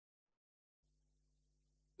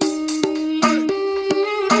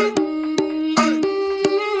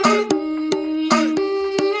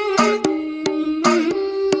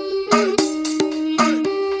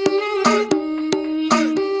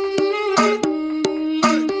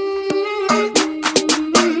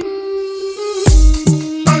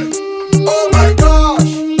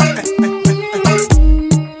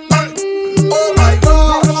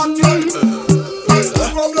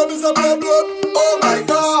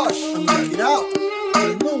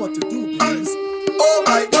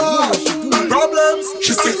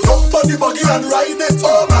and ride it.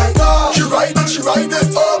 Oh my God. She ride it, she ride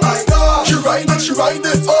it. Oh my God. She ride it, she ride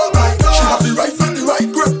it. Oh my God. She have the right foot, the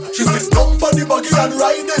right grip. She sit down on the buggy and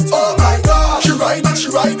ride it. Oh my God. She ride it,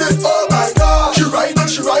 she ride it. Oh my God. She ride it,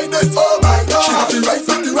 she ride it. Oh my God. She have the right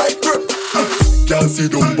foot, the right grip. Can't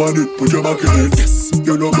sit down on it, put your back in it. Yes.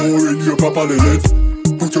 You're not more in your properly lit.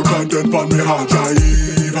 Put your content on me hard drive.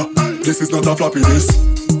 This is not a floppiness.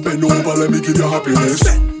 Bend over, let me give you happiness.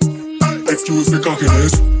 Excuse me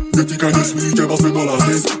cockiness. You think I just sweet, you must be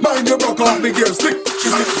molasses. Mind you broke off me gear stick.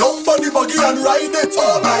 She sit down on the buggy and ride it.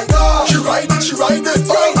 Oh my God. She ride it, she ride it.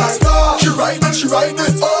 Oh my God. She ride it, she ride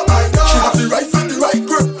it. Oh my God. She have the right foot, the right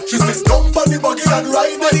grip. She sit down on the buggy and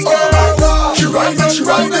ride it. Oh my God. She ride it, she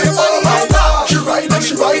ride it. Oh my God. She ride it,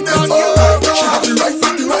 she ride it. Oh my God. She have the right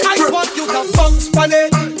foot, the right grip. I want you to bounce on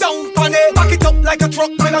it, down on it. Back it up like a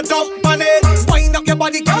truck with a dump on it. Wind up your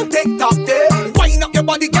body, girl, take top there. Wind up your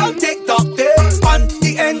body, girl, take top there. On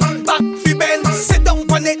the end, back fi bend. Sit down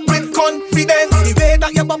on it with confidence. The way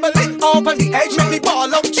that you bubble it up on the edge, make me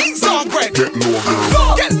ball out cheese on bread. Get low,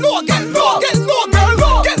 girl. Get low, get low, get low,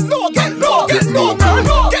 girl. Get low, get low, get low,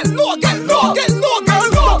 girl. Get low, get low, get low,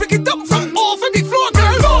 girl. Pick it up from over the floor,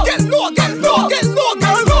 girl. Get low, get low, get low,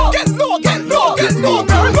 girl. Get low, get low, get low,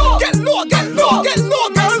 girl. Get low, get low, get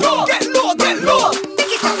low, girl. Get low, get low.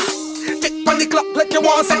 Pick it up. Tick on the clock like you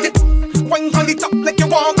want set it. Wine on the top like you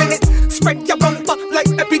want in it. Spread your bumper like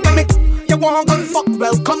epidemic. You want good fuck,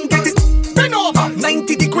 well come get it. Bend over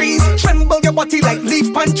 90 degrees. Tremble your body like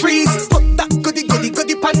leaf pan trees. Put that goody goody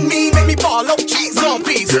goody pan me. Make me ball out cheese on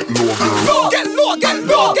please. Get low, girl. Get low, get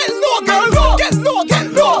low, get low, girl. Get low, get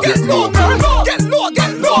low, get low, girl. Get low,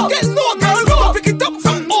 get low, get low, girl. Pick it up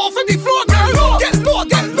from over the floor, girl. Get low,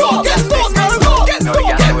 get low, get low, girl. Get low,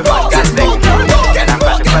 get low, get low, girl. Get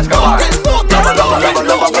low, get low, get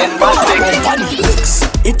low, girl.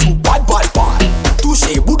 It too bad, bad, bad.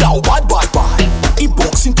 Touche Buddha, bad, bad, bad. It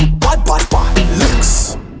box into bad, bad, bad.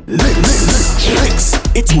 Licks.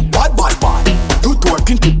 It too bad, bad, bad. You twerk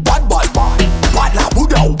into bad, bad, bad. Bad la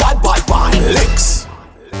Buddha, bad, bad, bad. Licks.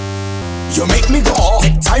 You make me go,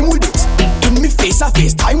 take time with it. In me face, I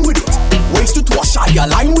face time with it. Waist to wash, I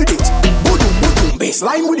align with it. Boom,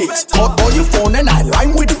 baseline with it. Hot on your phone and I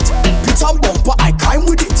line with it. Pizza bumper, I climb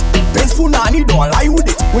with it. Benz Punani, don't lie with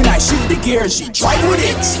it. When I shift the gear, she drive with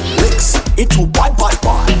it. Licks, it too bad, bad,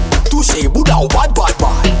 bad. Touche Buddha, bad, bad,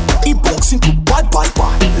 bad. It box into bad, bad,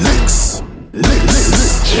 bad. Licks,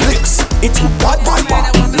 it too bad, bad,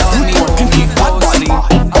 bad. You twerk into bad, bad,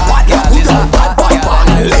 bad. Bad la Buddha, bad, bad, bad.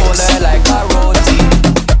 Licks. Like a roti.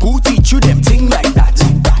 Who teach you them thing like that?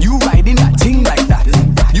 You riding that thing like that?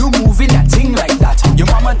 You moving that thing like that? Your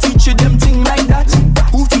mama teach you them thing like that?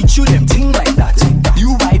 Who teach you them thing like that?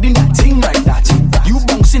 You riding that thing like that? You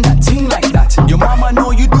bouncing that thing like that? Your mama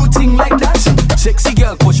know you do thing like that? Sexy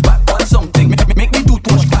girl push back on something. Make me do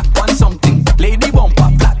push back on something. Lady bumper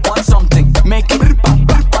flat on something. Make it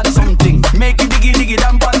back on something. Make it diggy diggy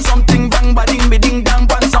damp on something. Bang ba ding ding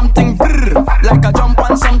damp on something. Brr, like a jump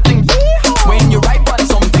on something. When you ride on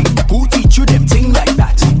something, who teach you them thing like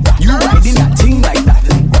that? You riding that thing like that?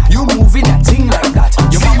 You moving that thing like that?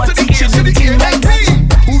 Your mama teach you them thing like that?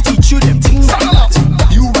 Who teach you them thing like that?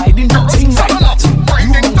 You riding that thing like that?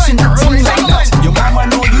 You bouncing that thing like that? Your mama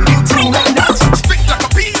know you do thing like that? Spit like a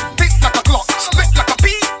bee, tick like a clock. Spit like a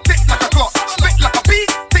bee, tick like a clock. Spit like a bee,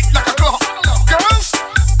 tick like a clock. Girls,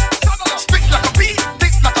 spit like a bee,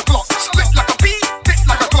 tick like a clock. Spit like a bee, tick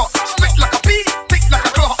like a clock. Spit like a bee, tick like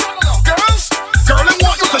a clock. Girls, girl, I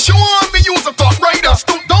want you to show me you's a top rider.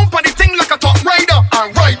 Stoop down for the thing like a top rider.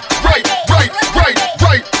 And right.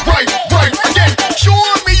 Again, show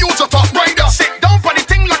me you's a top rider. Sit down for the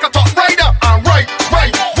thing like a top rider. And right.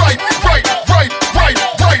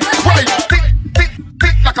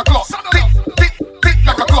 Tick like a clock. Tick like a clock. Tick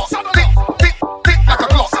like a clock.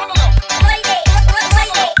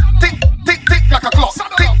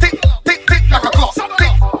 Tick like a clock.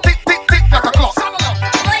 Tick like a clock. Tick like a clock.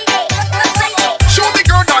 Show the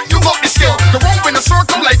girl that you got the skill. The rope in a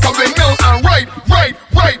circle like a windmill. And right.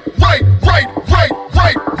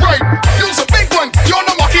 You's a big one. You're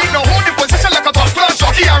no monkey. Now hold the position like a top class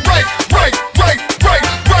jockey. And right.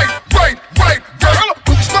 Girl,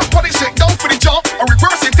 push my body, sit down for the jump. Or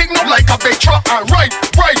reverse it, thing up like a big truck. And right.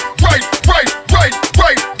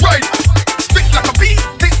 Spit like a bee,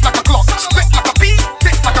 tick like a clock. Spit like a bee,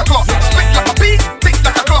 tick like a clock. Spit like a bee, tick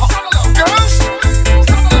like a clock. Girls,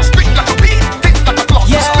 spit like a bee, tick like a clock.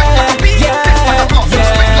 Spit like a bee, tick like a clock.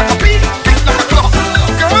 Spit like a bee, tick like a clock.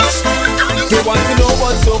 Girls, They want to know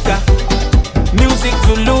about soca. Music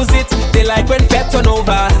to lose it. They like when fed turn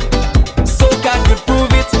over. Soca will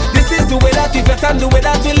prove it. This is the way that we fet and the way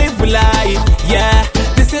that we live life. Yeah,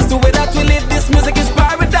 this is the way that we live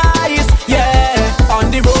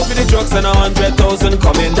trucks and 100,000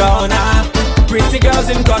 coming down. Pretty girls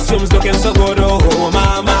in costumes looking so good, oh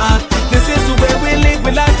mama. This is the way we live,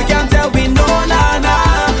 we like to can't tell we know,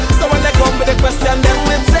 nah. So when they come with a question, then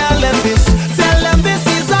we tell them this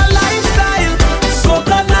is our lifestyle.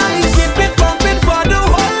 Soca night, keep it pumping for the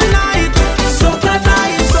whole night. Soca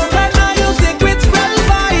night, music with real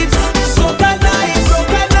vibes. Soca night,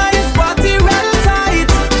 party real tight.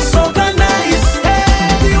 Soca night, hey,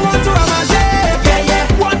 do you want to ramage? Yeah,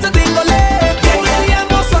 want to dingle? Yeah,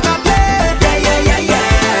 no soca play. Yeah.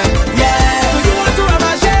 Do you want to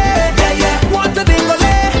ramage? Yeah, want to dingle?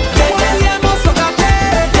 Yeah, no soca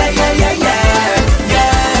play. Yeah.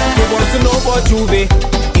 We want to know about Juve.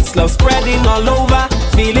 It's love spreading all over,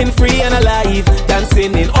 feeling free and alive,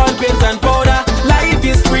 dancing in all paint and powder. Life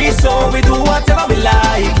is free, so we do whatever we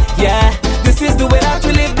like. Yeah, this is the way that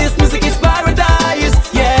we live. This music is paradise.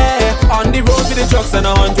 Yeah, on the road with the trucks and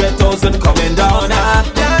 100,000 coming down.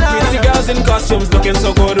 Pretty girls in costumes looking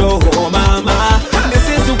so good, oh mama. This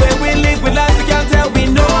is the way we live. We like to can't tell we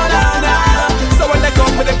know, nah. So when they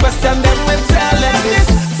come with a question, then we tell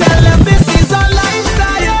them this is our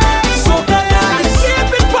lifestyle. Soca night,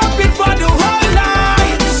 keep it popping for the whole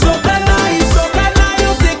night. Soca night,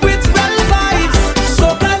 music with real vibes.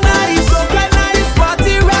 Soca night,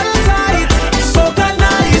 party real tight. Soca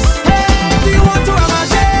night, hey, do you want to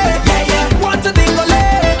ramage? Yeah, want to dingle?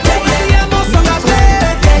 Yeah, no soca play.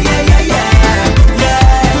 Yeah.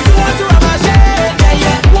 Do you want to ramage?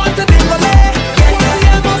 Yeah, want to dingle?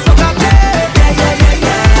 Yeah, no soca play.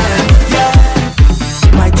 Yeah.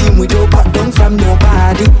 My team, we don't back down from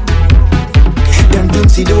nobody. Them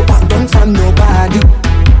teams, we don't back down from nobody.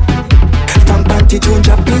 From panty to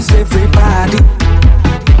Japanese, everybody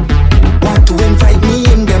want to invite me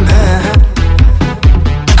in them, I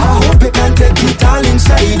hope you can take it all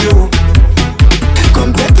inside you.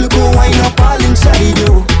 Come take a go wine up all inside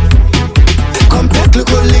you. Come take a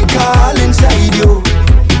go liquor all inside you.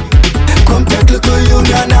 Come take a go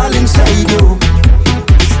union all inside you.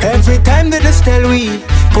 Every time that they tell we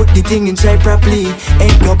put the thing inside properly,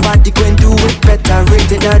 ain't nobody going do it better.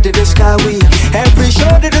 Rated out of the sky we. Every show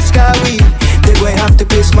to the sky we, they going have to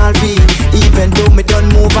pay small fee. Even though me done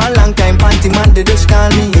move a long time, panty man they just call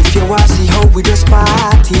me. If you wanna see how we just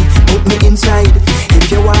party, put me inside. If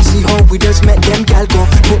you wanna see how we just met them gal go,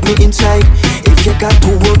 put me inside. If you got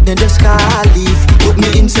to work then just call leave, put me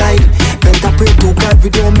inside. Better pray to God we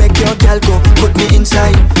don't make your gal go, put me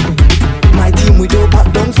inside. My team, we don't back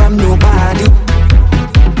down from nobody.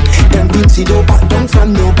 Them teams, we don't back down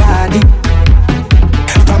from nobody.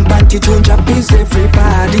 From panty to Japanese,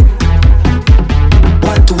 everybody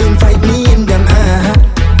want to invite me in them, I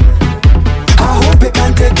hope you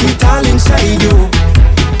can take it all inside you.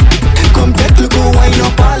 Come take a go wine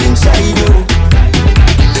up all inside you.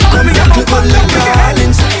 Come take a go liquor all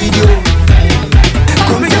inside you.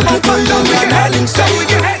 Come take a go union all inside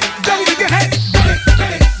you. Down with your head.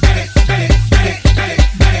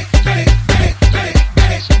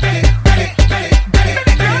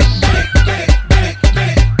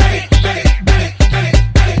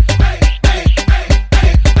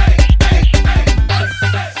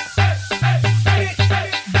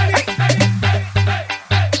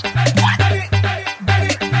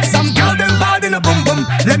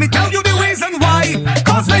 Let me tell you the reason why.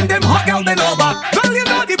 Cause when them hot girl bend over, girl you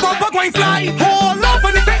know the bumper going fly. Hold up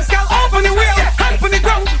on the fence, girl, open the wheel. Hand on the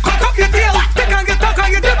ground, cock up your tail. Take on your tuck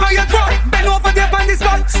on your dip on your drop. Bend over there on this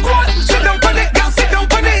spot, squat. Sit down on it, girl, sit down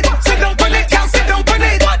on it. Sit down on it, girl, sit down on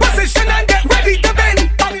it. Position and get ready to bend.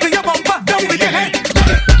 Up to your bumper, down with your head.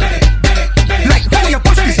 Like how you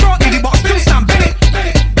push the straw in the box, still stand bend it.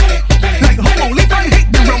 Like how only can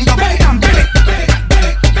hit the roundabout and bend it.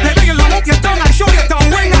 Like when you long up your tongue and show your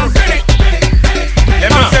tongue. Let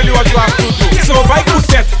me tell you what you have to do. So vai cu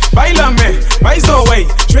tête, baila-me, vai zoei,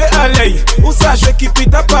 je vais aller. Où ça je keep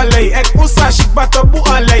it up aller. Et où ça chic bata bu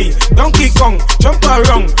aller. Donkey Kong, jump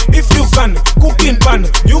around. If you can, cooking pan,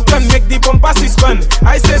 you can make the bumper spin.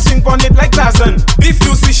 I say swing on it like Tarzan. If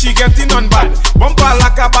you see she getting on bad, bumper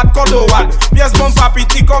like a bad cordowad. Yes, bumper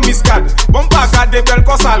pity comme iscad. Bumper garde belle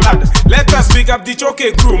comme salade. Let us big up the choke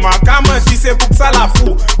crew. Ma kama dit c'est book ça la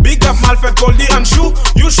fou. Big up Malfait Goldie and Shoe.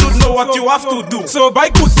 You should know what you have to do. So by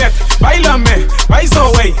coup tête, baila-me, vai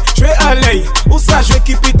zoei, je vais aller. Où ça je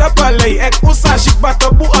keep it up aller. Et où ça chic bata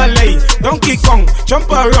bu aller. Donkey Kong,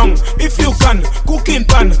 jump around. If you can, cooking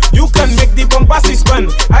pan, you can make the bumper spin.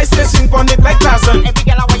 I say swing on it like Tarzan. Every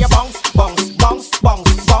girl I want you bounce, bounce, bounce,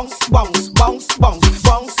 bounce, bounce, bounce, bounce, bounce,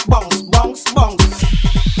 bounce, bounce, bounce, bounce.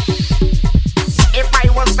 If I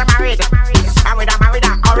was to married, I would have married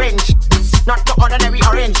an orange. Not the ordinary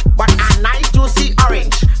orange, but a nice juicy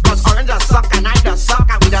orange. Cause orange does suck and I does suck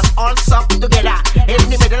and we does all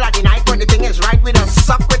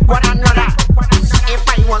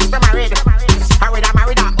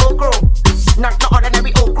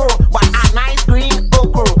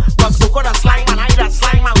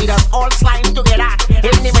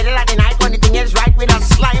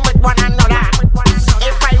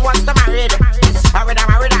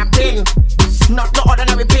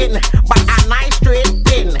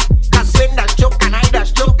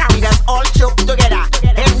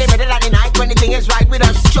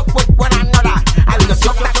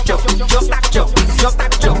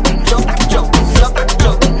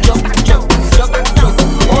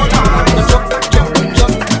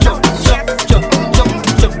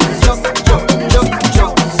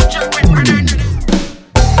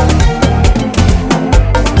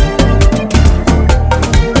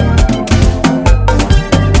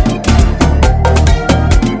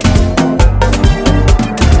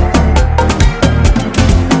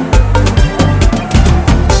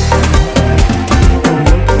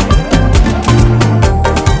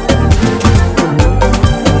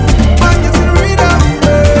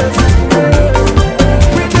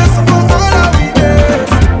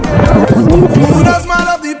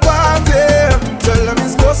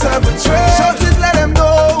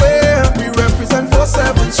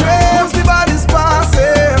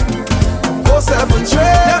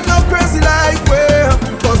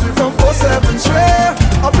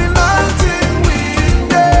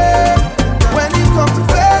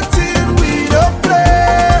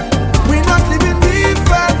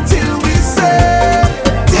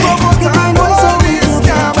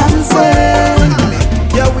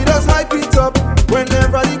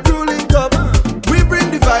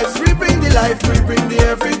the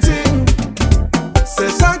everything. Say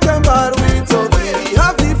something bad we told me we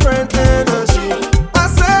have different energy.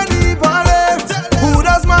 Ask anybody who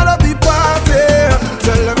does matter the party.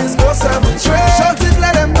 Tell them it's 4-7 trade. Shout it,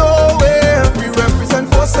 let them know it. We represent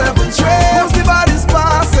 4-7 trade. Who's the body's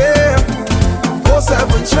passing?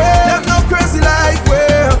 4-7 trade. Them not crazy like we,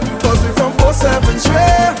 cause we from 4-7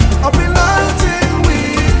 trade. Up in lighting we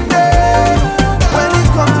there. When it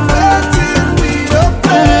comes to vetting we up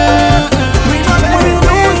there. We not going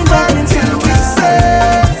to fight till we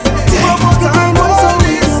say one more time all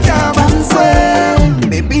this come and say.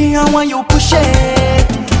 Baby, I want you push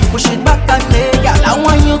it back and lay. Girl, I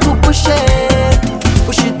want you to push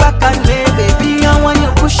it back and lay. Baby, I want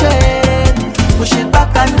you push it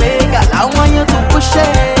back and lay. Girl, I want you to push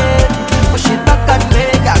it back and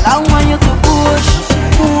lay. Girl, I want you to push.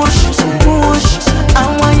 I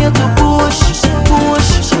want you to push.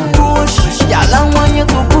 Girl, I want you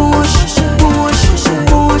to push.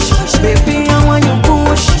 Baby, I want you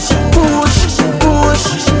push.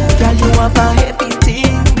 Girl, you have a heavy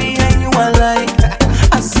thing behind you, I like.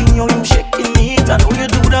 I see how you shaking it, I know you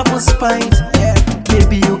do that for spite.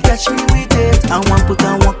 Baby, you catch me with it, I want put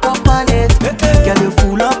and walk up on it. Girl, you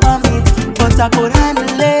full up on it, but I could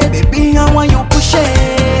handle it. Baby, I want you push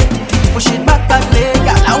it back and lay.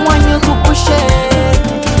 Girl, I want you to push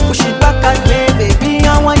it back and lay. Baby, I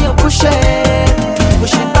want you push it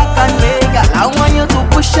back and lay. Girl, I want you to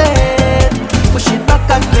push it back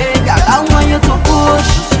and lay. Girl, I want you to push.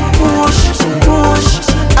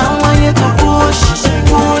 I want you to push.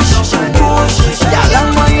 Girl, I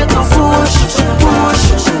want you to push.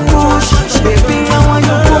 Baby, I want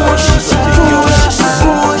you to push.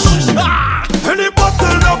 Any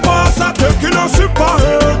bottle no pass, I take it a sip of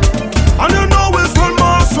it. And you know it's one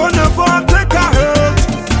more, so never take a hit.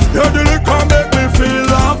 Your liquor make me feel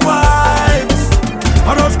the vibes. I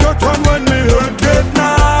just got one when me head get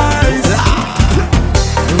nice.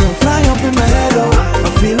 You fly up in my head, oh.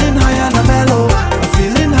 I'm feeling high and I'm mellow. I'm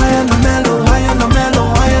feeling high and I'm mellow. High and I'm mellow,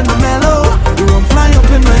 high and I'm mellow. You run fly up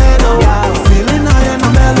in my head, oh. I'm feeling high and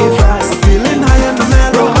I'm mellow. I'm feeling high and I'm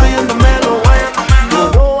mellow. High and I'm mellow, high and I'm mellow. You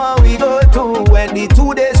know how we go to when the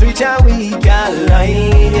 2 days reach and we can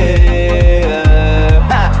line, yeah.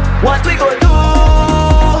 What we go do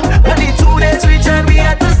when the 2 days reach and we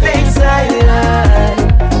have to stay silent?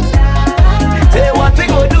 Say what we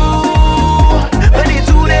go do when the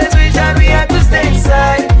 2 days reach and we have to stay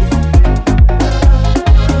inside.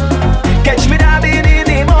 Catch me dabbing in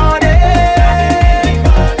the morning,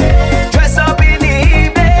 dress up in the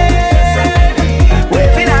evening,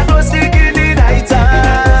 waving a glow stick in the night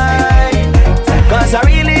time. Cause I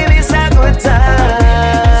really miss a good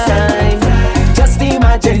time. Just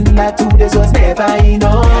imagine that 2 days was never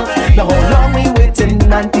enough. Now how long we waiting,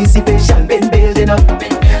 anticipation been building up.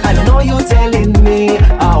 I know you telling me a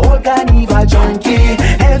whole carnival junkie.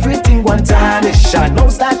 Everything one time is shot, no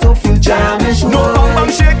start to feel jamish. No bum bum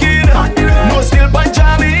shaking, no still punch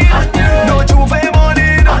jamming, no juve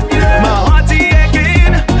morning, my heart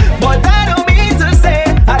aching. But I don't mean to say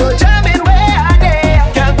I don't jam it where I day.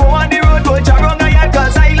 Can't go on the road, go jam wrong yet,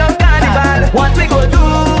 cause I love carnival. What we go do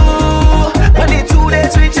when the 2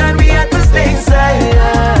 days reach and we have to stay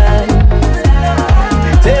inside?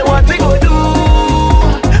 Say what we go do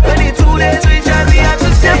when the 2 days reach and we have to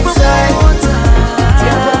stay inside.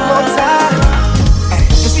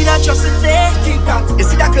 You see that trusting there? Keep that. You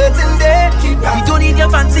see that curtain there? Keep that. You don't need your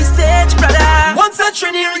fancy stage, brother. Once that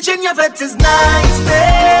Trini reach in your vet is nice,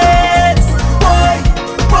 days. Boy,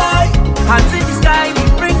 hands in the sky, we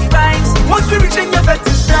bring the vibes. Once we reach in your vet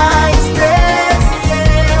is nice, days.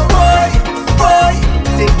 Yeah, boy,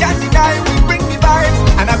 they can't deny we bring the vibes.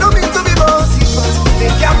 And I don't mean to be bossy, but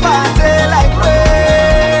they can't party like we.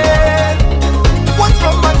 One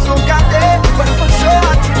from man so can they, but for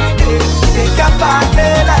sure Trini, they can't party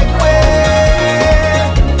like we.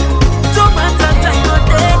 Don't matter time or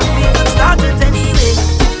day, we can start it anyway.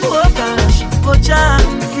 Oh gosh, oh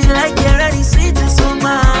jam.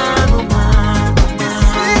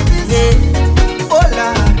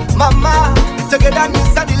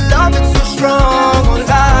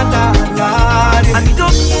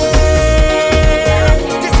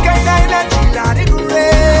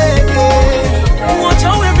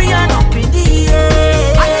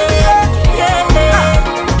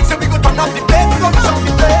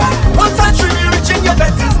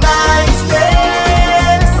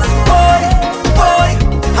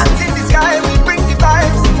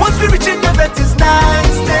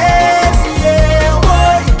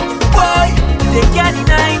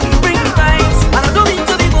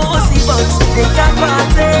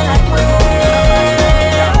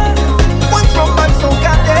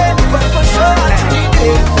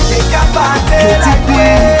 get it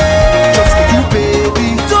in. Just for you, baby.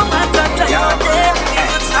 Don't matter, yeah.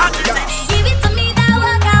 Give it to me, that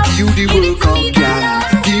workout. Give you the workout, girl.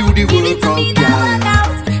 Give you the workout, girl.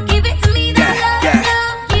 Give it to me, that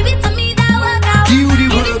love. Give it to me, that workout. Give you the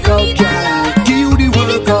workout, girl. Give you the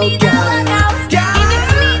workout, girl.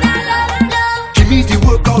 Give me the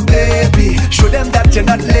workout, baby. Show them that you're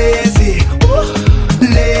not lazy. Ooh,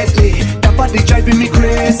 lately, that body driving me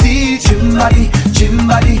crazy. Gym body.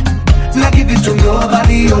 Now give it to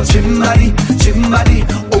nobody. Oh, gym body.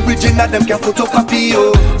 Original, them can photocopy,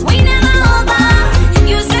 oh. We never over.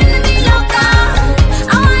 You sending me loca.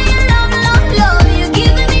 I want your love. You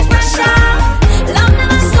giving me pressure. Love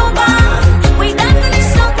never sober. We dancing in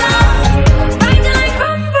soca. Ride you like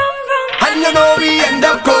rum. And you know we end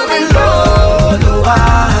up going low, lower.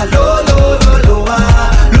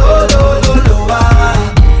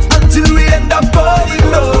 Until we end up going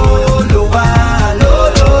low, lower.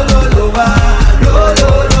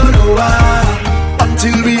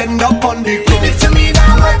 Until we end up on the ground. Give it to me,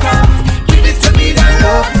 that workout. Give it to me, that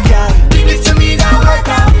love, girl. Give it to me, that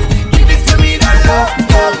workout. Give it to me, that love,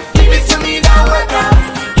 girl. Give it to me, that workout.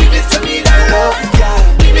 Give it to me, that love, girl.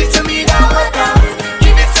 Give it to me, that workout.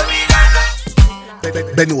 Give it to me, that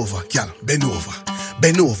love. Bend over, girl, bend over.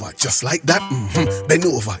 Bend over, just like that, Bend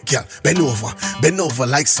over, girl, bend over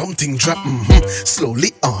like something drop,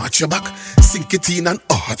 Slowly arch your back, sink it in and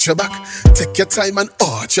arch your back. Take your time and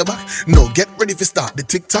arch your back. Now get ready to start the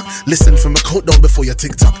tick-tock. Listen for my countdown before your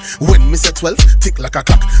tick-tock. When me say 12, tick like a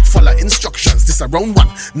clock. Follow instructions, this around 1,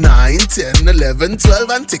 9, 10, 11, 12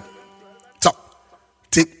 and tick-tock,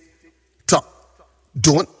 tick-tock.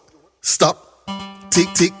 Don't stop,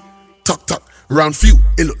 tick-tock. Round few,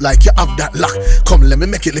 it look like you have that lock. Come, let me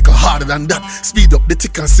make it little harder than that. Speed up the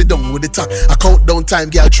tick and sit down with the talk. I count down time,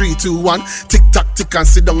 girl, 3, 2, 1. Tick tock, tick and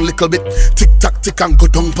sit down little bit. Tick tock, tick and go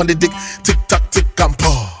down on the dick. Tick tock, tick and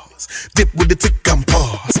pause. Dip with the tick and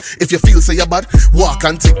pause. If you feel say you're bad, walk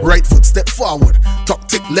and tick. Right foot, step forward. Tuck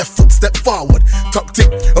tick, left foot, step forward. Tuck tick,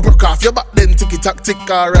 broke off your back, then ticky tock tick.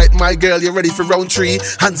 Alright, my girl, you ready for round 3?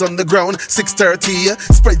 Hands on the ground, 6:30.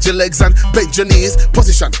 Spread your legs and bend your knees.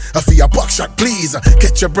 Position, for your back shot, please.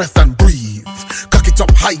 Catch your breath and breathe. Cock it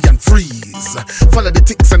up high and freeze. Follow the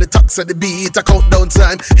ticks and the tacks of the beat. A countdown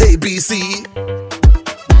time, A, B, C.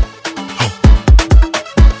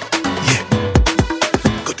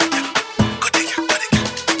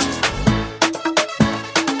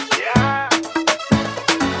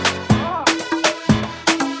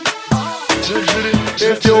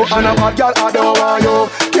 If you and a bad girl, I don't want you.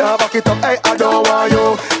 Can't back it up, hey, I don't want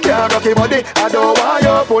you. Can't rock your body, I don't want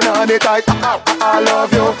you. Put on it tight, I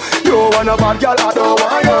love you. You and a bad girl, I don't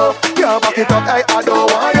want you. Can't back it up, hey, I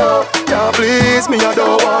don't want you. Can't please me, I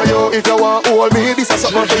don't want you. If you want hold me, this is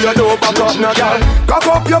something for you, don't back up, no girl. Cock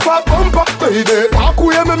up your fat bumper, baby. Walk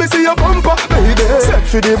away, let me see your bumper, baby. Set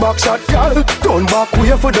for the back shot, girl. Turn back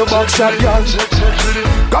way for the back shot, girl.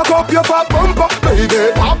 Cock up your fat bumper,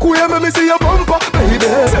 baby. Walk away, let me see your bumper, baby.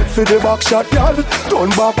 Set for the back shot, girl. Turn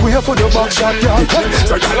back way for the back shot, girl.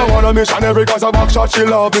 So girl, I want a missionary cause a back shot she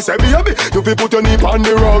love me. Say baby, you fi put your knee on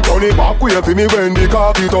the rug. Turn it back way for me when the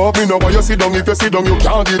cock it up. Me know why you sit down, if you sit down you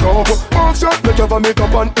can't get up. Back shot, make you vomit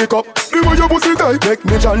up and pick up. The way your pussy tight, make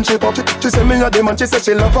me John shape up. She say me a dem and she say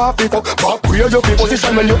she love half it up. Back way you fi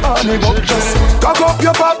position when you on it up. Just cock up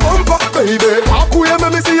your fat bumper, baby. Back way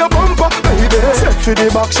make me see your bumper, baby. Set for the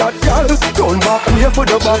back shot, girl. Turn back way for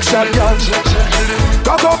the back shot, girl.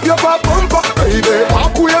 Cock up your fat bumper, baby.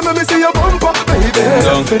 Back way make me see your bumper, baby.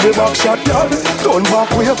 Set for the back shot, girl. Turn back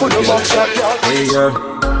way for the back shot, girl. Hey girl,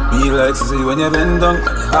 me like to see when you bend down,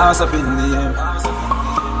 ass up in the air.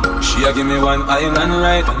 She a give me one island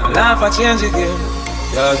ride, and I laugh I change it again.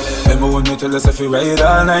 Yeah, remember when me tell us if you ride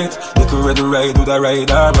all night, you could ready ride with a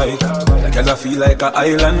ride or bike. Like I feel like a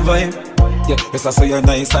island vibe. Yeah, yes I say you're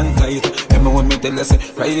nice and tight. Remember when me tell us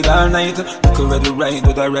ride all night, you could ready ride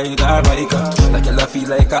with a ride or bike. Like I feel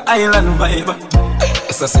like a island vibe.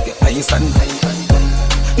 Yes I say you're nice and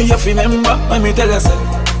tight. You have to remember when me tell us,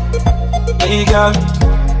 hey girl,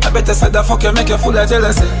 I better say the fuck you make you full of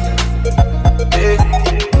jealousy. Hey,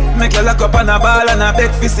 make you lock up on a ball and a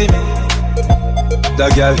beg for see me.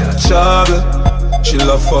 That girl got trouble, she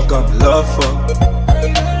love fuck and love fuck.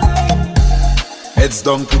 Heads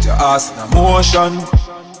down, put your ass in a motion.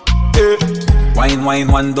 Hey, wine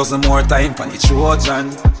 1 dozen more time for the Trojan.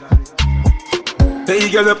 Hey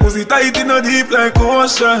girl, your pussy tight in a deep like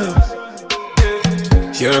ocean.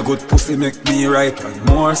 Your good pussy make me write one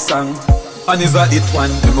more song. And is a hit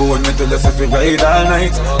one. Remember when me tell us if you ride all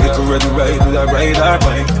night, you could ready ride with a ride or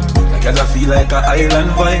bike. Like I feel like a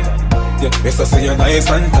island vibe. Yeah, yes I say you're nice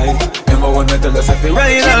and tight. Remember when I tell us if you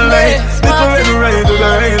ride and ride, people ready ride to the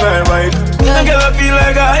right and right. I girl I feel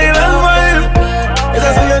like a island vibe. Yes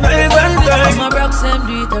I say you're nice and tight. Cause my brothers them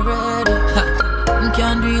do it already. I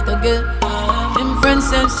can't do it again. Them friends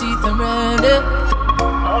them see it already.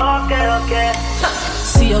 Okay.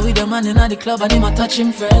 See how with the man in the club and him a touch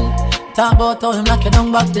him friend. Talk about how him lock you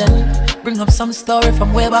down back then. Bring up some story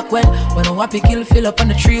from way back when a wappy kill fill up on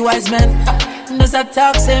the 3 wise men. Does that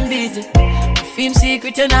talk same busy? Film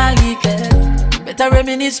secret and all leak it. Better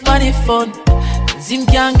reminisce money fun. Cause him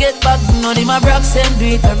can't get back. None of my brothers them do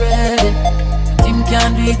it already. But him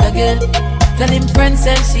can't do it again. Tell him friends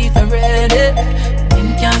them see it already.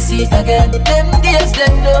 Him can't see it again. Them days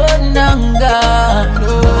them done and gone.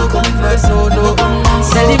 No, come first, oh no.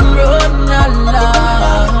 Tell him run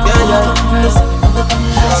along. Yeah. Come first, never come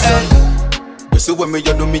last. You see when me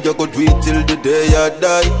you do me, you go do it till the day I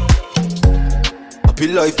die. Happy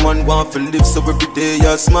life man want to live, so every day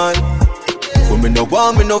I smile. When me no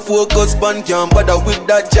want me no focus, man can't bother with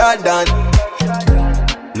that Jordan.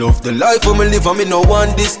 Love the life when me live and me no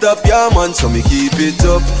want this stop, yeah man. So me keep it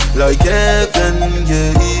up like heaven,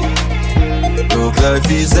 yeah. Look life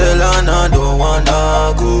is hell and I don't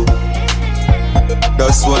wanna go.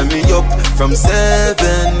 That's why me up from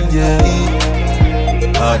 7, yeah.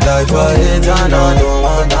 Hard life ahead and I don't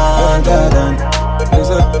wanna go.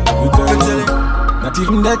 Not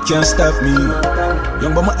even that can stop me.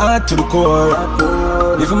 Young but my heart to the core.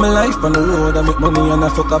 Living my life on the road, I make money and I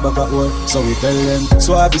fuck a back at work. So we tell them,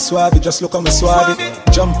 Swabby, just look at me Swabby.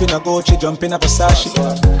 Jump in a Gucci, jump in a Versace.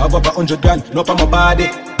 Have up 100 grand, no for my body.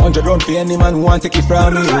 100 round for any man who want take it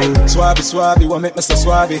from me. Swabby, want make me so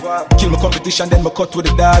Swabby. Kill my competition, then me cut with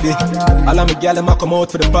the derby. All of me gal them a come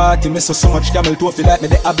out for the party. Me so much camel toe feel like me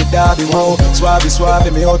the Abu Dhabi. Wow,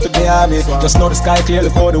 Swabby, me out to the army. Just know the sky clear,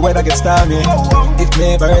 look how the weather gets stormy. If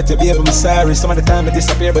me ever hurt you, baby, I'm sorry. Some of the time I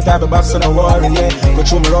disappear, but I be back, so don't worry, yeah. Go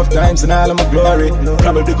through my rough times and all of my glory.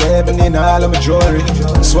 Probably go heaven in all of my jewelry.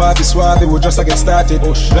 Swabby, we just get started.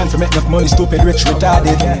 Plan for make enough money, stupid, rich,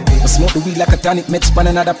 retarded. I smoke the weed like a tonic, meds span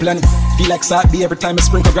another planet. Feel like Saturday every time I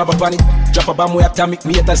sprinkle, grab a panic. Drop a bomb way atomic,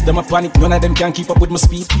 me haters them a panic. None of them can keep up with my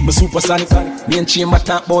speed, my supersonic. Me and Chain, my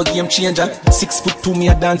talk about game changer. 6'2", me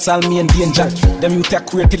a dance, all me in danger. Them you take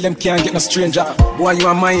queer till them can't get no stranger. Boy, you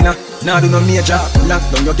a minor, now do no major. Lock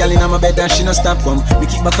down your gal in my bed and she no stop come. Me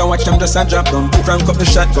keep back and watch them just a drop down. Crank up the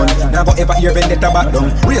shotgun, now go ever hear vendetta back down.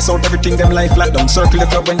 Race out everything them life flat down. Circle the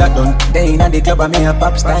club when that done. They inna the club and me a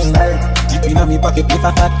pop style. Deep inna me pocket with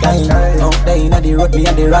a fat kind. Out there inna the road me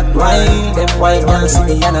a the rock wine. Them white girls see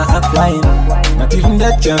me and a hot wine. Not even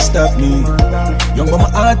that can stop me. Young but my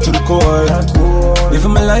heart to the core.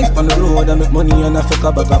 Living my life on the road, I make money and I fuck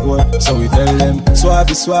a bag at work. So we tell them,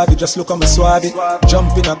 Swabby, just look at me Swabby.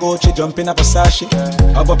 Jump in a Gucci, jump in a Versace.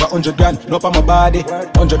 Have up 100 grand, no for my body.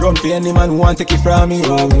 100 round for any man who want take it from me.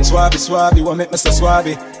 Oh, Swabby, want make me so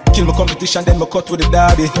Swabby. Kill my competition, then me cut with the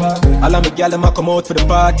derby. All of me gal them a come out for the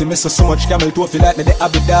party. Me so much camel toe feel like me the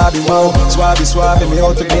Abu Dhabi. Wow, Swabby, me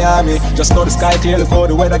out to the army. Just know the sky clear, look how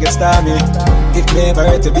the weather gets stormy. If me ever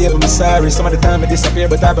hurt you, baby, I'm sorry. Some of the time I disappear,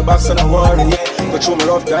 but I be back, so don't worry, yeah. Go through my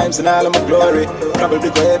rough times and all of my glory. Probably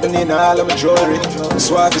go heaven in all of my jewelry.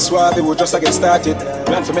 Swabby, we just get started.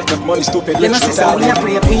 Plan for make enough money, stupid, you rich, know, sister, we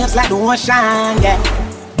play waves like the ocean, yeah.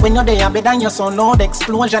 When you're there, better than your son, no the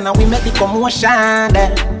explosion, and we make the commotion,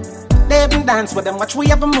 They even dance with them, watch we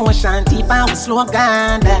have emotion, deep and we slow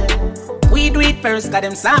down, We do it first, got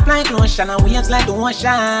them soft like lotion, and waves like the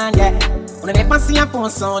ocean, yeah. When I never see a phone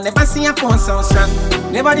sound, strong.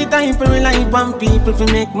 Never the time for rely on people to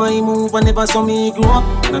make my move, and never saw me grow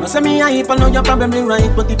up. And I know say me hype, I know you're probably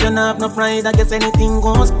right, but if you not have no pride, I guess anything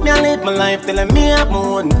goes. Me I live my life till I'm me up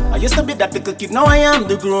moon. I used to be that little kid, now I am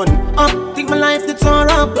the grown up. Think my life did so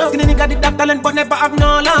rough. Skinny nigga did have talent, but never have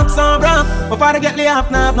no luck, so rough. Before I get laid off,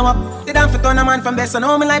 now have no up. They don't fit on a man from best, I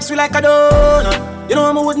know my life's sweet like a donut. You know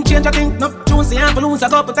I wouldn't change a thing, no. Tunes, you have to lose a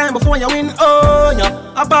couple times before you win, oh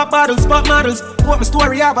yeah. I pop bottles, pop models. Quote my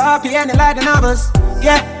story, I happy and like the novels.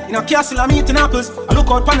 Yeah, in a castle I'm eating apples. I look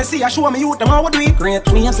out pon the sea, I show me youth, them all would do it. Great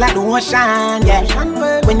waves like the ocean,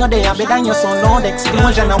 yeah. When you're there, better than your son, no the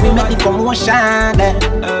explosion, and we make the commotion,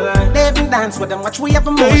 They even dance with them, watch we have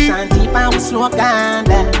emotion, deep and we slow down,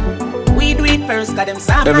 We do it first, got them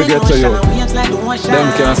soft like the ocean, and waves like the ocean.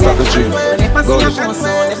 Them can't stop the dream.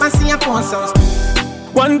 Never see a phone sound.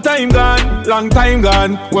 One time gone, long time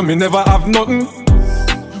gone, when me never have nothing.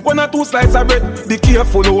 1 or 2 slices of bread, be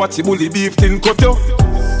careful of what you bully beef thing cut you.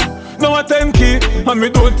 Now a 10K, and me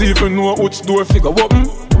don't even know which door figure open.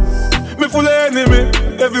 Me full of enemy,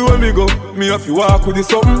 everywhere me go, me have to walk with the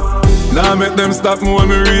something. Now make them stop me when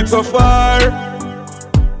me reach so far.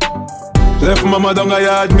 Left mama down a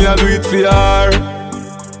yard, me a do it for her.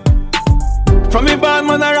 From me born,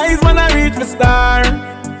 man I rise, man I reach the star.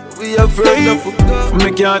 We are afraid of fuck.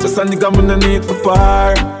 Me can't just a nigga, me no need for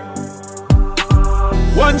par.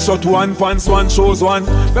 One shot, one pants, one shows one.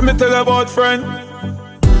 Let me tell you about friend.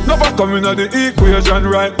 Never coming out the equation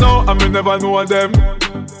right now, and me never know them.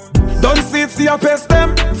 Don't see it, see I pest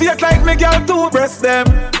them. Fake like me girl to breast them.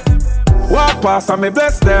 Walk past and me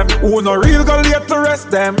bless them. Who no real go late to rest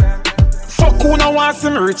them. Fuck who no want see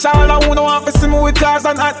me rich, all who no want to see me with cars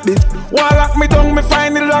and hot bitch. Wanna lock me down, me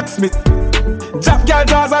find the locksmith. Jab girl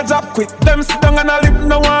jaws a drop quick. Them sit down and a lip,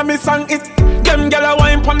 no want me song it. Them gyal a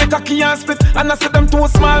wine pon the cocky and spit. And I see them too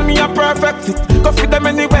small, me a perfect fit. Go fit them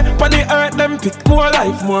anywhere, pon the earth them pick. More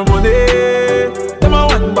life, more money. Them a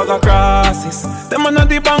one bag of crosses. Them a know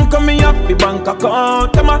the bank and me have the bank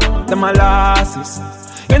account. Them a losses.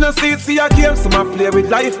 You know see a game, so I play with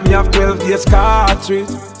life. Me have 12 gauge cartridge.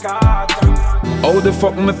 How the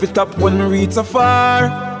fuck me fit up when me reach so far?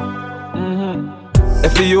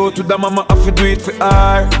 If you to the mama, I fi do it for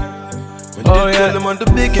her. Oh yeah, them on the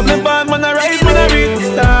big man. Me born, man I rise, man I reach the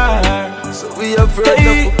star. So we afraid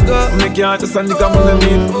of fuck. Me can't just a nigga, man I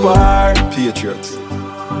need for bar. Patriots.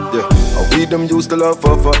 Yeah, how we them used to love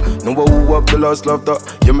forever. Know who have the last laughter.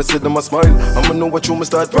 Yeah, me see them a smile. I'ma know what you me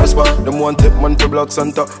start prosper. Them one tip man for Black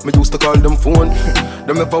Santa. Me used to call them phone.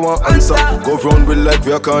 Them never want answer. Go round with like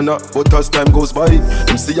we a corner. But as time goes by,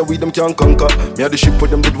 them see how we them can't conquer. Me had the ship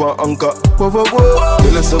with them did want anchor. Whoa, whoa, whoa.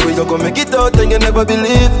 Tell us how we you gonna make it out and you never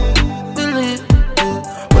believe.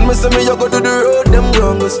 When me say me you go to the road, them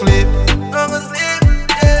wrong go sleep.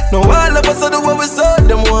 No all of us are the what we saw.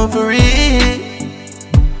 Them want for real.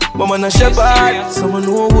 But man a shepherd, someone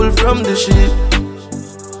who wool from the sheep.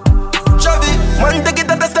 Chavi, man take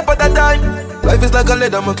it at a step at a time. Life is like a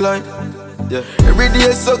ladder, my climb. Yeah, every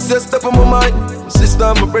day is success step on my mind. My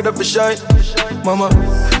sister, my brother for shine. Mama,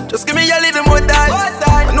 just give me a little more time.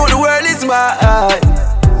 I know the world is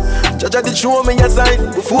mine. Judge did show me a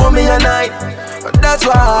sign before me a night. And that's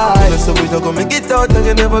why that's how we don't go make it out and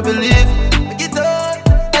you never believe. Make it out,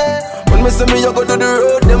 yeah. When me say me you go to the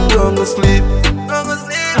road, them gon' go sleep.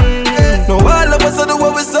 No all of us are the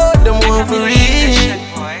what we saw, them want for real.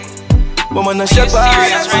 But man a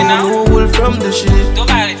shepherd, someone who wool from the sheep. Don't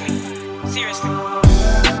violate me, seriously.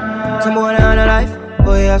 Some boy on a life,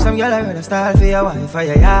 boy have some girl I rather style for your wife or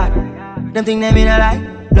your yard. Them think them in a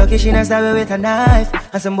lie, lucky she not stab with a knife.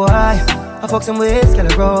 And some boy, I fuck some ways,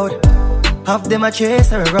 girl a road. Half them a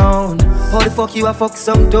chase her around. How the fuck you a fuck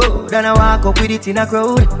some dude and I walk up with it in a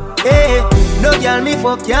crowd? Hey, no girl me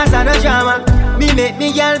fuck, can't stand no drama. Me make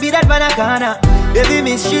me girl be that banana. Baby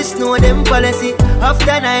miss she know them policy.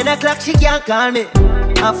 After 9 o'clock she can't call me.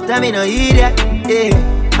 After me no eat that, yeah.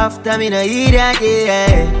 After me no eat that,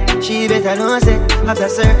 yeah. She better know say after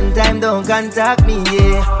certain time don't contact me,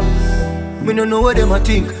 yeah. Me no know what them a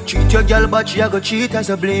think. Treat your girl but she a go cheat as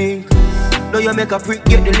a blink. Now you make a prick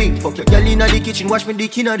get the link. Fuck your girl inna the kitchen, wash me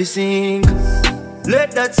dick inna the sink.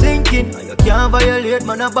 Let that sink in. You can't violate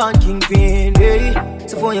man a band kingpin, hey.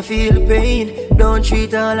 So for you feel the pain, don't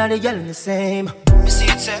treat all of the girl the same. You see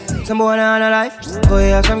it, sir? Some boy on a life, boy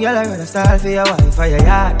have some girl I rather style for your wife or your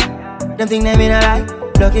yard. Them think them in a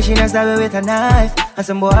lie, lucky she not stab with a knife. And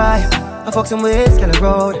some boy, I fuck some ways, girl a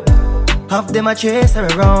road. Half them a chase her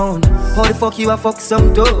around. How the fuck you a fuck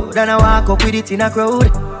some dude and I walk up with it in a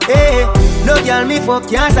crowd? Hey, no girl me fuck,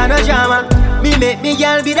 can't stand no drama. Me make me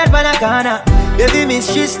girl be that banana. Baby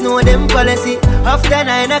miss she know them policy. After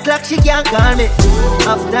 9 o'clock she can't call me.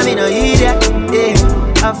 After me no eat that, yeah.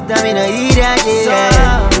 After me no eat that,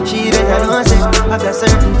 yeah. She better know say after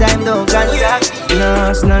certain time don't contact me.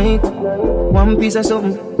 Last night, one piece of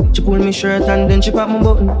something. She pulled me shirt and then she popped my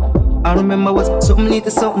button. I remember was something lead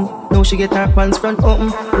to something. Now she get her pants front open.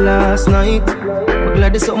 Last night, I'm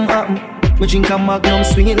glad there's something happen. Me drink a magnum,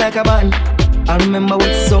 swing it like a button. I remember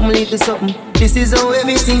what something lead to something. This is how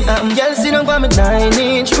everything happen. Girl, sit down by me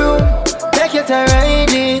 9-inch room. Take your time, ride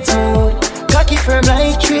it smooth. Cocky firm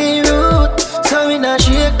like tree root. So we not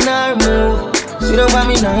shake nor move. Sit down by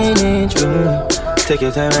me 9-inch room. Take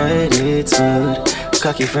your time, ride it smooth.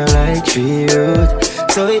 Cocky firm like tree root.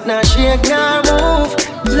 So it not shake nor move.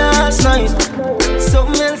 Last night,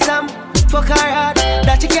 something else fuck her heart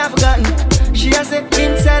that she can't forgotten. She has said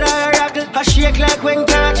inside her rockle, I shake like when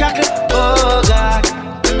can't chuckle. Oh God,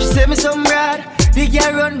 she said me some broad. The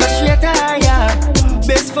girl run but straight to her yard.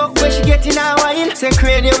 Best fuck when she get in her wine. Say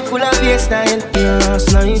cranium full of bass style.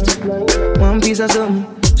 Last night, one piece of something.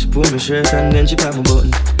 She pulled my shirt and then she popped my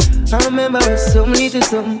button. I remember when something lead to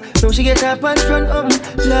something. Now she get her pants front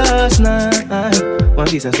Last night, one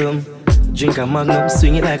piece of something. Drink a magnum,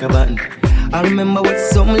 swing it like a button. I I remember what's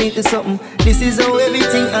something little something. This is how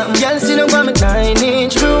everything happen. Girl, sit down by me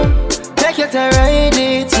 9-inch room. Take your time, ride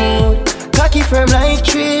it smooth. Cocky firm like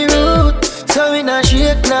tree root. So we not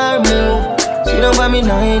shake nor move. Sit down by me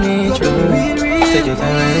 9-inch room. Take your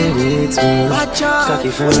time, ride it smooth. Cocky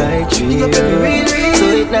firm like tree root. So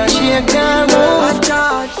it not shake nor move.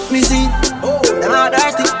 Me see, them are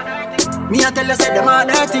dirty. Me I tell you, say them are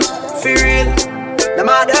dirty. For real, them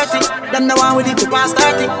are dirty. Them the one with it to pass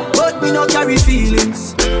 30. But me no carry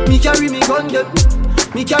feelings. Me carry me gun them.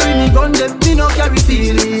 Me carry me gun them. Me no carry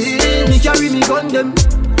feelings. Me carry me gun them.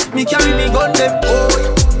 Me carry me gun them. Oh,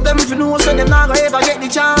 them if you know so them not gonna ever get the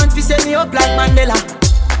chance to set me up like Mandela.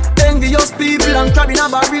 Envious people and crab in a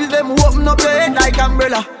barrel. Them open up your head like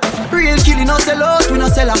umbrella. Real killing no sell out, we no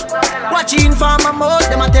sell her. Watching for my mouth,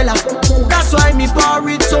 them a tell her. That's why me par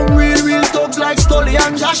with some real thugs like Stolly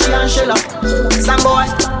and Joshy and Shella. Some boy,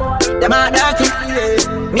 them are dirty.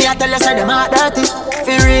 Me I tell you say them are dirty.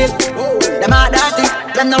 For real, them are dirty.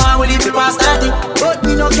 Them no one will live to pass 30. But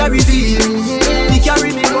me no carry feelings. Me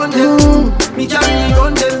carry me gun them. Me carry me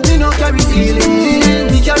gun them. Me no carry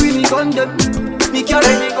feelings. Me carry me gun them. Me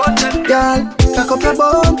carry me gun them. Girl, cock up your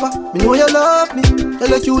bumper. Me know you love me. You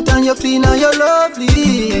look cute and you clean and you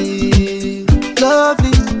lovely.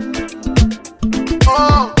 Lovely.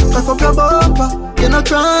 Oh, cock up your bumper. You're not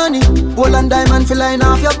crying. Gold and diamond feel line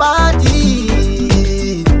off your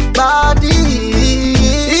body. Body.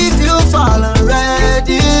 If you fall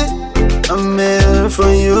already, I'm here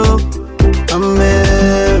for you. I'm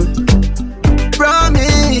here.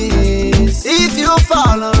 Promise. If you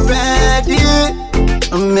fall already,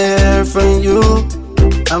 I'm here for you.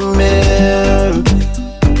 I'm here.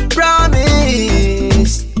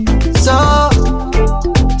 Promise. So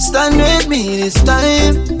stand with me this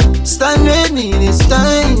time. Stand with me this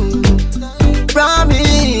time. Promise.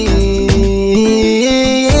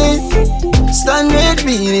 Stand with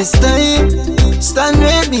me this time. Stand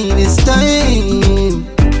with me this time.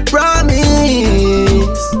 Promise.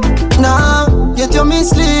 Now get your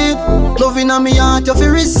mislead. Loving on me heart you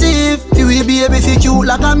feel receive. You will be able to cute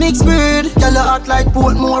like a mixed breed. Girl you act like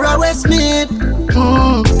Portmore or Westmead.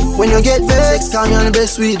 When you get vexed, call me on the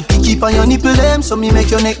best weed. You keep on your nipple them, so me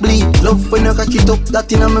make your neck bleed. Love when you cock it up,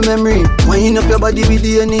 that in my memory. Wind up your body with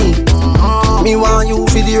DNA. Me want you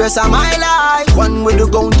for the rest of my life. One with the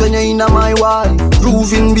gun turn you in my wife.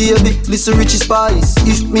 Grooving baby, listen Richie Spice.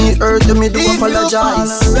 If me hurt you, me do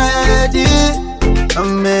apologize. If you ready,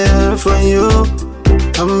 I'm here for you.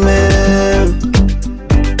 I'm here.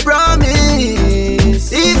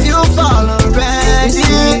 Promise. If you fall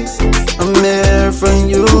already, I'm here for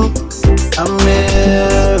you. I'm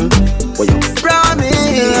here.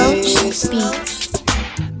 Promise.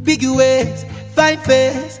 Big ways, fine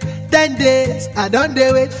face, 10 days. I don't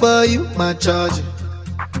dare wait for you, my charger.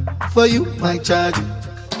 For you, my charger.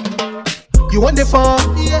 You want the phone?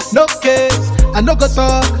 No case. I no go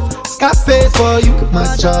talk. Scarface for you,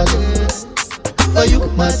 my charger. For you,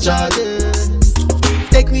 my charger.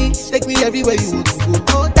 Take me everywhere you want to go.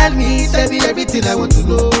 Oh, tell me everything I want to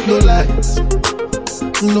know. No lies,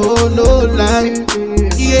 no lies.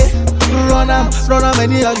 Yeah, run am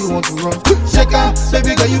anyhow you want to run. Shake am,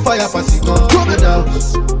 baby girl you fire pass it on.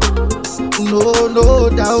 No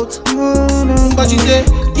doubt. But you say,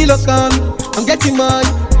 kilo come, I'm getting money,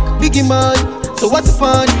 biggie money. So what's the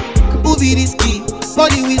fun? Who be risky?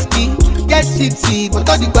 Body whiskey, get tipsy, but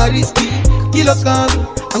all the bar risky. Kilo come,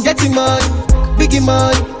 I'm getting money, biggie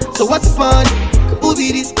money. So what's the fun? Who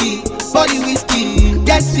be risky? Body whiskey,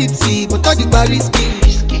 get tipsy, but all the bar risky.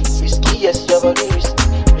 Risky, yes, your body risky.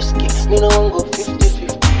 Me no one go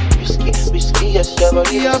 50-50. Risky, yes, your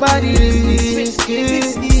body risky. Risky,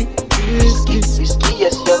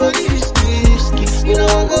 yes, your body risky. Me no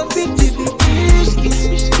one go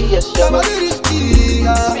 50-50. Risky, yes, your body risky.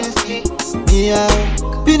 Yeah,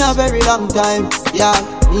 been a very long time. Yeah,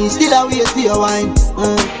 me still a wait for your wine.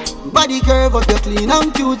 Body curve up, you clean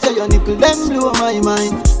and cute, so your nipple them blow my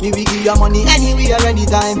mind. Me we give you money anywhere,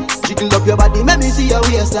 anytime. Jiggle up your body, make me see your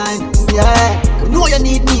waistline. Yeah, you know you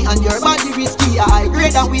need me and your body risky. I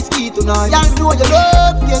grade and whiskey tonight. Yeah, you know you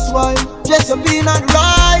love, guess why? Just your being and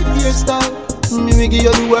right hairstyle. Me we give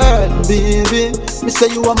you the world, baby. Me say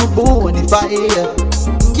you are my bonfire.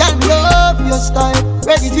 Yeah, love your style.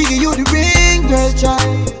 Ready to give you the ring, girl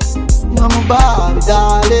child. You are my Barbie,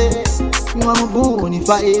 darling. You are my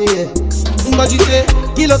bonfire. But you say,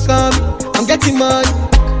 kilo come, I'm getting money,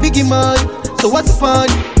 biggie money. So what's the fun?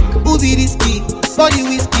 Who be risky? Body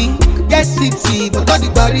whiskey, get tipsy, but all the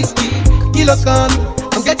bar risky. Kilo come,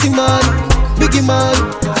 I'm getting money, biggie money.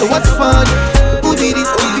 So what's the fun? Who be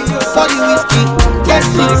risky? Body whiskey, get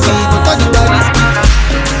tipsy, but all the bar risky.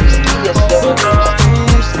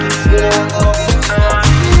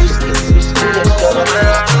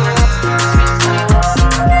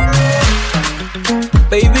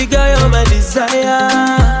 Baby girl, you're my desire.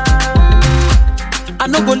 I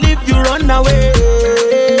no go leave you run away.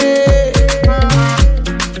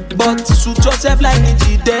 But suit yourself like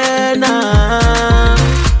Nijidena.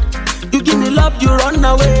 You give me love, you run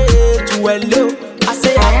away to hello. I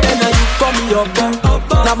say I you call me your bum.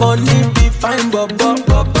 Na money be fine, bubba.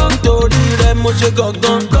 Nítorí rẹ̀ mo ṣe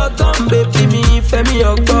gangan. Baby mi fẹ́ mi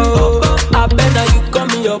ọgbọ́. I you call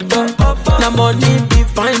me your bum. Na money be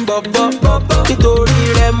fine, bubba. Nítorí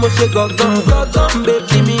rẹ̀ mo ṣe gangan.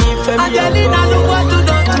 Baby mi fẹ́ mi ọgbọ́. Angelina, look what you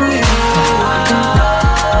done to me.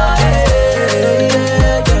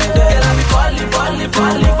 Girl, I be falling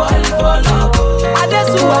for love.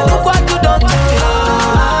 Adesuwa, look what you done to me.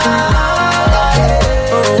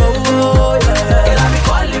 Girl, I be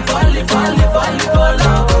falling for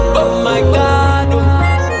love. Oh my God.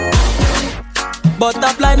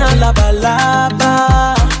 Butterfly na laba laba.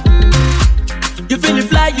 You feel it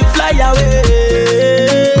fly, you fly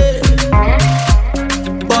away.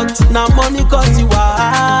 But now money cause you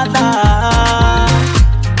wahala.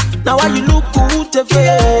 Now why you look good to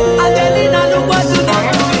face? Angelina, look what you done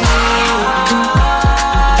to me.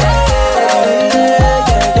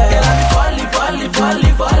 Girl, I be falling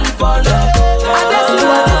for love.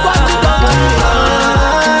 Adesuwa, look what you done to me.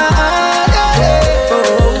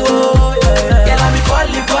 Girl, I be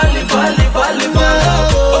falling for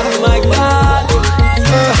love. Oh my God.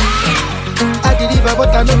 I deliver, but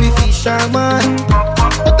I know me fisherman.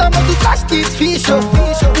 But I'm about to catch this fish, oh.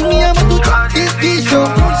 Me, I'm about to catch this fish, oh.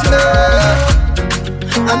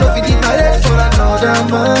 I know if you did my rest for another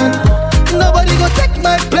man, nobody go take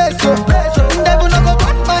my place, oh. Never no go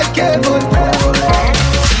burn my cable.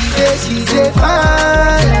 She's a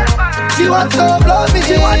fine. She wants to blow me,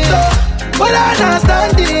 she wants to. But I'm not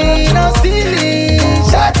standing, I'm feeling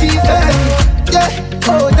shawty fan. Yeah,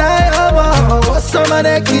 oh diamond, what's some of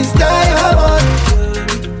that kiss diamond?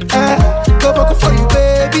 Go back for you,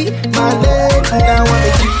 baby, my lady. Now I'm a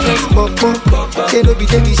different pop. Can't no be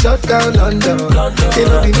David shut down London. Can't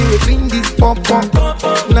no be me we bring this pop.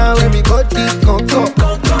 Now everybody come.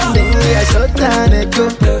 Same way I shut down and go.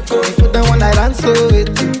 Before the one I ran so it.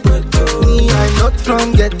 Me, I'm not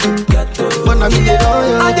from ghetto, but I'm in the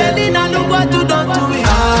royal. Angelina, look what you done to me.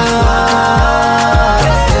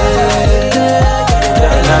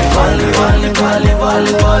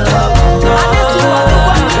 Falling for love. Adesuwa, look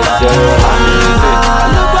what you done to me.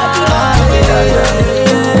 Look what you done to me.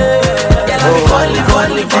 Girl, I be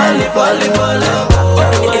falling for love.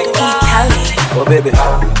 Oh baby,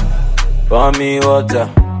 pour me water,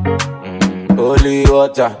 holy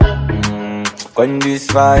water, quench this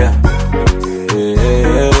fire.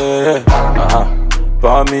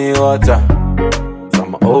 Pour me water,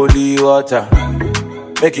 some holy water,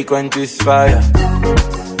 make it quench this fire.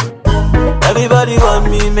 Everybody want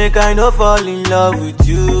me, make I no fall in love with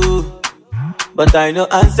you. But I no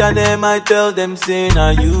answer them, I tell them say na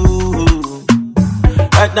you.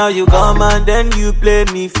 Right now you come and then you play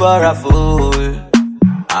me for a fool.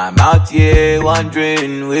 I'm out here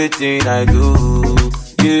wondering, waiting I do.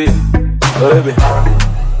 Yeah, baby,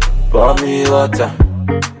 pour me water,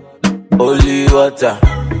 holy water,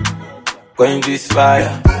 quench this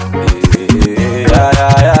fire.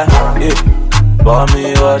 Yeah. Pour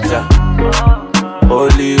me water,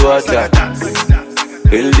 holy water,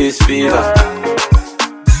 kill this fever.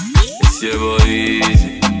 It's your boy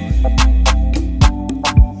Easy.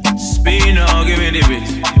 Spino, give me the beat.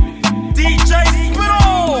 DJ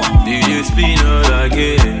Spino. DJ Spino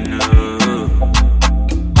again.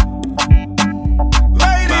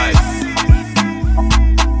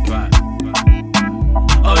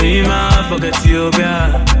 Oh, Ima, forget Ethiopia.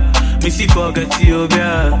 Missy, forget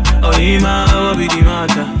Ethiopia. Oh, Ima, what be the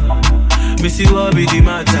matter? Missy, what be the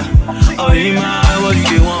matter? Oh, Ima, what do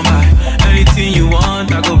you want buy? Anything you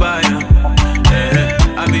want, I go buy.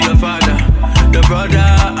 I be your father, the brother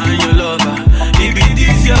and your lover. If it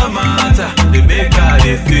is your matter, they make how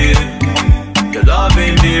they feel. Your love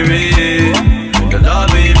ain't be real. Your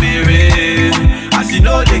love ain't be real. As you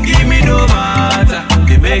know, they give me no matter.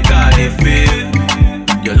 They make how they feel.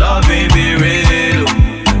 Your love ain't be real.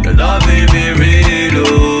 Your love ain't be real.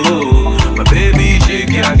 Oh, my baby, shake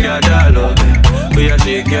your love. Oh, yeah,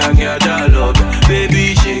 shake your love.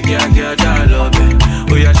 Baby, shake your love.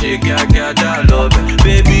 Oh, yeah, shake your love.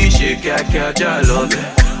 Baby, shake your love.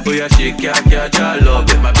 Oh, yeah, shake your love.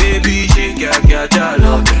 My baby, shake your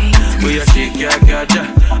love. Oh, yeah, shake your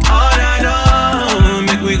all I know,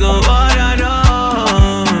 make we go all I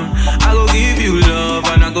know. I go give you love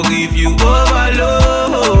and I go give you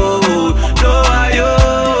overload.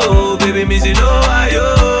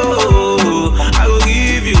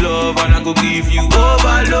 go give you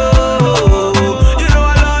overload. You know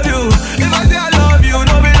I love you. If I say I love you,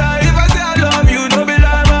 no be lie. If I say I love you, no be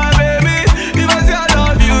lie, my baby. If I say I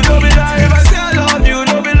love you, no be lie. If I say I love you,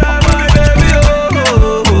 no be lie, my baby.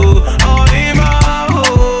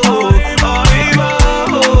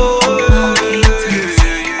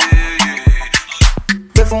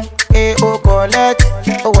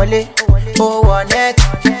 Oh, one it,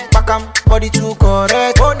 back body too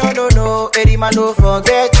correct. Oh no no no, Eddie man don't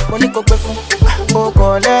forget. Money go perfume, oh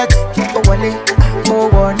collect. Oh wale, oh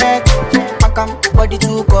one it, back body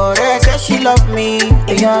too correct. Say she love me,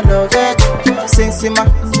 and I love it. Sensima,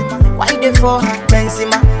 why they for her?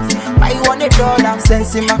 Benzema, why you want $1?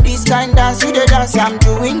 Sensima, this kind dance you the dance. I'm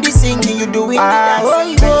doing the singing, you doing the dance.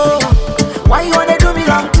 Oh, why you wanna do me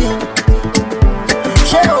wrong thing?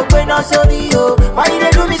 She open up sorry, oh. Why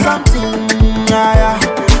they do me something? Yeah, yeah.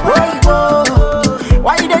 Oh,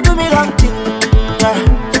 why they do me wrong thing?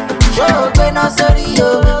 She open up sorry,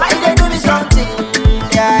 oh. Why they do me something?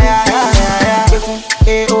 Yeah, yeah, yeah, yeah.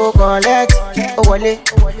 Hey, oh, collect. Oh, wale.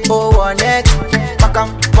 Oh, one it. Back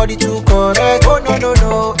body too correct. Oh, no, no,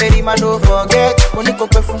 no. Eddie man don't forget. Money go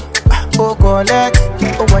perfume. Oh, collect.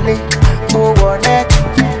 Oh, wale. Oh, one it.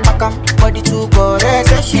 Body too correct.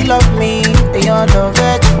 Say she love me, and you love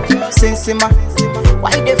it. Sensima,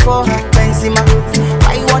 why they for her? Benzema,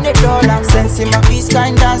 why you want $1? Sensima, this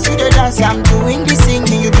kind dance you the dance. I'm doing the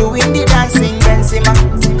singing, you doing the dancing. Benzema,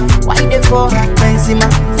 why they for her? Benzema,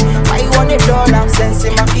 why you want $1?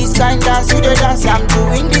 Sensima, this kind dance you the dance. I'm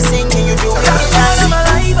doing the singing, you doing the dancing. I'm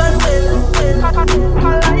alive and well,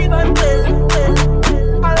 alive and well,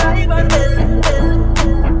 alive and well.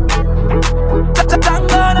 Thank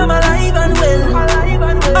God I'm alive and well.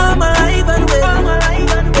 I'm alive and well. I'm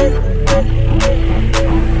alive and well.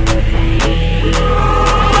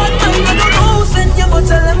 But I don't know, send you, but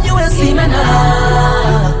tell them you ain't seen me now.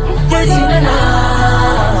 You see me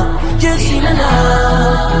now. You see me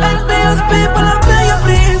now. And those people are playing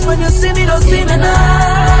please. When you see me, don't see me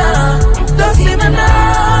now. Don't see me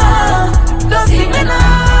now. Don't see me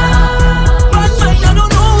now. But I don't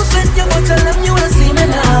know, send you, but tell them you ain't seen me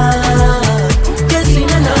now.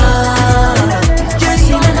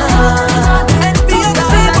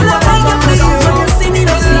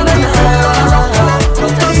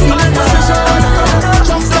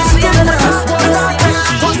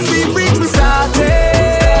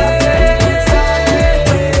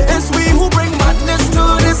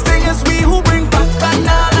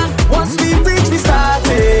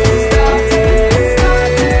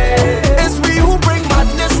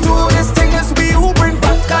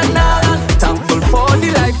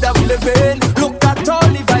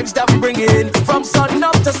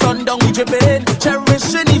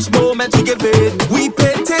 Cherishing each moment we give in. We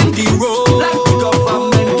painting the road like the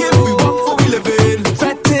government give we work for we live in.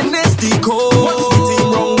 Fetting is the code. What's the thing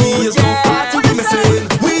wrong? We is no part to be missing.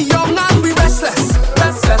 We young and we restless.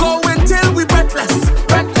 Going till we breathless.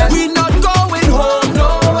 We not going home.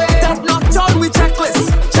 No way. That's not all we checklist.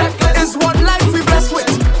 Is one life we blessed with.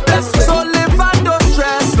 So live and don't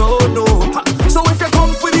stress. No. So if you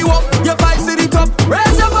come for the walk, your vibes to the top.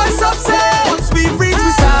 Raise your voice up, say. Once we reach,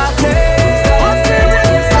 we started.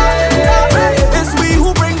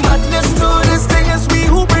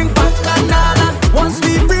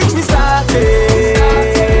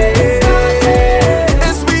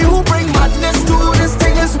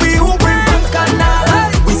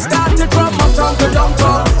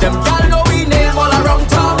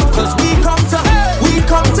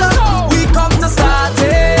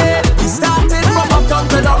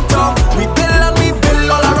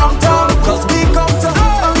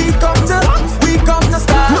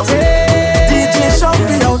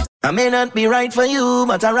 I may not be right for you,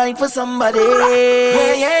 but I right for somebody.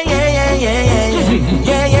 Yeah.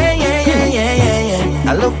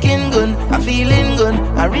 I looking good, I feeling good,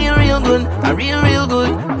 I real good, I real good.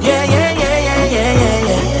 Yeah.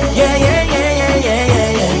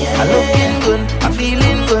 I looking good, I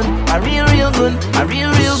feeling good, I real good, I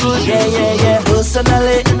real good. Yeah.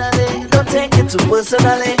 Personally, don't take it too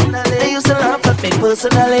personally. They used to laugh at me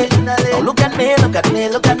personally. Oh, look at me.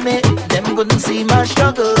 Them couldn't see my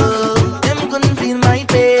struggle. Them couldn't feel my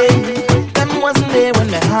pain. Them wasn't there when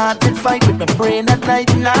my heart did fight with my brain at night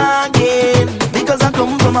and again. Because I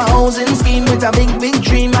come from a housing scheme with a big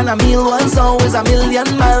dream, and a meal was always a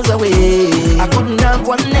million miles away. I couldn't have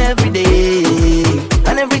one every day.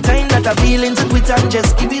 And every time that I feel into quit and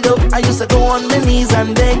just give it up, I used to go on my knees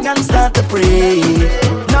and beg and start to pray.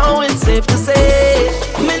 Now it's safe to say,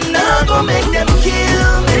 me not gonna make them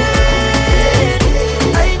kill me.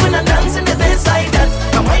 I wanna dance in the face like that.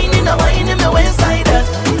 I'm whining my waist like that.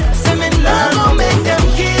 Say me not gonna make them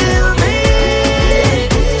kill me.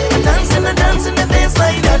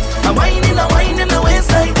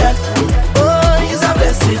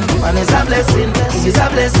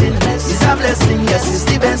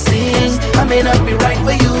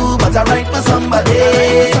 for somebody.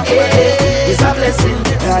 It's a blessing,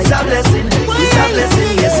 it's a blessing, it's a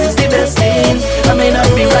blessing. Yes, it's the best thing. I may not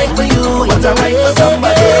be right for you, but I'm right for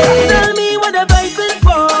somebody. Tell me what they're fighting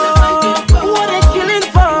for, what they're killing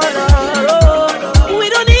for. We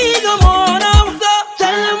don't need no more now. So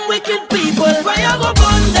tell them wicked people, fire go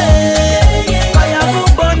burn them, fire go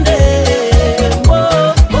burn them.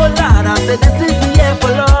 Oh Lord, I said this is the year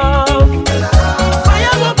for love.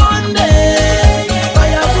 Fire go burn them,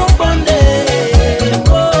 fire go burn them.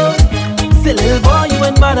 Oh, say little boy, you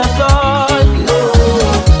ain't bad at all. No,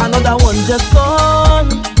 another one just gone.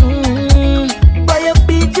 By a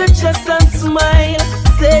beat your chest and smile.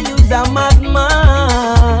 Say you's a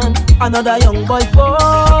madman. Another young boy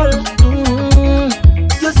fall.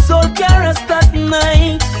 Your soul can't rest at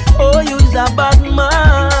night. Oh, you's a bad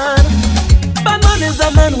man. Bad man is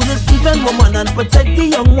a man who will defend woman and protect the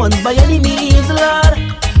young ones by any means, Lord.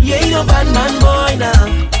 You ain't no bad man, boy, nah.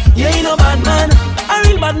 You ain't no bad man. A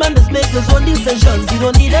real bad man just make his own decisions. He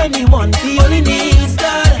don't need anyone, he only needs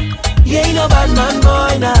God. You ain't no bad man,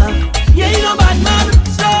 boy, nah. You ain't no bad man.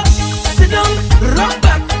 So, sit down, rock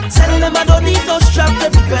back. Tell them I don't need no strap to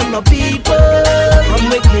defend my people from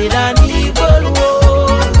wicked and evil.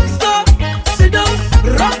 Whoa. So, sit down,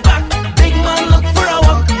 rock back. Big man, look for a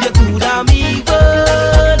walk. You're too damn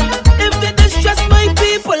evil. If they distress my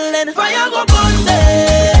people, then fire go burn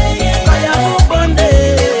them. Fire go burn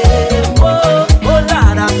them. Oh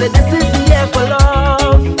Lord, I said this is the year for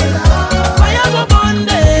love. Fire go burn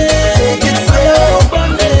them. Fire go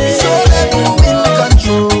burn them. Show them who in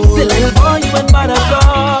control. Say little boy, you ain't bad at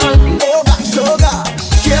all. Sugar,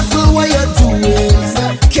 careful what you're doing.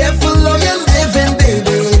 Careful how you're living,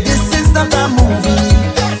 baby. This is not a movie.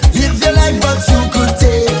 Live your life, but you could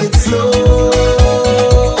take it slow.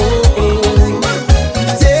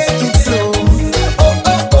 Take it slow. Oh,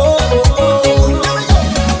 oh, oh, oh, oh.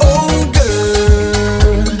 Oh,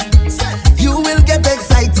 girl. You will get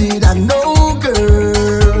excited, I know,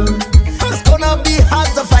 girl. It's gonna be hard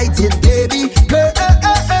to fight it, baby. Girl,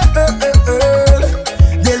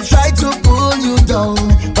 they'll try to pull you down,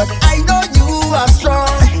 but I know you are strong.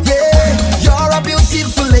 Yeah, you're a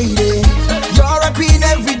beautiful lady. You're a queen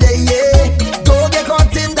every day. Yeah, don't get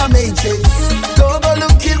caught in the matrix. Don't go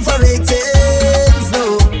looking for ratings.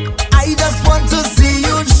 No, I just want to see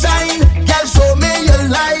you shine. Girl, show me your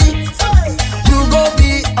light. You gon'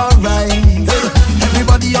 be alright.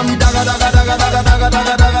 Everybody on the dagga dagga dagga dagga dagga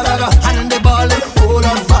dagga dagga dagga, and they ballin'. Hold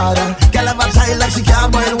on, father. Girl have a child like she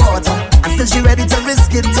can't boil water, and still she ready to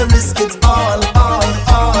risk it all.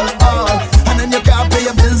 And then you can't pay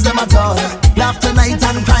your bills them at all. Laugh tonight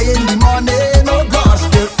and cry in the morning. Oh gosh,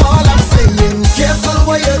 that's all I'm saying. Careful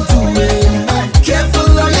what you're doing. Careful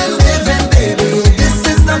how you're living, baby. This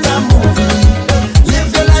is not a movie.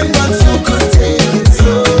 Live your life, but you could take it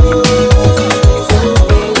slow.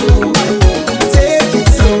 Take it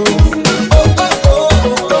slow. Oh, oh, oh,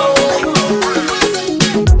 oh, oh.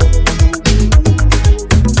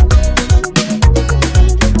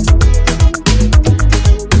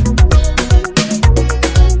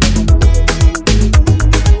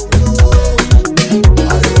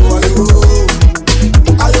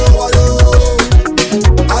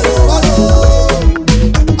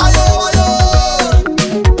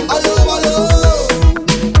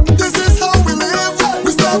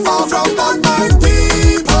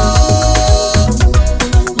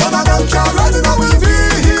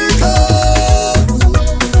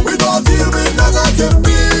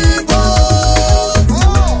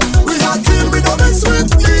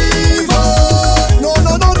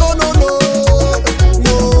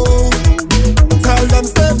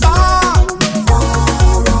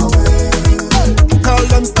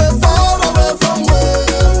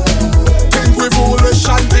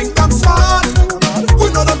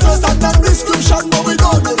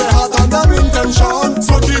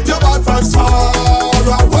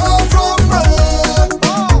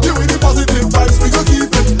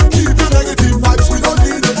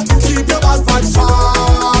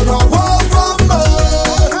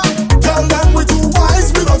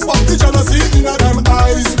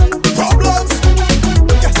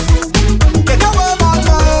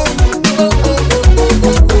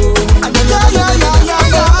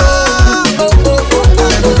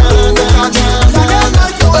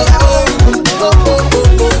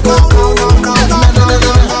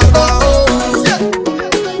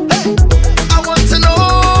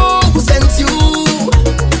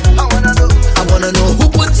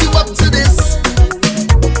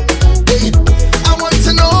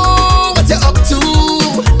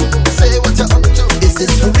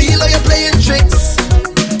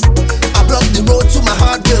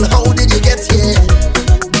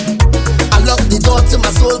 to my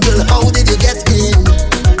soul, girl, how did you get in?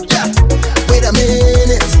 Yeah, wait a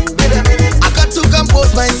minute. I got to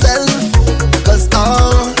compose myself, cause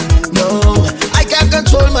oh no, I can't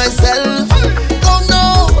control myself. Oh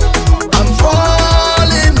no, I'm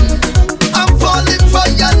falling for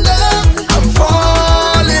your love. I'm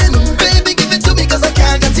falling, baby, give it to me cause I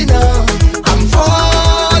can't get enough. I'm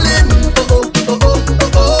falling, oh oh oh oh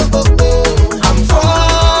oh oh oh. I'm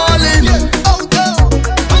falling, oh no,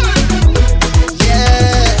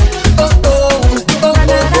 yeah, oh oh oh oh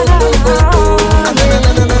oh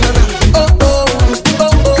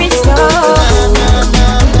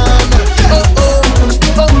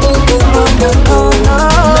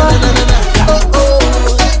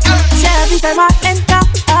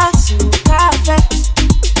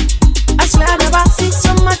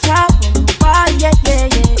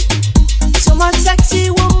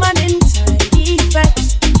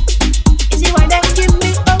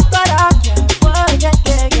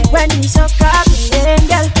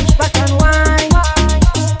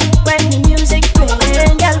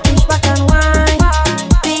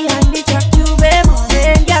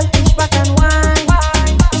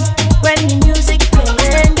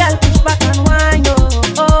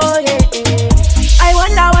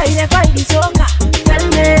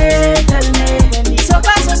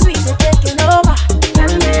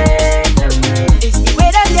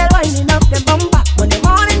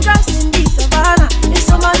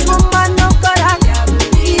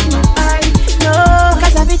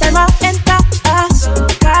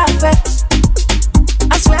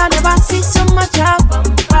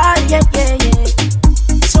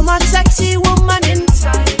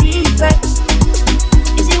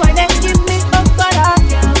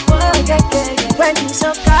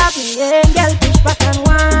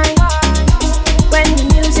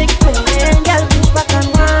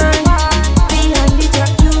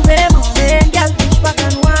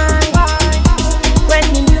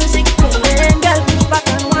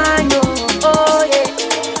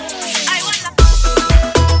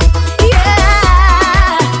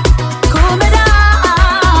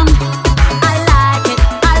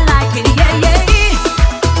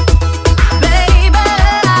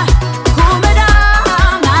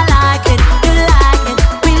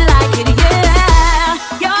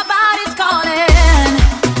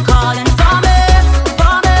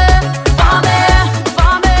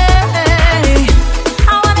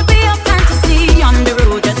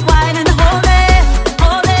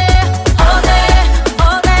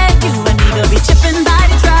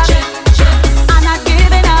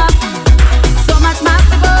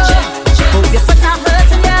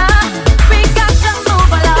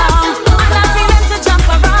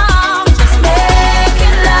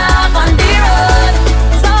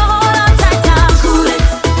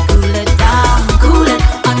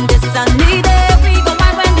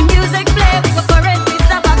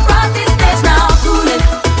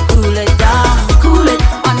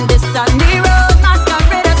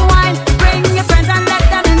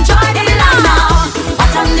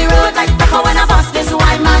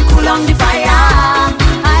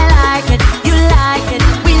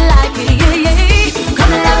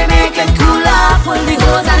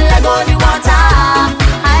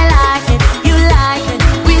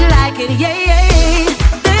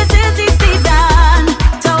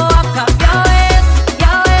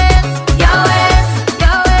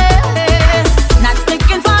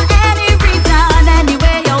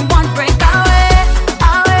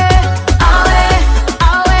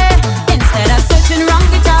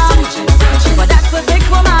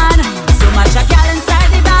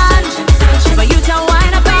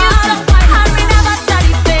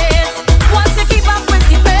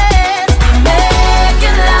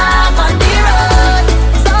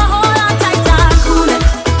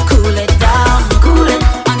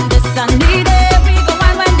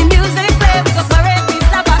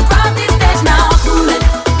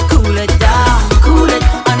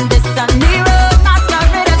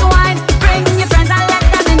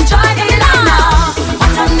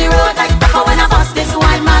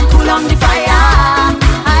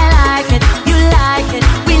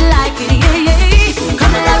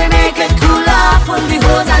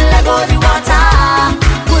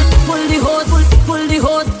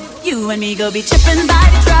and me go be chipping by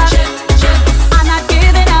the drop. I'm not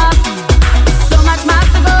giving up. So much more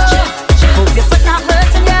to go. Hope your foot not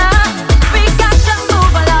hurting ya. We got to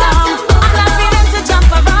move along. I'm not feeling to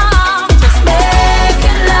jump around. Just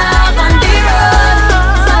making love on the road.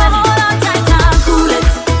 So hold on tight now. Cool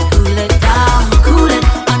it down, cool it.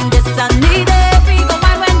 On this sunny day, we go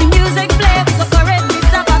wild when the music play. We go parade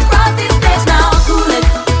beats up across the stage now.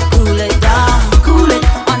 Cool it down, cool it.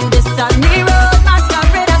 On this sunny road,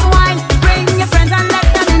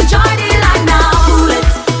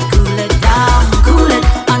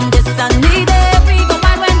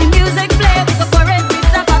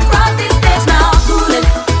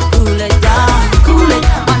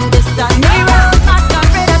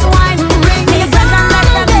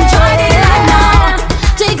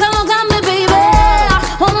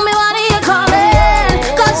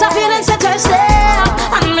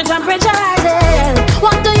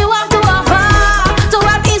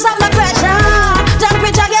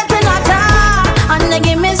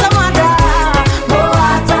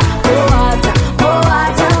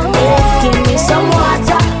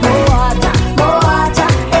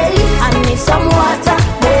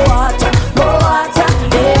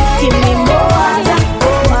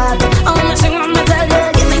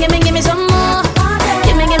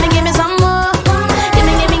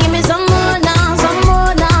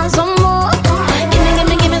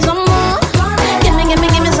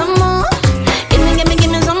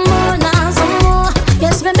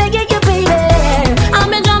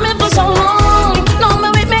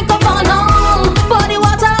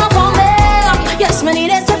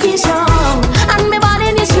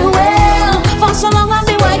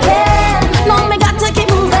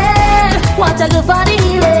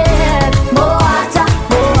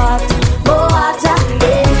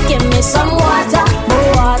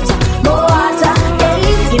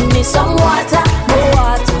 me some water, more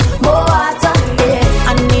water, more water. Yeah,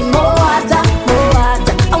 I need more water, more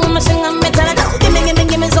water. I want me sing and me tell her, no, give me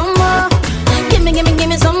some more. Give me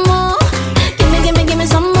some more. Give me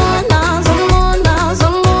some more now, some more now,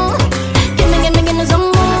 some more. Give me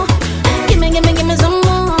some more. Give me some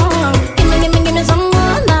more. Give me some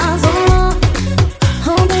more now, some more.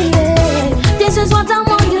 Oh baby, this is what I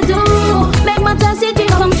want you to do. Make my thirsty dream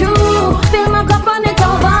come true. Fill my cup on it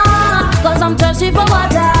over, 'cause I'm thirsty for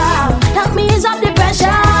water. Help me ease up the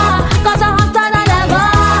pressure, 'cause I'm hotter than ever,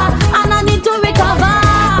 and I need to recover.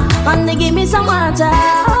 And they give me some water.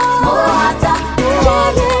 More water, more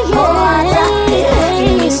water, more water.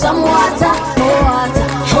 Give me some water, more water,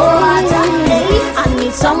 more water. I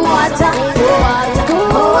need some water, more water,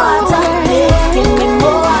 more water. Give me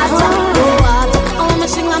more water, more water. I wanna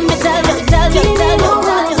sing and me tell you. Give me more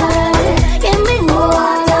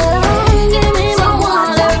water, give me some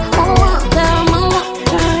water, more water, more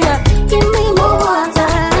water. Give me more water,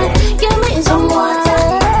 give me some water,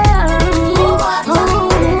 more water,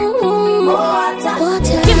 more water.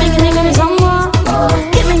 Give me some more,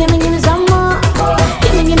 give me some more,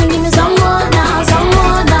 give me some more now, some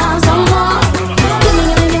more now, some more. Give me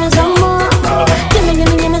some more, give me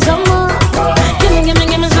some more, give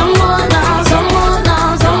me some more now, some more now,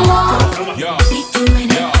 some more. Be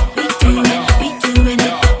doing it, be doing it, be doing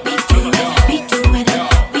it, be doing it, be doing it,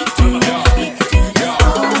 be doing it. We could do this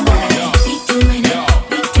all night. Be doing it,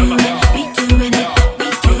 be doing it, be doing it,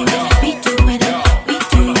 be doing it, be doing it, be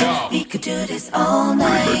doing it. We could do this all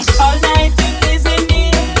night. All night it is in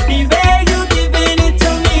me, the way you giving it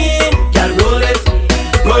to me. Girl,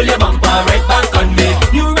 roll your bumper right back on me.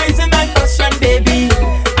 You raising my passion, baby,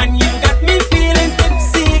 and you got me feeling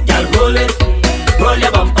tipsy. Girl, roll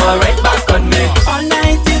your bumper right back on me. All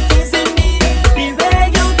night it is in me, the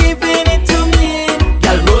way you giving it to me.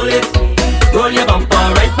 Girl, roll your bumper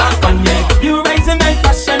right back on me. You raising my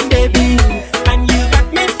passion, baby, and you got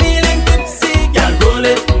me feeling tipsy. Girl,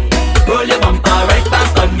 roll your bumper right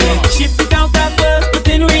back on me. Shift it out at first, put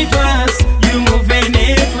in reverse. You moving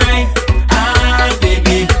it right. Ah,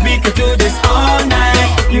 baby, we could do this all night.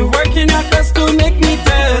 You working out just to make me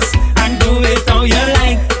thirst, and do it how you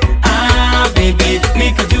like. Ah, baby,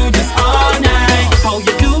 we could do this all night. How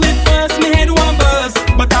you do it first, me head one buzz,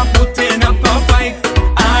 but I'm putting up a fight.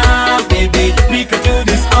 Ah, baby, we could do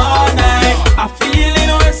this all night. I feel it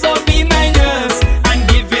always so be my nurse, and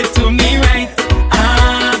give it to me right.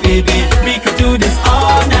 Ah, baby, we could do this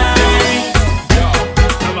all night.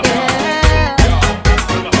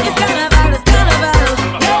 It's carnival,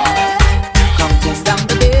 yeah. Counting down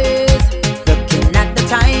the days, looking at the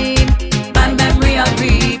time. My memory on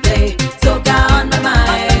replay, so down my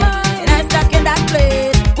mind. And I'm stuck in that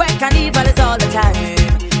place where carnival is all the time.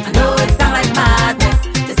 I know it sounds like madness,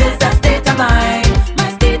 this is the state of mind. My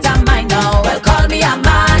state of mind now, well call me a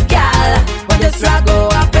mad gal. When the struggle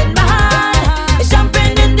go up in my hand, it's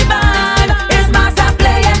jumping in the band. It's master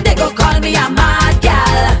play and they go call me a mad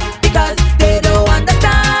gal, because they don't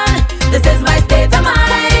understand. This is my state of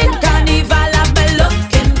mind. Carnival have me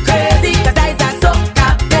looking crazy, 'cause I a soca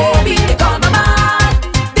baby, they call me mad.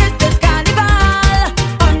 This is carnival,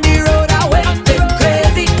 on the road I went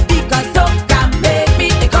crazy, because soca make me,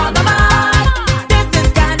 they call me mad. This is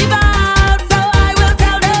carnival, so I will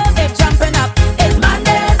tell them, if jumping up is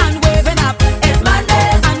madness, and waving up is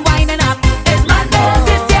madness, and winding up is madness.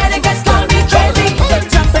 This year they just call me crazy. If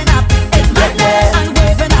jumping up is madness, and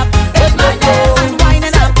waving up is madness, and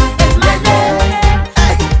winding up is madness.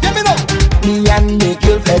 Me and me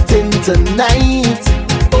girl fetting tonight.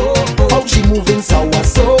 How she moving sour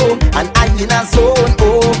so, and I in a zone.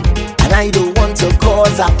 And I don't want to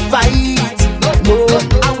cause a fight. No,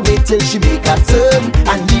 I'll wait till she make a turn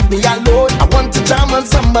and leave me alone. I want to jam on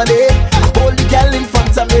somebody. I hold the girl in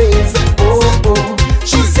front of me.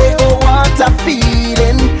 She say, oh what a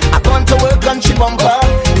feeling. I gone to work on she bumper.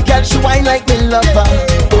 The girl she whine like me lover.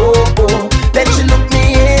 Then she look me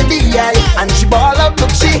in the eye and she ball up.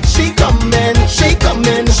 Look, she coming, she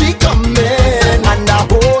coming, she coming. And I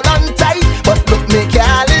hold on tight, but look me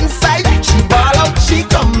girl inside. She ball out, she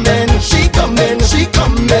coming, she coming, she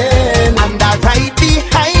coming. And I right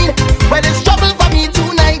behind. Well, it's trouble for me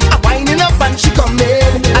tonight. I'm winding up and she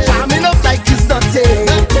coming. I'm jamming up like it's nothing.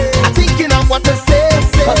 I'm thinking of what to say,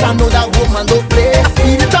 'cause I know that woman don't play. I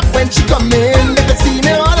feel it up when she coming. If you see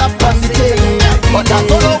me all up on the thing, but I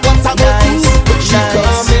don't know what I'm gonna do. But she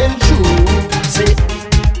coming true. Say,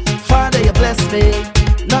 Father, you bless me.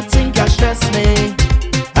 Nothing can stress me.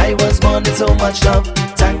 I was born with so much love.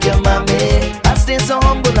 Thank you, mommy. I stay so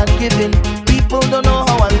humble and giving. People don't know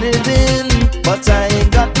how I'm living, but I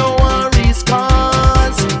ain't got no worries,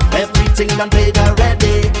 'cause everything done paid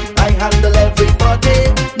already.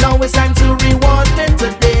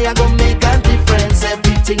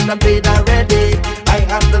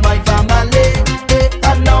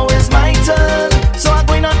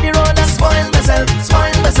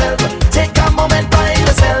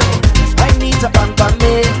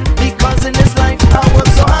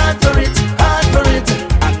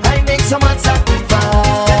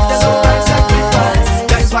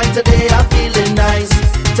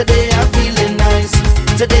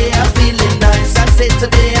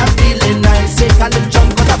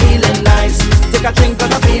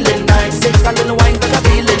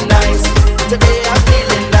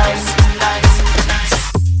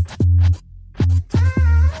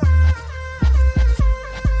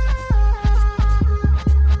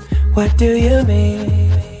 What do you mean?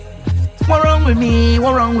 What wrong with me?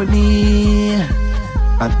 What wrong with me?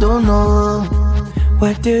 I don't know.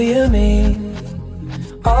 What do you mean?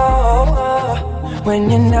 Oh, when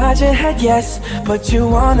you nod your head yes, but you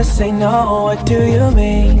wanna say no. What do you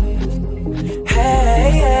mean?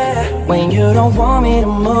 Hey, yeah. When you don't want me to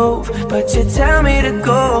move, but you tell me to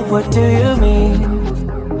go. What do you mean?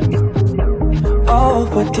 Oh,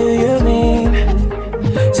 what do you mean?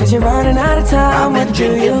 Said you're running out of time. I've been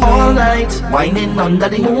drinking all night, whining under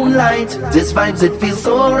the moonlight. This vibes, it feels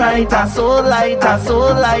so right. I'm so light, I'm so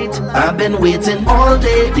light. I've been waiting all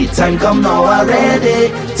day. The time come now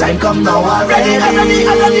already. Time come now already.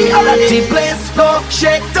 The place go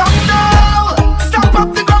shake down now. Stop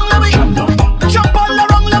up the ground, let me jump all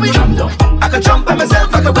around, let me. I can jump by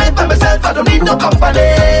myself, I can wait by myself. I don't need no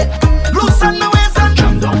company. Loosen the waist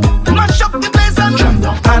and mash up the place and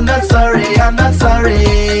I'm not sorry, I'm not sorry.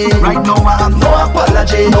 Right now I have no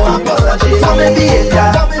apology, no apology for my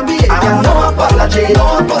behavior. I have no apology,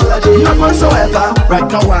 no apology, none whatsoever. Right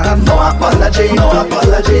now I have no apology, no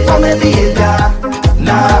apology for my behavior.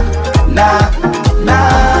 Nah, nah,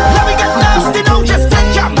 nah. Let me get nasty now, just take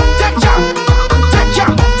jam, take jam, take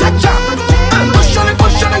jam, take jam. And push on it,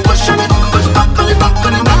 push on it, push on it, push back on it, back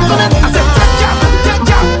on it, back on it. I said take jam, take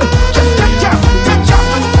jam, just take jam, take jam.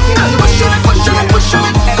 And push on it, push on it, push on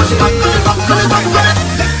it, push back on it, back on it, back on it.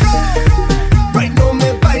 Right now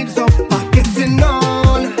my vibes up are getting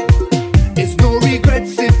on. It's no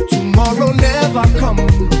regrets if tomorrow never come.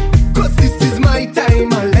 Cause this is my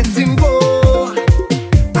time, I let him go.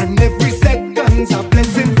 And every second's a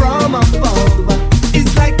blessing from above.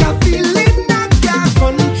 It's like a feeling I can't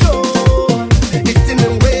control. It's in the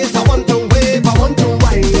ways I want to wave, I want to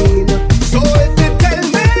whine. So if they tell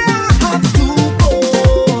me I have to go,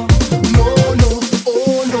 no, no,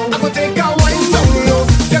 oh no. I'm gonna take a wine down low,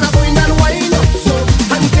 then I'm going and wine up so.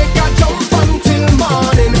 And take a jump until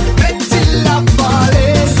morning, bet till I fall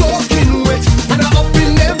in. Soaking wet, and I'm up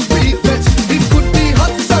in every fet. It could be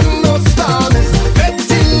hot sun or storms, bet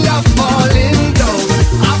till I'm falling down.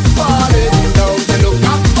 I'm falling down, say look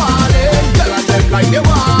I'm falling. Tell them like they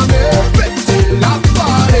want me, bet till I'm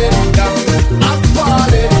falling down. I'm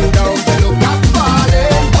falling down, say look I'm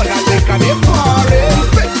falling. All I think I'm pouring,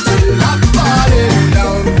 bet till I'm falling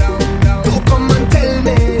down. Don't come and tell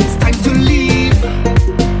me it's time to leave.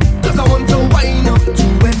 Cause I want to wind up to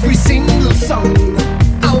every single song.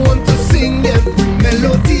 I want to sing every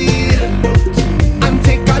melody and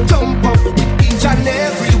take a jump up with each and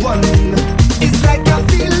every one. It's like a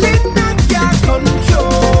feeling I can't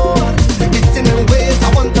control. It's in the ways I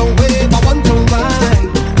want to wave, I want to ride.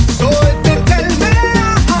 So if they tell me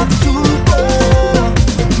I have to go,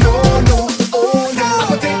 no, no, oh no. I'm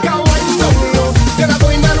gonna take a wind down low, then I'm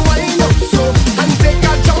going and wind up so. And take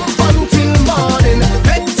a jump until morning,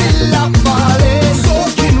 bet till I'm falling.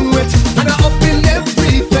 Soaking wet, and I'm up in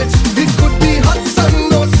every fet. It could be hot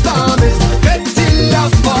sun or storms, bet till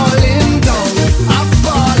I'm falling down. I'm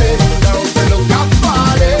falling down, say look I'm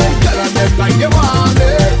falling. Tell them like you want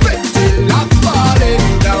me, bet till I'm falling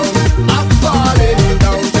down. I'm falling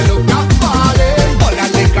down, say look I'm falling. All I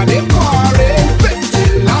think of them pouring, bet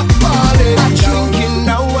till I'm falling down. I'm drinking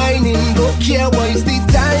now, whining, don't care what is the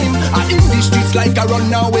time. I'm in the streets like I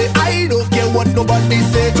run away. I don't care what nobody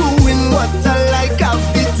say. Doing what I like, have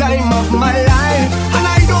the time of my life. And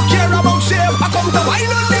I don't care about shame. I come to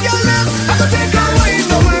wine on the girl left. I can take a wine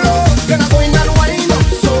down low, then I'm going and wind up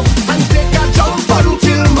so. And take a jump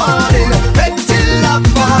until morning, bet till I'm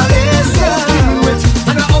falling. Soaking wet,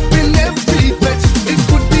 and I'm up in every fet. It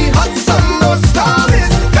could be hot sun or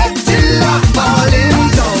storms, bet till I'm falling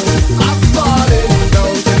down. I'm falling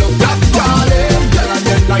down, say look I'm falling. Tell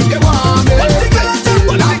them like they want me, bet till I'm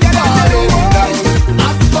falling down.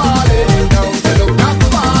 I'm falling down, say look I'm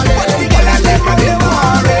falling. All I think of them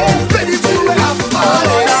pouring, ready for when I'm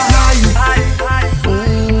falling.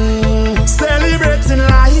 Celebrating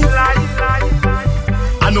life.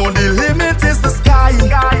 I know the limit is the sky.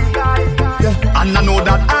 Yeah. And I know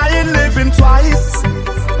that I ain't living twice.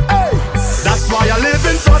 Hey. That's why I'm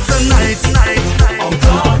living for tonight. On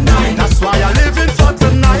cloud nine. That's why I'm living for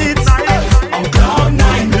tonight. On cloud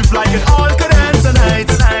nine. Live like it all could end tonight.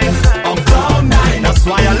 On cloud nine. That's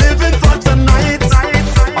why I'm living for tonight.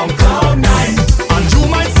 On cloud nine. And you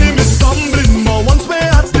might see me stumbling, but once my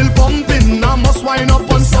heart still pumping, I must wind up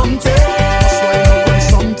on something.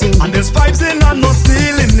 And there's vibes in and no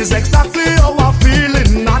ceiling. Is exactly how I'm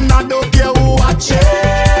feeling, and I don't care who watch it.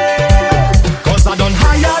 Cause I done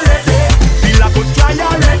high already, feel I could fly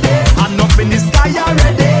already. I'm up in the sky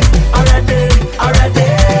already, already, already.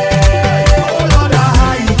 Oh Lord,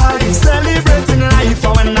 I high, celebrate.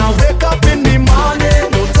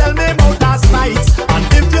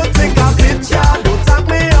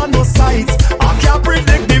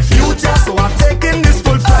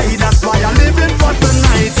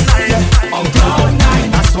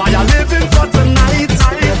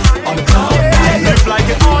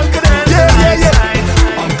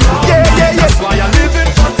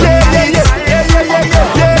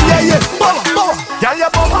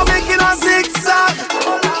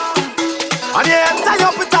 tie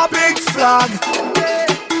up with a big flag.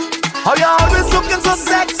 Oh, you're always looking so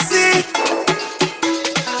sexy.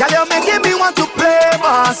 Girl, you're making me want to play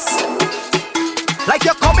boss. Like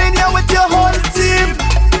you're coming here with your whole team.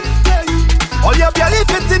 All your belly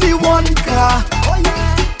fit in the one car.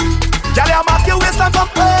 Girl, you mark your waistline from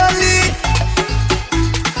early.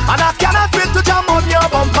 And I cannot wait to jam on your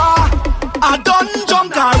bumper. I done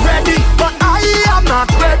jumped already, but I am not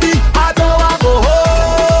ready. I don't wanna go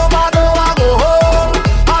home, I don't wanna go home.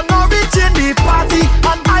 I'm not reaching the party,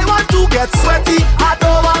 and I want to get sweaty. I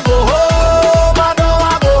don't wanna go home, I don't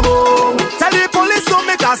wanna go home. Tell the police to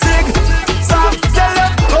make a sing. Stop, tell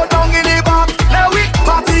them, go down in the back. Let we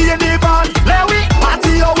party in the band. Let we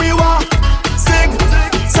party how we want. Sing,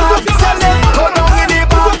 stop, tell them, go down in the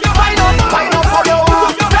back. Find up for your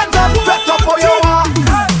walk. Set up for your walk.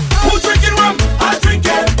 Who's drinking rum? I drink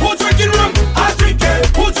it. Who's drinking rum? I drink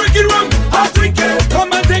it. Who's drinking rum? I drink it.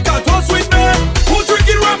 Come and take a toast with me. Who's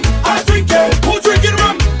drinking rum? I drink it. Who's drinking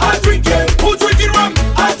rum? I drink it. Who's drinking rum?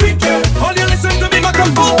 I drink it. All you listen to me, I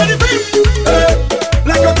come out to the beat.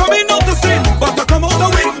 Like I'm coming out to sin, but I come out to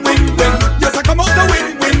win, win, win. Yes, I come out to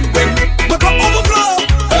win, win, win. My cup overflow.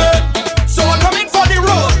 So I'm coming for the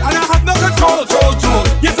road, and I have no control, control.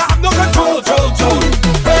 Yes, I have no control, control.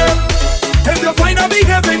 If you find I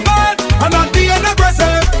behaving bad, I'm not being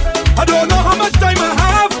aggressive. I don't know how much time I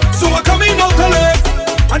have, so I'm coming out to live.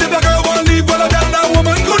 And if a girl won't leave, well I tell that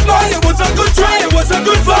woman goodbye. It was a good try, it was a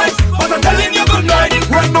good fight, but I'm telling you good night.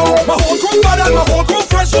 Right now, my whole crew bad and my whole crew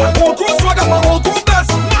fresh, my whole crew swagger, my whole crew best.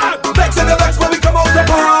 Vex in the vex when we come out to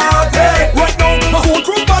party. Right now, my whole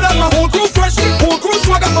crew bad and my whole crew fresh, whole crew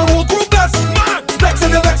swagger, my whole crew best. Vex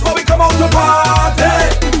in the vex when we come out to party.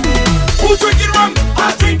 Who's drinking rum?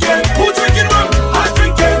 I drink it. Who's drinking rum? I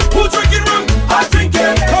drink it. Who's drinking rum? I drink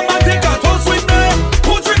it. Come and take a toast with me.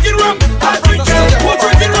 Who's drinking rum? I drink it. Who's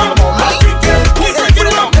drinking rum? I drink it. Who's drinking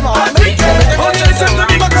rum? I drink it. All you listen to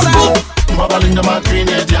me, my cousin. Babbling the mad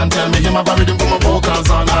grenade and tell me him have a rhythm for my vocals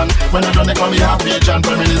on. And when I done they call me half page and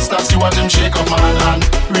Prime Minister Stewart him shake up man. And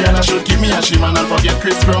Rihanna should give me a shimmer and forget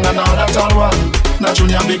Chris Brown and all that all one. Not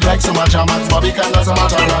Junior big like some Jamats, Bobby can as a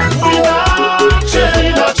matter of. We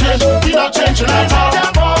not change at all.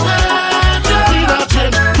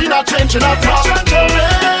 We not changing at all. We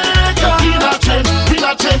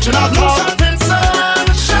not changing at all.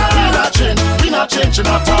 We not changing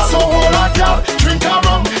at all. So hold on, girl, drink a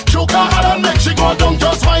rum, choke a hard and make she go down,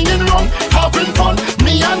 just whining wrong, having fun.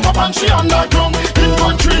 Me and Pop and she on the ground. In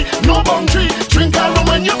country, no boundary. Drink a rum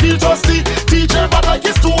when you feel thirsty. DJ but like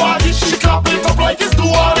it's too hard. She clap it up like it's too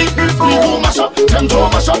hard. We go mash up, them to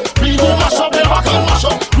mash up. We go mash up, they rock and mash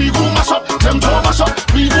up. We go mash up, them to mash up.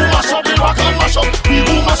 We go mash up, they rock and mash up. We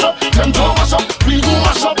go mash up, them to mash up. We go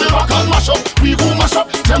mash up, they rock and mash up. We go mash up,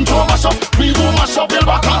 them to mash up. We go mash up, they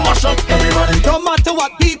rock and mash up. Everybody, no matter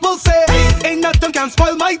what people say, ain't nothing can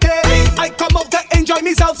spoil my day. I come out to enjoy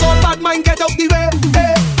myself, so bad mind get out the way.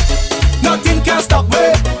 Nothing can stop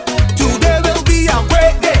me. Today will be a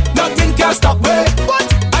great day. Nothing can stop me. What?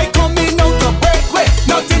 I coming out to break way.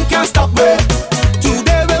 Nothing can stop me.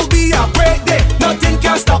 Today will be a great day. Nothing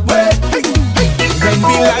can stop me. Hey, hey. When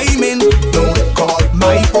we liming, don't call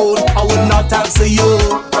my phone. I will not answer you.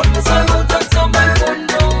 Promise I won't answer my phone,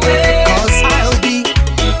 no way. 'Cause I'll be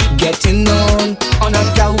getting on a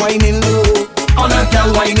gal whining low, on a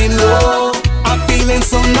gal whining low. I'm feeling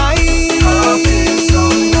so nice.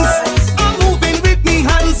 I'm moving with me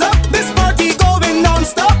hands up. This party going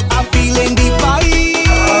non-stop. I'm feeling the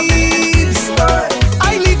vibes.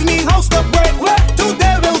 I leave me house to break way.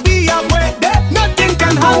 Today will be a great day. Nothing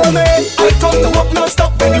can handle me. I come to work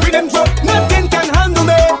non-stop when the rhythm drop. Nothing can handle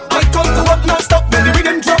me. I come to work non-stop when the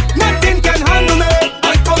rhythm drop. Nothing can handle me.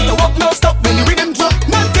 I come to work non-stop when the rhythm drop.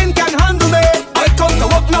 Nothing can handle me. I come to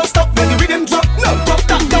work non-stop when the rhythm drop. No, drop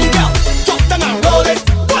that down, girl. Drop down and roll it.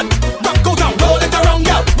 What? Rock go down, roll it around,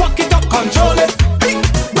 girl. Rock it up, control it. Hey,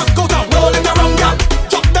 rock go down, roll it around, girl.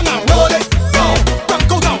 Drop down and roll it. No, rock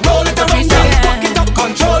go down, roll it around, girl. Rock it up,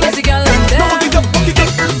 control it. Roll it up, rock it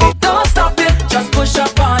up. Don't stop it, just push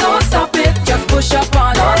up on. Don't stop it, just push up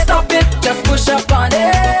on. Don't stop it, just push up on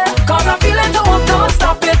it. 'Cause I'm feeling the hook. Don't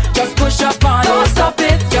stop it, just push up on. Don't stop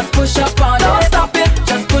it, just push up on. Don't stop it,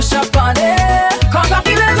 just push up on it. 'Cause I'm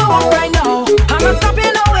feeling the hook right now. I'm not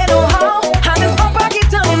stopping no way, no how. And this bumper keep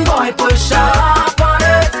turning, boy, push up on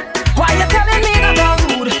it. Why you telling me that I'm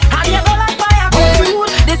rude? And you go like my attitude.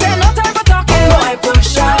 This ain't no time for talking, boy,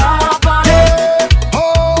 push up on it.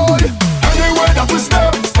 Anywhere that we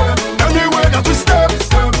step, anywhere that we step,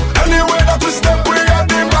 anywhere that we step, we are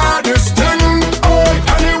the baddest thing.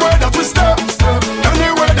 Anywhere that we step,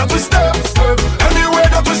 anywhere that we step, anywhere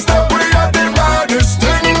that we step, we are the baddest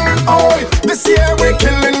thing. This year we me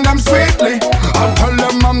killing them sweetly. I tell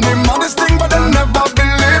them I'm the maddest thing, but they never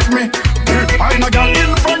believe me. I know girl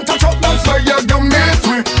in front touch up, that's where you gonna meet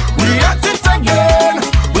me. We at it again,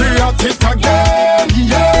 we at it again,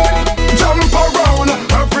 yeah. Jump around,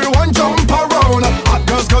 everyone jump around. Hot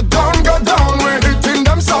girls go down, we're hitting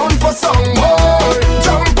them sound for song, boy.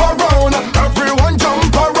 Jump around, everyone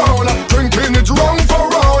jump around. Drinking it wrong for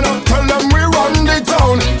round. Tell them we run the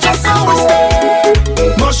town. Just how we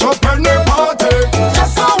stay, mash up any party.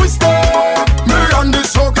 Just how we stay, me and the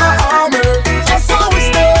soca army. Just how we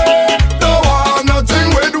stay, don't want nothing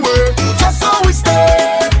with we. Just how we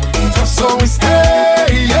stay,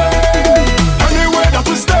 yeah. Anywhere that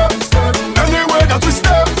we step, anywhere that we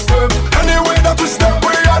step, anywhere that we step,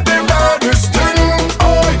 we are the baddest thing.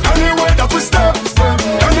 Oh, anywhere that we step,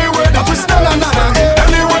 anywhere that we step,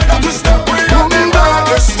 anywhere that we step, we are the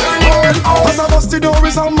baddest thing. As I bust the door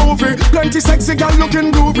is a movie, plenty sexy girl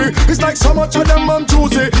looking groovy. It's like so much of them on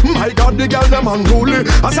Tuesday. My God, the girl them unruly.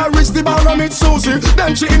 As I reach the bar I meet Susie,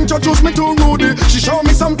 then she introduced me to Rudy. She showed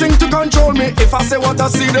me something to control me. If I say what I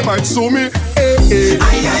see, they might sue me. Hey,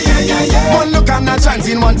 hey. One look and not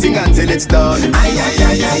chanting one thing until it's done.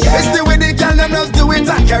 It's the way the girl them just do it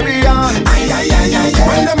and carry on.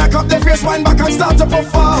 When they make up their face, wind back and start to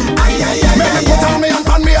perform. Make me put on me and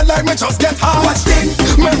pan me head like me just get hard. Watch thing,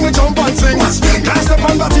 make me jump and sing. Can't step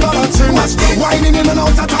on body balancing. Whining in and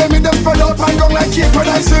out of time, with them spread out and gong like keep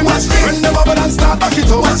producing. When them bubble and start back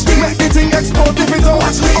it up, make the thing explode if it out.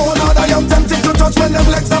 Oh Lord, I am tempted to touch when them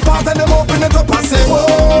legs apart and them open it up and say,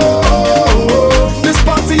 whoa, this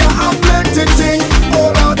party I have plenty thing.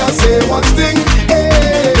 Oh Lord, I say one thing,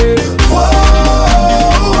 hey,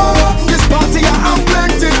 whoa, this party I have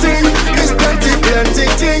plenty thing. It's plenty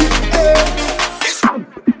thing, hey.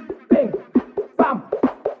 Bang, bam,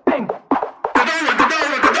 bang.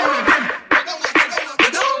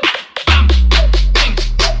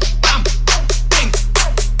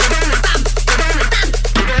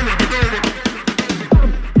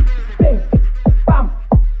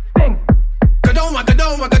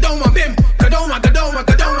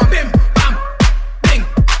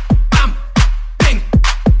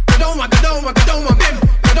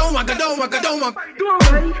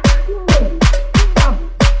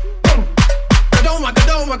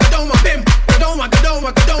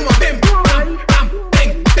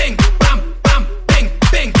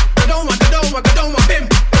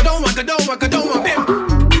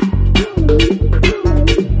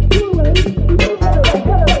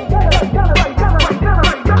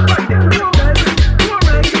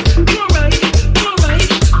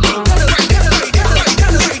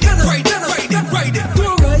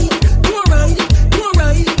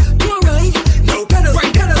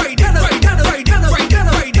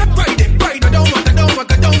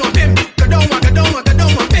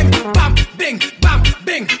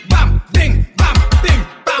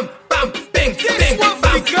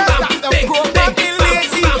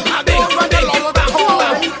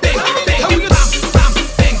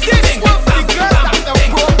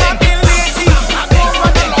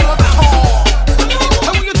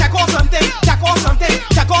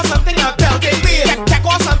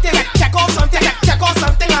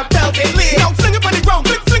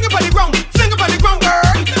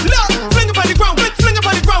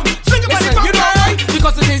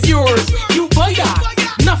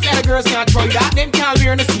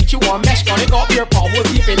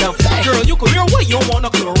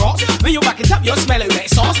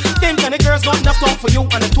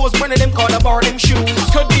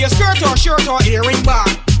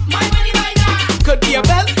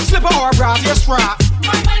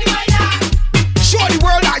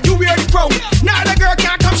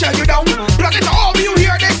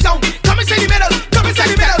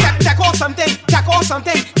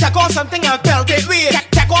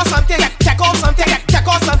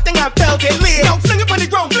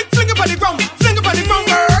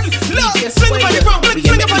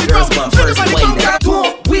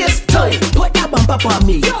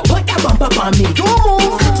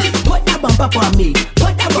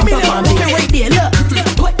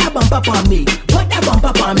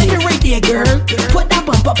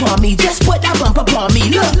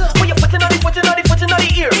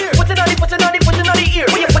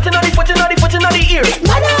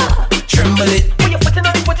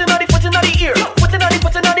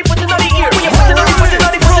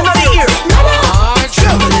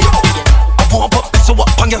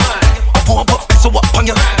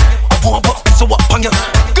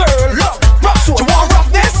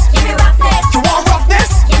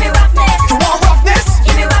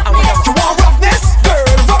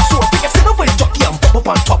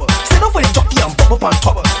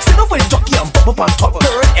 up on top. top.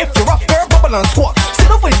 Girl, if you're rough, girl, bubble and squat.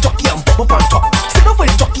 Sit up with jockey and bubble on top. Sit up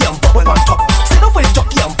with jockey and bubble on top. Sit up with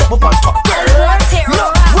jockey and bubble on top. Girl,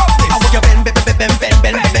 look, rough this. I want you bend, bend, bend, bend,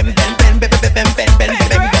 bend, bend, bend, bend, bend, bend, bend, bend,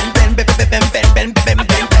 bend, bend, bend, bend, bend, bend, bend,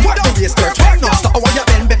 bend. What the waist, girl? Try not stop. I want you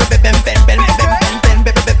bend, bend, bend, bend, bend, bend,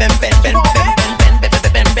 bend, bend, bend,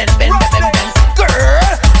 bend, bend, bend, bend, bend. Girl,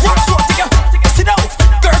 rock so take you sit down.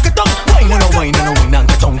 Girl, get down. Wine and a wine and a wine and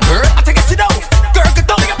get down. Girl, I take you sit down. Girl, get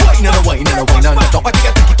down. Wine and a wine and a wine and get down. I take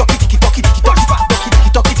you tiki toki tiki toki tiki toki tiki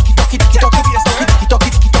toki tiki toki tiki toki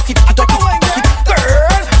tiki toki tiki toki toki.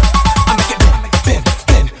 Girl, I make it bend,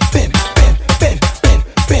 bend, bend, bend, bend, bend,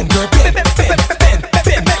 bend, girl, bend, bend, bend,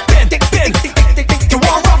 bend, bend, bend, bend. You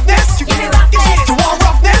want roughness? Give me roughness. You want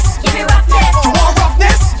roughness? Give me roughness. You want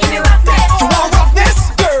roughness? Give me roughness. You want roughness?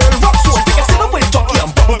 Girl, rock so take it. Sit up with jockey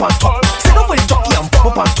and bubble on top. Sit up with jockey and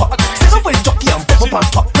bubble on top. Sit up with jockey and bubble on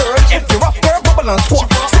top. Girl, if you're rough, girl, bubble and squat.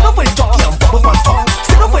 Sit up with jockey and bubble on top.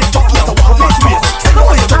 Sit up with jockey and bubble on top. Sit up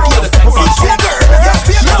with jockey and bubble on top. Girl,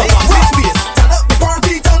 turn up the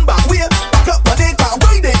party, turn back way. Back up on it,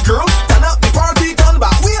 ride it, girl. Turn up the party, turn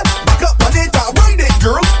back way. Back up on it, ride it,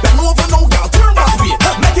 girl. Bend over, no girl, turn back way.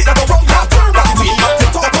 Make it go wrong, girl, turn back way.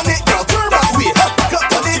 Sit up on it, girl, turn back way. Back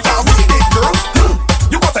up on it, ride it, girl.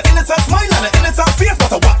 You got an innocent smile and an innocent face,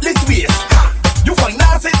 but a whatless waist. You find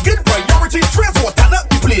nice, it's good priority, straight so turn up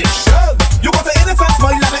the place. You got an innocent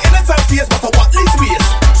smile and an innocent face, but a whatless waist.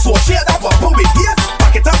 So share that one, but with yes,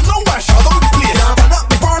 back it up, no one shout out the place. Turn up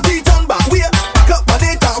the party, turn back way. Back up on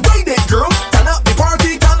it, ride it, girl. Turn up the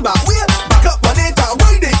party, turn back way. Back up on it,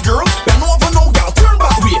 ride it, girl. Bend over, no girl, turn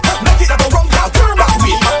back way. Make it go wrong, girl, turn back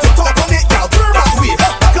way. Sit up on it, girl, turn back way.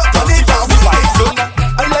 Back up on it, ride it.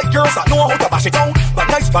 I like girls that know how to bash it out, but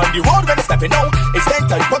nice on the road when they're stepping out. It's that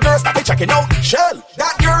type of girls that they checking out. Shell,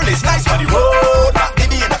 that girl is nice on the road, not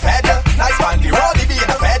Libby in a feather. Nice on the road, Libby in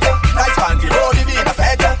a feather. Nice on the road, Libby in a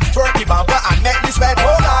feather. Twerk the bumper and make me sweat.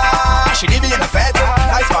 Hola, she Libby in a feather.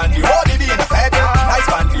 Nice on the road, Libby in a feather. Nice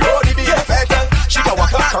on the road, Libby in a feather. She can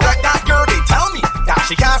walk up correct, that girl. They tell me that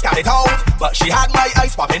she can't got it out, but she had my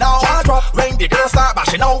eyes popping out. When the girl start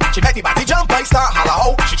bashing out, she make the body jump, I start holla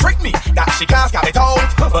out. She tricked me that she can't got it out,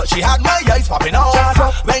 but she had my eyes popping out.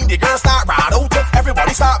 When the girl start ride out,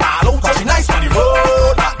 everybody start ball out. She nice on the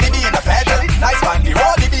road, not Libby in a feather. Nice on the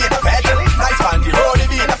road, Libby in a feather. Nice on the road,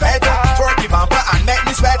 Libby in a feather. Twerk the bumper and make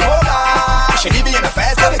me sweat. Hola, she Libby in a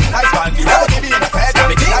feather. Nice on the road, Libby in a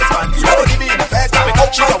feather. Nice on the road, Libby in a feather.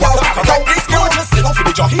 She a walk up and down this girl, just sit down for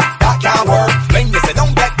the jockey. That can't work. When you sit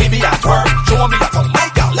down, get Libby and twerk. Show me a tongue, my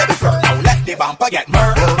girl, let me flirt. Now let the bumper get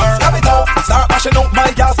murdered. Stab it out, start bashing out,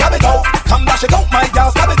 my girl, stab it out. Come dash it out, my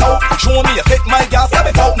girl, stab it out. Show me a fit, my girl, stab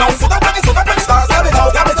it out. Now sit down, start stab it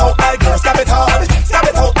out, my girl, stab it out. Stab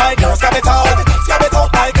it out, my girl, stab it out. Stab it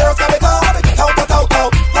out, my girl, stab it out.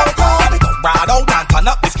 Ride out and turn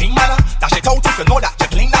up this king manner. Dash it out if you know that you're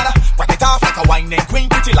clean nana. Break it off like a whining queen,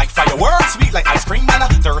 pretty like fireworks, sweet like ice cream manna.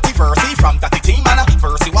 Dirty versey from dirty team manna.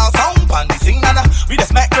 Versey while sound pan the sing manna. We just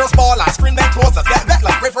make girls ball and scream, then close us get back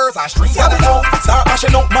like rivers and streams. Stab it out, start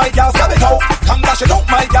bashing out, my girl, stab it out. Come dash it out,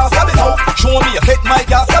 my girl, stab it out. Show me a fit, my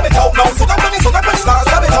girl, stab it out. Now sit up on it, start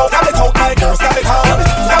stab it out, my girl, stab it out.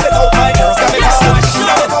 Stab it out, my girl, stab it out.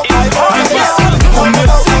 Stab it out, my girl, stab it out.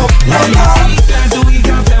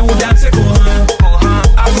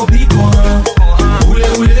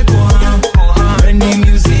 When the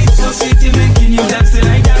music so sweet, making you dance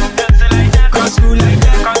like that. Cross through like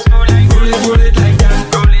that. Roll it like that.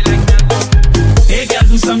 Hey girl,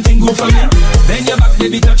 do something good for me. Bend your back,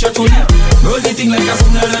 baby, touch your toe. Roll the thing like a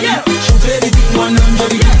tsunami. Shoot everything 100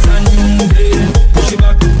 degrees and push it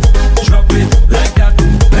back. Drop it like that.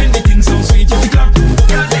 When the thing so sweet, you feel clap.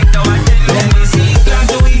 When the music clap,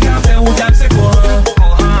 do we got fair who dance like one.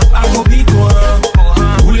 I go beat one.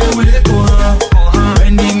 Roll it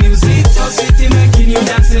when the music so sweet, making you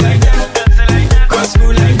dance like that. Cross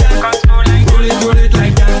through like that. Roll it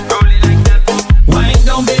like that. Wind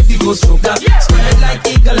down, baby, go stroke that. Spread like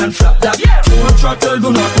eagle and flap that. Full throttle,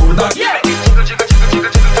 do not hold back.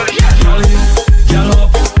 Girl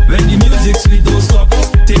up, when the music sweet, don't stop.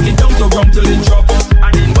 Take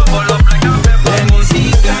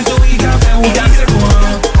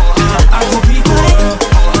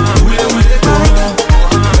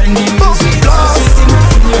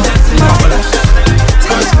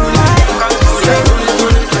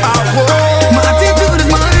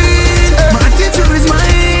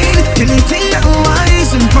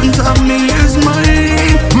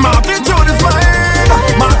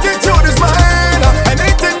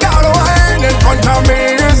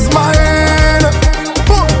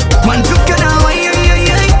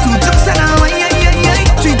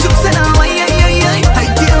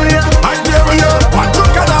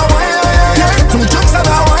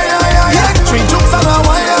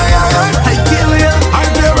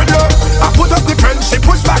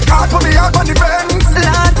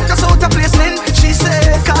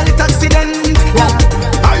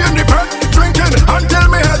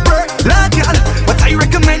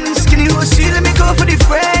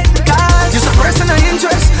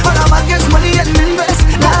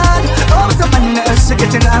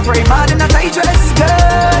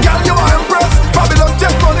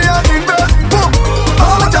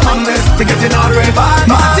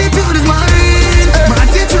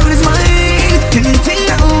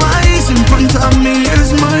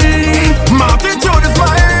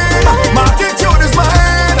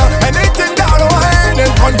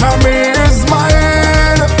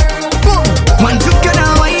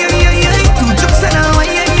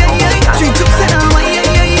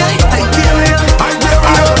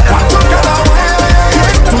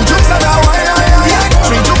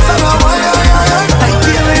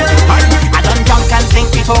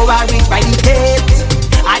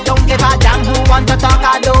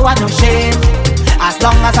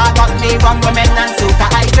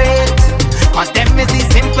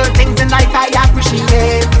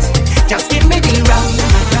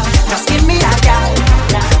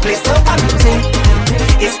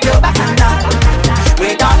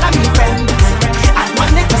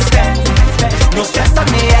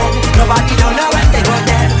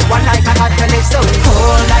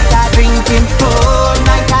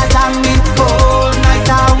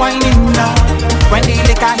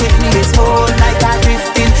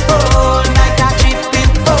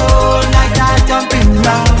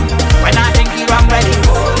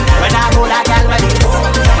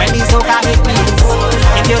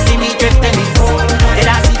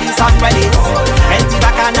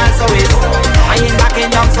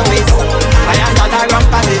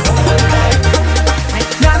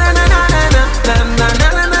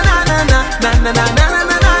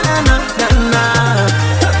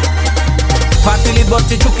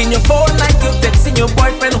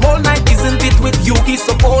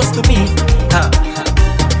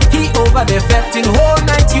over there fretting. Whole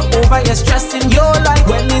night you over here stressing your life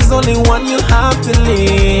when there's only one you have to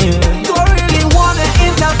live. Don't really wanna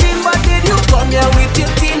intervene, but did you come here with your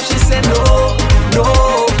team? She said no, no,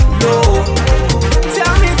 no.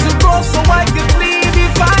 Tell me to go so I could leave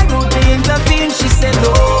if I don't intervene. She said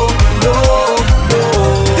no, no, no.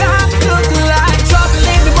 That look like trouble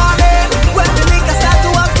in the morning when the liquor start to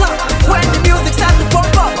up top, when the music start to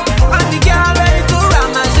pump up and the girl ready to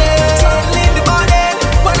ramage. Trouble in the morning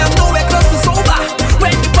when I'm nowhere close to sober,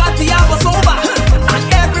 when the party hour was over and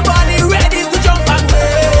everybody ready to jump and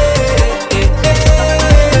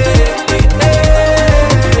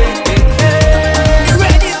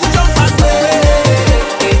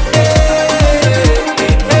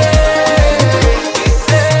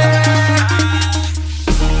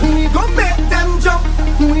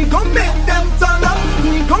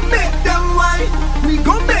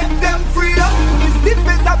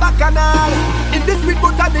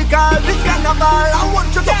this carnival, I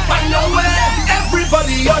want you to find a way.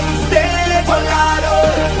 Everybody on stage, oh God,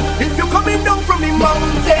 oh. If you're coming down from the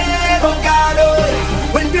mountain, oh God, oh.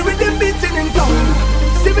 When the rhythm beating in town,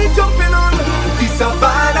 see me jumping on the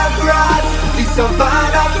savannah grass, the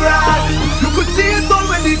savannah grass. You could see it all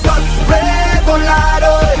when the dust spread, oh Lord,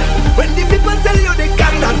 oh. When the people tell you they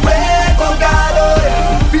cannot wait, oh God, oh.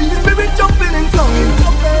 Feel the spirit jumping in town.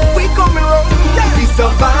 We coming round the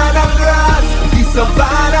savannah grass, the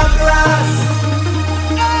savannah grass.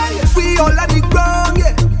 We all on the ground,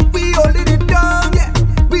 yeah. We all in it down, yeah.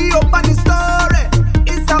 We up on the story.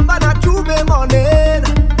 It's savannah Juve morning,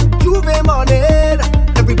 Juve morning.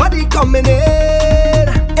 Everybody coming in,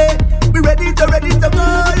 hey. We ready to go,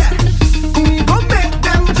 yeah. We gon' make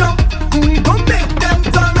them jump, we gon' make them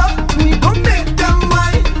turn up, we gon' make them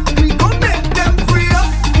wine, we gon' make them free up.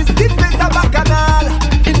 It's the place of Bacchanal,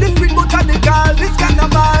 in this sweet botanical, this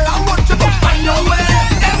carnival. I want you to find your way.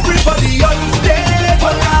 Everybody on stage,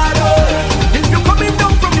 oh God, oh. If you're coming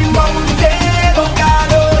down from the mountain, oh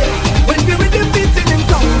God, oh. When the rhythm beating in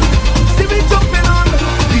town, see me jumping on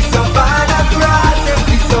the savannah grass,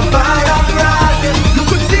 the savannah grass. You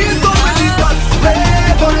could see it all when it was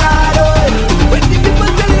red, oh Lord, oh. When the people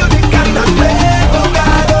tell you they cannot wait, oh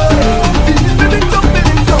God, oh. Feel the spirit jumping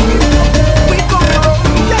in town. We come around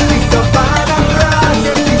the savannah grass,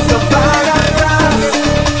 the savannah grass.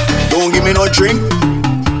 Don't give me no drink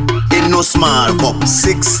in no small cup.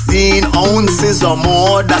 16 ounces or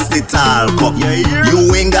more, that's the tall cup.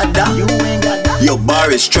 You ain't got that, your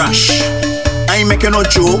bar is trash. I ain't making no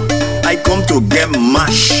joke, I come to get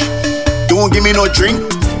mash. Don't give me no drink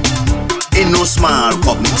in no small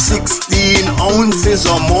cup. 16 ounces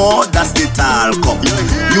or more, that's the tall cup.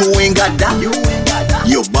 You ain't got that,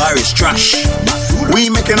 your bar is trash. We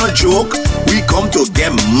ain't making no joke, we come to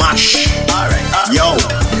get mash. Yo,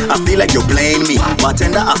 I feel like you're playing me.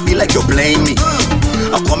 Bartender, I feel like you're playing me.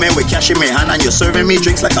 I come in with cash in my hand and you're serving me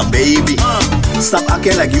drinks like a baby. Stop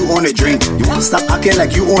acting like you own a drink. Stop acting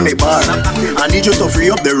like you own a bar. I need you to free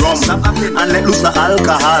up the rum and let loose the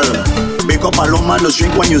alcohol. Make up a long man, just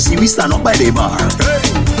drink when you see we stand up by the bar.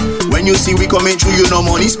 When you see we coming through, you no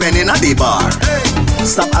money spending at the bar.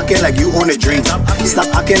 Stop acting like you own a drink. Stop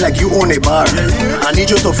acting like you own a bar. I need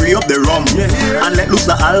you to free up the rum and let loose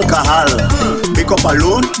the alcohol. Make up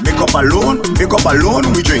alone, make up alone, make up alone,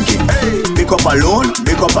 we drinking. Make up alone,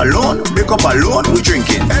 make up alone, make up alone, we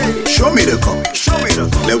drinking. Show me the cup, show me the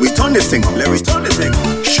cup. Let we turn this thing up, let we turn this thing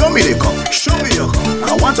up. Show me the cup, show me the cup.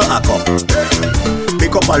 I want to act up.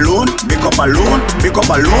 Make up alone, make up alone, make up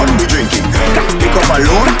alone, we drinking. Make up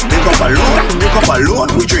alone, make up alone, make up alone,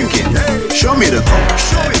 we drinking. Show me the cup,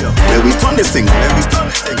 show me the cup. Let we turn this thing up, let we turn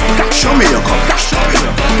this thing up. Show me your cup, show me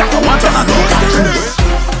your cup. I want to act up.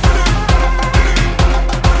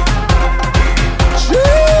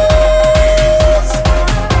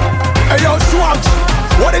 Hey yo, Swag,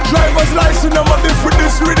 what the driver's license number be for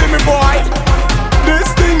this rhythm, me boy? This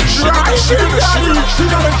thing dry, she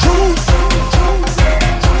got a juice.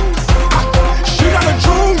 She got a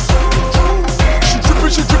juice. She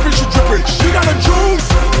drippin', she drippin', she drippin'. She got a juice.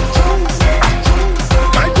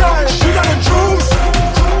 My girl, she got a juice.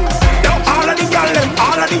 Yo, all of the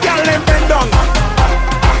gal them bend down.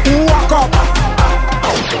 Walk up.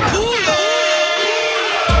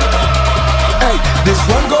 Hey, this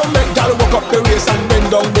one gon' make gal walk up the waist and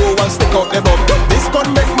bend down low and stick out the bum. This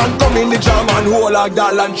gon' make man come in the jam and hold a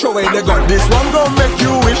gal and throw away the gun. This one gon' make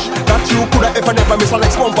you wish that you coulda ever never miss a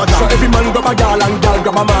next bumper jam. So every man grab a gal and gal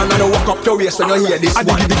grab a man and walk up your waist when you hear this. I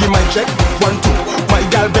diggy my check, 1, 2. My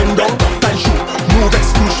gal bend down, tight shoe, move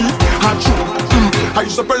exclusive, hard shoe. I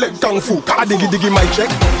used to play kung fu. I diggy my check,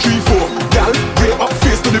 3, 4. Gal girl, way up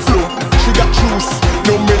face to the floor. She got juice,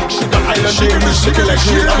 no milk, she got island dairy. She got like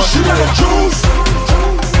she got a juice.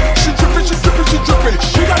 She drippin', she drippin', she drippin'.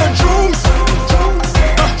 She got a juice.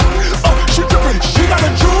 She drippin', she got a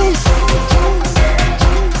juice.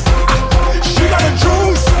 She got a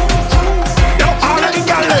juice. Now all of the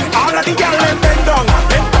gyal bend down,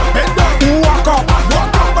 bend down. Walk up,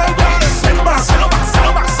 bend down. Send back,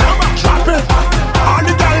 drop it. All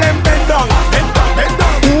the gyal bend down, bend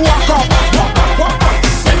down. Walk up,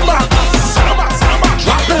 send back,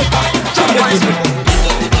 drop it.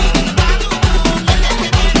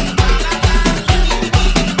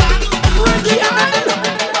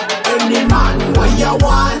 Any man where you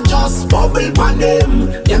want, just bubble pan them.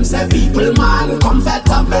 Them say people man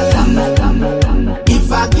comfortable.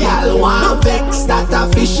 If a girl want vex, that a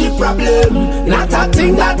fishy problem. Not a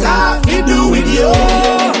thing that have to do with you.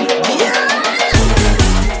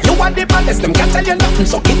 You are the baddest, them can't tell you nothing,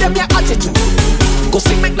 so give them your attitude. Go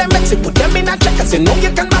see, make them vex it, put them in a check, cause you know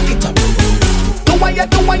you can back it up. Do what you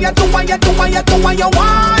want. Do what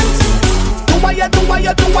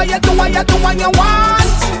you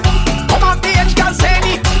want. Come on the edge, girl, say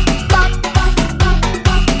it. Back.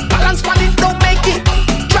 Balance on it, don't make it.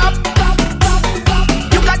 Drop.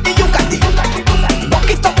 You got it. Walk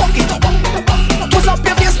it up. Push up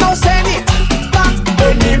your face, now send it. Back.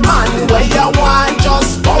 Any man where you want,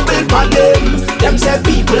 just bubble pan them. Them say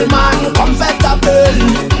people man comfortable.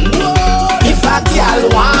 If a girl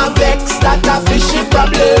want vex, that a fishy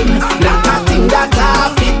problem. Not a thing that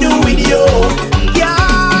have to do with you.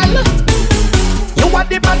 Girl, you are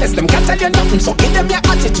the baddest, them can't tell you nothing, so give them your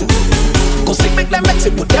attitude. Go see, make them vex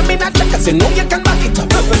it, put them in a check, cause you know you can back it up.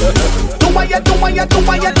 Do what you want. Do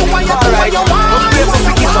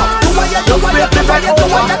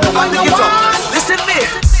what you want. Listen me,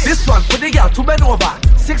 this one for the girl to bend over.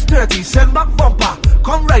 6:30, send back bumper.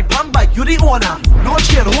 Come right, pan bike, you the owner. No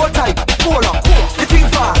chain, hold tight, pull up. The thing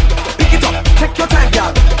far, pick it up, take your time,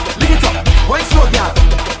 girl. Lick it up, wine slow, girl.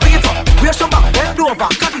 Pick it up, raise your back, bend over,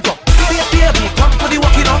 cut it up. Baby, come for the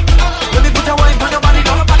walking up. Let me put a wine on your body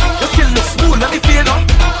now. Your skin look smooth, let me feel now.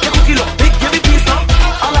 Your cookie look big, give me peace now.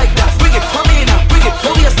 I like that, bring it, come in now. Bring it,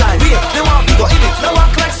 your waistline. They want me go in it, they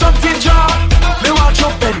walk like something jar. They want you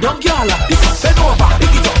bend down, girl. Bend over,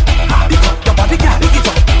 pick it up. Pick up your body, girl. Pick it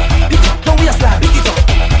up. Pick up your waistline. Pick it up.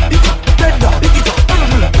 Pick up, bend down, pick it up.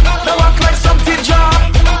 They walk like something jar.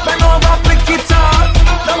 Bend over, pick it up.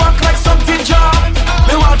 They walk like something jar.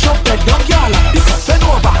 They want you bend down, girl. Pick up, bend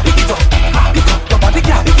over, pick it up. Pick up your body,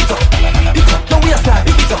 girl. Pick it up. Pick up your waistline.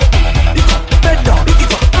 Pick it up. Pick up, bend down, pick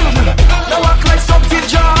it up. They walk like something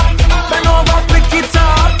jar. Bend over, pick it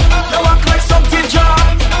up. They walk like something jar.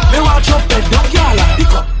 They want you bend down, girl.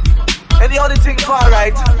 Pick up. Any other thing far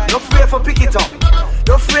right? No fear for pick it up.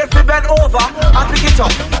 No fear for bend over and pick it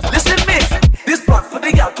up. Listen me, this one for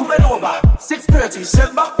the girl to bend over. 6:30,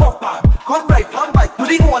 send back bumper. Come right, come back to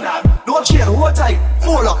the owner. No chain, hold tight,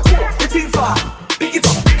 full up. The thing far, pick it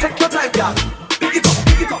up, take your time, girl. Pick it up,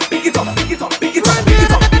 pick it up, pick it up, pick it up, pick it up, pick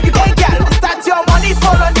it up, pick it up. Hey girl, start your money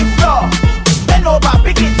fall on the floor. Bend over,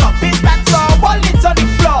 pick it up, it's that your wallet on the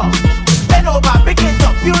floor. Bend over, pick it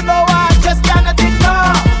up, you know I just cannot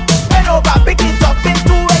ignore. Bend over, pick it up, it's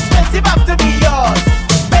too expensive have to be yours.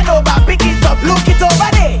 Bend over, pick it up, look it over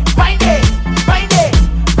there. Find it,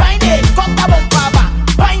 come down baba.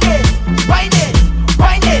 Find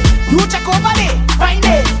it, you check over there. Find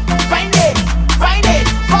it,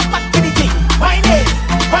 come back to the thing. Find it,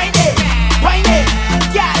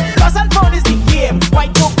 yeah, lost and found is the game. Why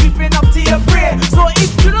go creeping up to your brain? So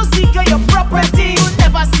if you don't seek your property, you'll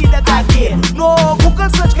never see that again. No Google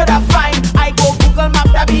search could I find. I go Google map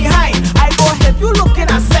that behind. I go help you look in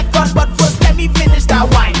a second, but first let me finish that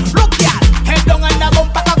wine. Look, yeah, head down and the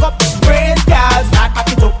bumper cock up. Praise God, start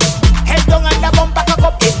back it up. Head down and the bumper cock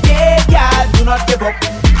up. It's dead, girl, do not give up.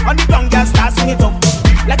 On the ground, girl, start sing it up.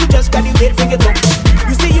 Like you just graduated, bring it up.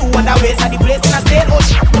 You see you on the ways and the place in a state. Oh,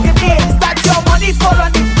 look at this, that's your money fall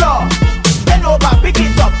on the floor. Bend over, pick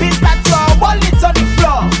it up, it's that your wallet on the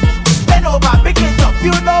floor. Bend over, pick it up,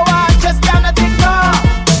 you know I just cannot ignore.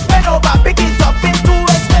 Bend over, pick it up, it's too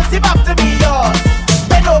expensive have to be yours.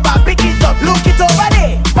 Bend over, pick it up, look it over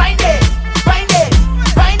there. Find it,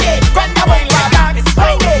 grab the way like that.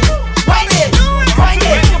 Find it,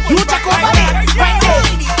 you check over there. Find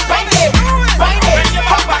it,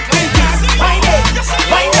 come back to this. Find it.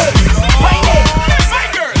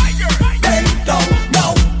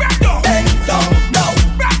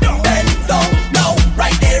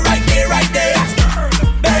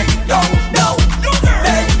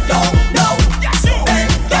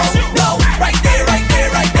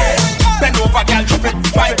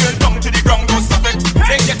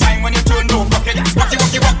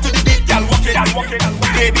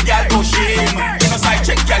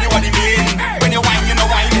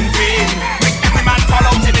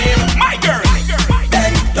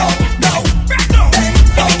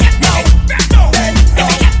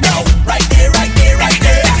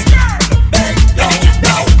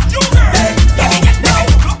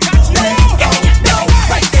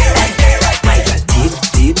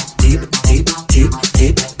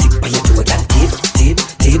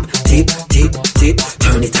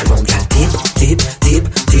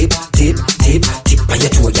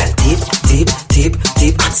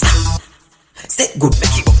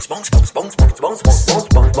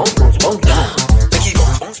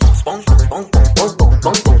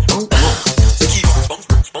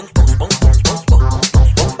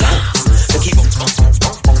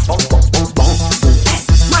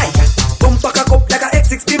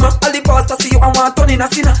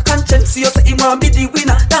 want be the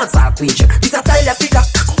winner. Dance our queen. This a style of figure.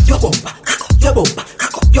 Your bumper, your bumper,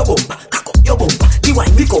 your bumper, your bumper. The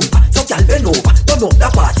wine we come back. So y'all bend over. Turn up the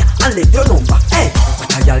party and let your number. Hey,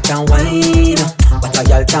 what a y'all can wine. What a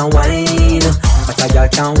y'all can wine. What a y'all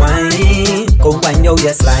can wine. Come wine your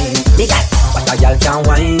waistline. What a y'all can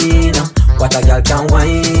wine. What a y'all can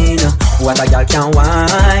wine. What a y'all can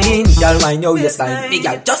wine. Y'all wine your waistline. Big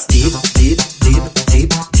y'all just tip, tip, tip, tip,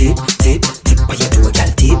 tip, tip, tip. What you do,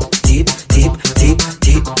 y'all tip, tip, tip, tip,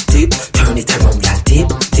 tip, tip. Turn it around, y'all tip,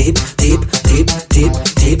 tip, tip, tip, tip,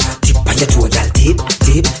 tip, tip. What you do, y'all tip,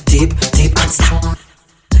 tip, tip, tip, and stop.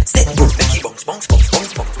 Step boom, make it bounce, bounce, bounce,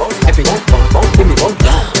 bounce, bounce, bounce. Every bounce, bounce, bounce. Give me bounce,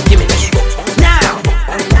 give me make it bounce, bounce. Now.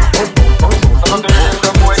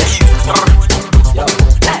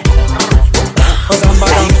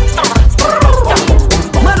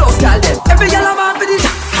 Maros girl them, every girl a man for this.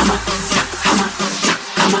 Hammer, hammer,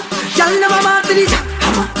 hammer. Girl never man for this.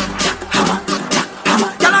 Hammer, hammer, hammer.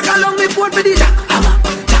 Girl a call on me phone for this. Hammer,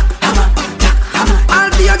 hammer, hammer.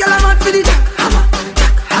 I'll be a girl a man for this. Hammer,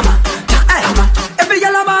 hammer, hammer. Every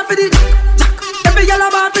girl a man for this. Every girl a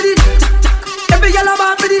man for this. Every girl a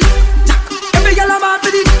man for this. Every girl a man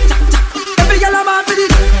for this. Every girl a man for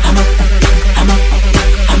this. Hammer, hammer,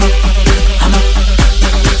 hammer, hammer.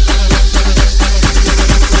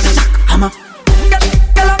 Hammer.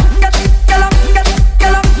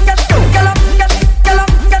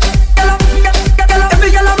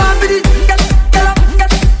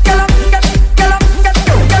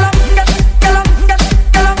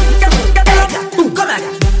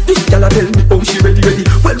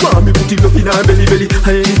 Belly.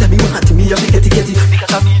 And anytime you want me, I be get it.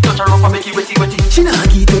 Because of me, touch her up and make it wetty. She not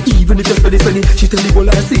get it even if just for this penny. She tell me all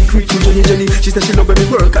her secret to Jenny. She said she love when me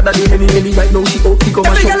work at the henny. Right now she out to come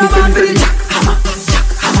and shop me selling. Hammer,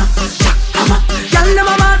 hammer, hammer. Y'all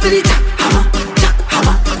never man for it. Hammer,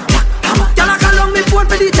 hammer, hammer. Y'all a call on me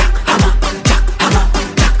phone for it. Hammer, hammer,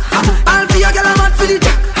 hammer. I'll be a girl a man for it.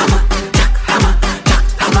 Hammer, hammer,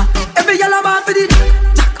 hammer. Every girl a man for it.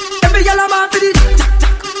 Every girl a man for it.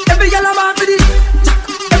 Every girl a man for it.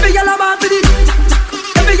 Every girl a man for it.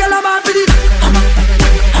 Every girl a man for it. Hammer,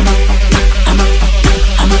 hammer,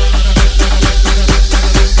 hammer,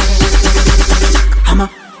 hammer, hammer.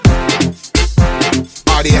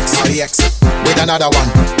 RDX, with another one.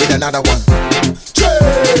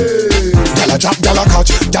 Gyal a drop, gyal a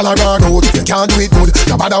catch, gyal a run out. If you can't do it good,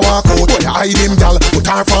 no bother walk out. When you hide him, gyal, put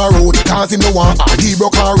her for road. Cause him no want, or he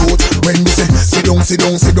broke her road. When we say, sit down, so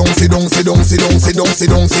gyal, sit down. So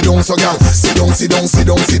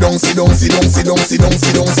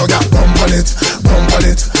gyal, bump on it.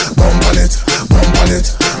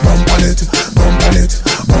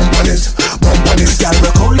 Gyal,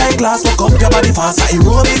 work out like glass, walk up your body fast.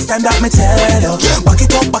 Aerobics, stand up, me tell you. Back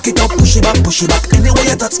it up, push it back. Anyway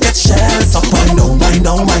you touch, get shells up. Wind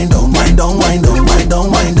down.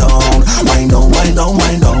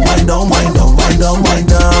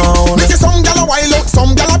 Me see some gyal a wild out,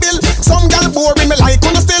 some gyal a bill. Some gyal boring me like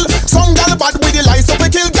on the still. Some gyal bad with the lights up a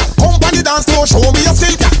kill. Come on the dance floor, show me your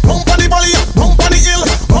skill. Bump on the valley, bump on the hill,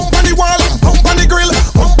 bump on the wall, bump on the grill,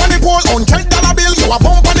 bump on the pole. $100 bill, you a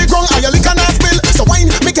bump on the ground, and you lick and a spill. So wine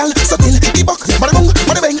me gyal, so till the buck, bada bung,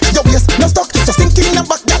 bada bang, your waist no stuck. So sink in the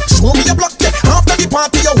back, gyal, show me your block. After the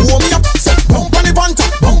party, you hold me up. So bump on the vanta,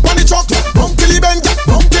 bump on the truck, bump till he bend,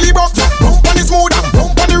 bump till he broke, bump on the smooth and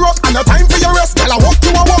bump on the rock. And no time for your rest, gyal, I walk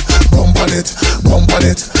you a walk. Bump on it.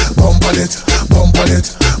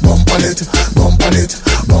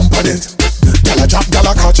 Gyal a drop, gyal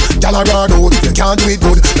a catch, gyal a run out. If you can't do it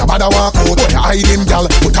good, no bother walk out. When you hide him, gyal,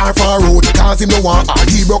 put her for road. Cause him no want, or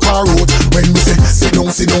he broke her road. When we say, sit down.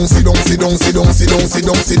 So gyal, sit down. So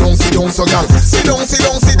gyal,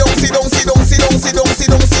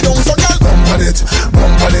 bump on it.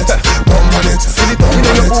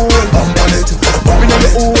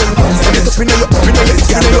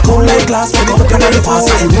 Gyal, work out like glass, walk up your body fast.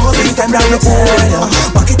 Aerobics, stand up, me tell you.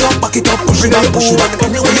 Back it up, push it back.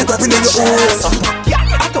 Anyway you touch, get shells up.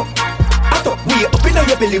 Atto, we up inna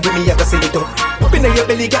your belly with me, I can sing it up. Up inna your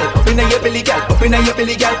belly, gal. Up inna your belly,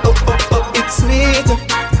 gal. Up, it's sweet.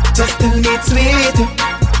 Just tell me it's sweet.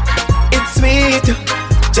 It's sweet.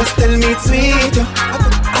 Just tell me it's sweet.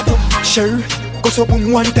 Atto, sure. Go so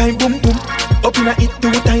boom one time, boom. Up inna it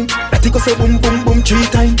 2 times. That go so boom 3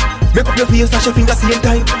 times. Make up your face, flash your fingers same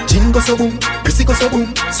time. Gin go so boom, Prissy go so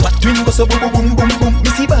boom, Swat twin go so boom.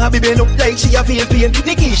 Missy Barbie bend up like she a feel pain.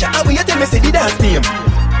 Nikisha, how will you tell me say the dance name?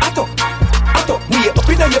 Atto, we up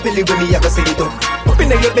inna your belly when me I go sing it up. Up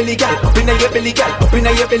inna your belly, gal. Up,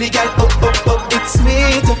 it's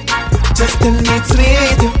sweet. Just tell me it's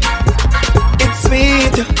sweet. It's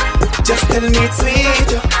sweet. Just tell me it's sweet.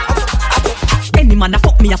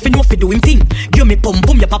 fi do him thing. Give me pum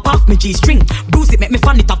pum, you pop off me G-string. Bruise it, make me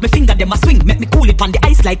fan it off me finger, them a swing. Make me cool it on the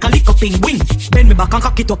ice like a lick up in wing. Bend me back and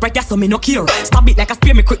cock it up right there so me no care. Stab it like a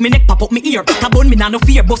spear, me quick me neck pop up me ear. It a bone me nah no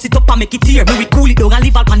fear, bust it up and make it tear. Me we cool it down and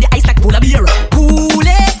leave all on the ice like polar beer. Cool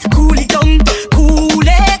it down, cool it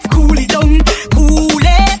down, cool it down.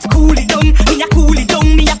 Me a cool it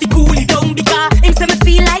down, me have to cool it down because him say me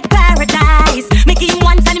feel like paradise. Make him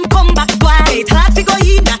once and him come back twice. Hard to go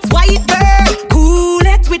in, that's why it burn. Cool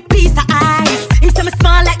it with piece of ice. Him say me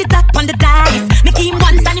small like the dot on the dice. Make him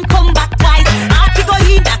once and him come back twice. Hard to go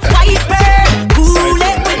in, that's why it burn. Cool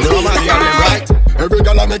it with piece of ice. Every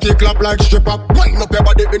girl I make it clap like strip up. Wind up your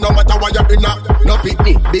body, it no matter what you're in. No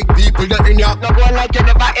picnic, big people get in ya. No go like you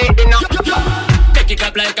never ate enough. Make it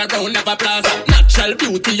clap like a round of applause. Natural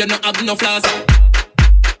beauty, you no have no flaws.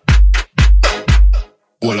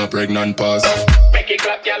 All a pregnant pause. Make it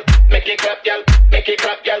clap, girl. Make it clap, girl. Make it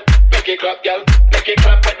clap, girl. Make it clap, girl. Make it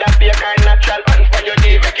clap, but that be a kind natural one for your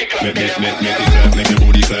knee. Make it clap, make it clap, make your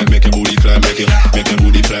booty clap, make your booty clap, make your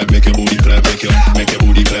booty clap, make your booty clap, make your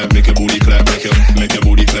booty clap, make your booty clap, make your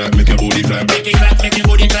booty clap, make your booty clap, make it clap, make your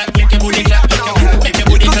booty clap, make your booty clap, make your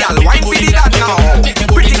booty clap. Girl, wine for the dad now.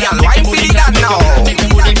 Pretty girl, wine for the dad now. Make your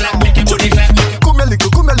booty clap, make your booty clap. Come here,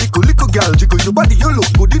 little girl, jiggle your body, you look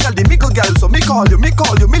good inna the middle, girl. So me call you, me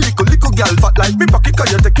little girl, fat like me pocket,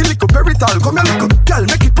 'cause you take a little perital. Come here, little girl,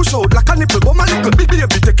 make it push out like a nipple, bum a little, baby,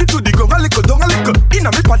 take it to the ground a little, down a little. Inna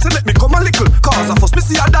me pants, let me come a little, 'cause I first me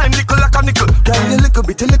see a dime little like a nickel. Girl, you little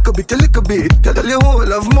bit, girl, you whole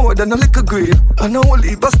love more than a little grade. And I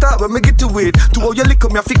only bust start when me get to it. To how you little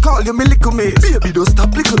me, I fi call you me little mate. Baby, don't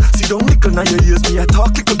stop little, sit down little, now you hears me a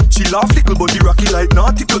talk little. She laugh little, body rocky like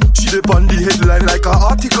nautical. She dip on the headline like a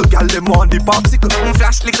article. Girl, them on the popsicle.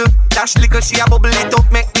 Flash little, dash little, she a bubble it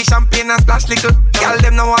up, make the champagne and splash little. Girl,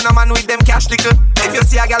 them no want a man with them cash little. If you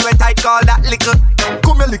see a girl with tight, call that little.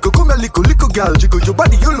 Come here, little girl, jiggle your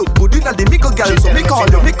body, you look good inna the middle, girl. So me call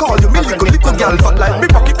you, me little girl, fat like me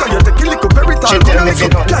pocket, 'cause you take a little perital. Come here,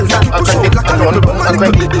 little girl, make it push out like a little, bum a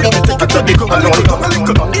little, baby, take it to the ground a little, down a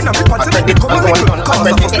little. Inna me pants, let me come a little, 'cause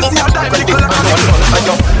I first me see a dime little like a little.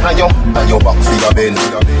 Ayo back for your bend,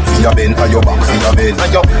 ayo back for your bend, ayo back for your bend,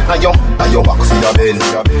 ayo back for your bend,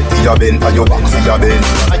 ayo back for your bend, ayo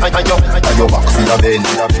back for your bend,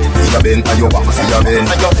 ayo back for your bend,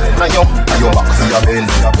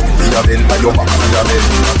 ayo back for your bend.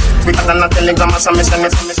 We got a telegram, so me send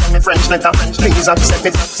me French letter. Please accept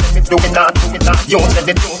it, do it that. You said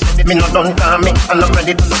it, me not done call me, I'm not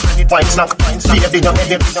ready. Wine snack, baby, you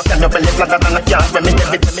edit. Can you belly flatter than a cat when me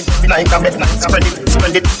debit? Like a bed, spread it.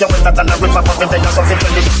 You wetter than a river, but me tell you something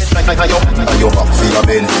credit. Ayo back for your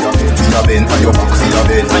bend, ayo back for your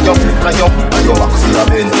bend, ayo back for your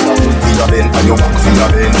bend, ayo back for your bend, ayo back for your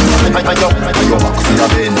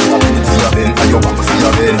bend, ayo back for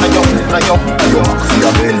your bend, ayo back for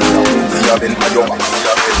your bend. Ayo back for your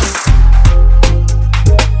bend.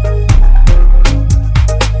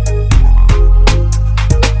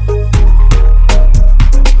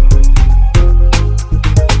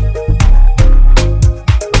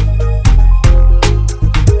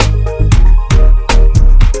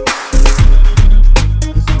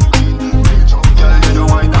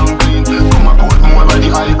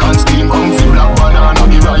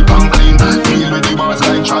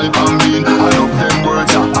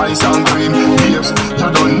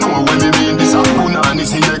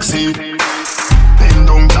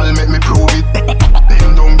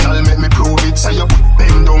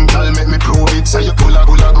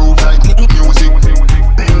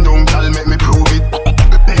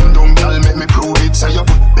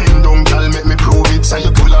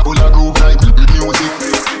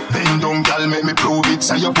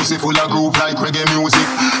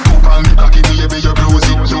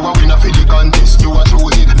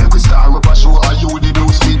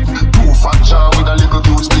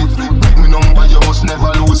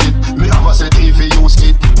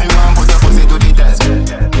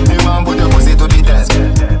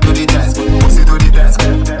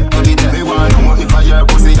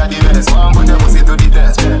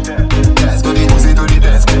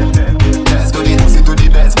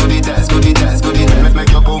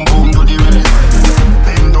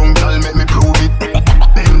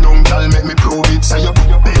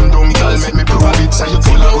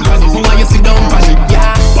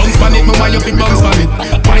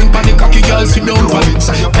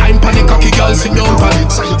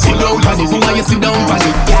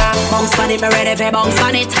 Me ready for bounce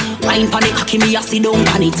on it. Wine pon it, cocky me a sit down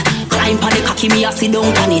pon it. Climb on the cocky, me a sit down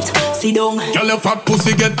on it. Sit down. Girl, your fat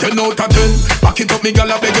pussy get 10 out of 10. Back it up, me girl,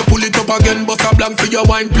 I beg you pull it up again. Bust a blank for your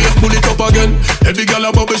wine, please pull it up again. Every girl a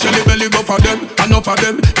bubble, shelly belly go for them. Enough of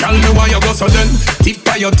them, girl, me why you go so then. Tip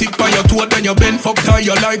by your toe, then you bend. Fuck tie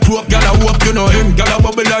you like rope, girl, I hope you know him. Girl, a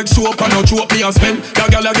bubble like soap, and no choke me a spend. That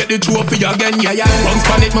girl, I get the trophy again, yeah. Bounce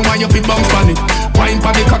pan it, me why you fit bounce pan it. Wine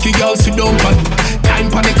pan the cocky, girl, sit down pan it. Time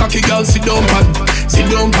pan the cocky, girl, sit down pan it. Sit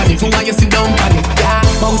down pan it, me why you sit down pan it.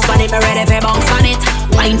 Bounce pan it, me ready for bounce pan it.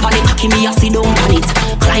 Wine pan the cocky, me a sit down pan it.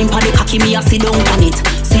 Climb pan the cocky, me a sit down pan it.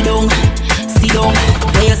 Sit down, sit down.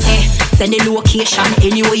 Where you say? Send the location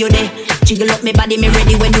anywhere you there. Jiggle up me body, me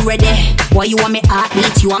ready when you ready. Why you want me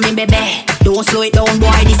heartbeat, you want me baby. Don't slow it down,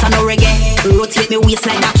 boy, this a no reggae. Rotate me waist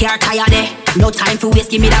like that car tire there. No time for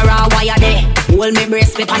waste, give me the raw wire there. Hold me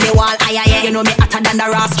breast, me on the wall, higher, yeah. You know me hotter than the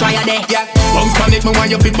raw strider there. Yeah, bounce pan it, me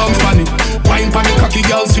want you fit bounce pan it. Wine pan the cocky,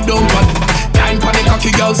 girl, sit down pan it. Time pan the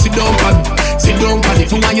cocky, girl, sit down pan it. Sit down pan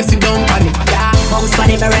it, me want you sit down pan it. Yeah, bounce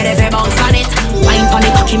pan it, me ready for bounce pan it. Wine pan the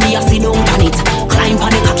cocky, me a sit down pan it. Climb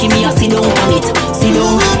pan the cocky, me a sit down pan it. Sit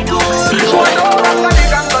down, sit down.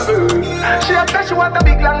 She said she want a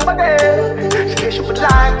big long body. She said she would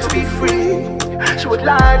like to be free. She would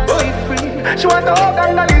like to be free. She want a hug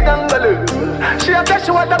and a little dangle. She said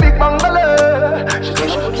she want a big bungalow. She said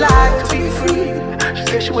she would like to be free. She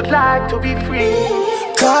said she would like to be free.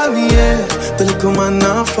 Call me, yeah. The little man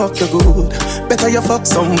now fuck you good. Better you fuck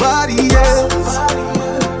somebody else.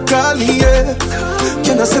 Call me, yeah.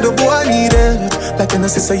 Can I say the boy need help? Like can I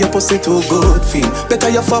say your pussy too good feel? Better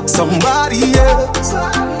you fuck somebody else.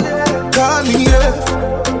 Call me, yeah.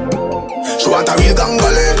 She want a real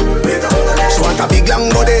gangale. She want a big long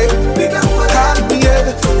body. Call me,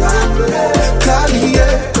 yeah. Call me,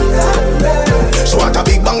 yeah. She want a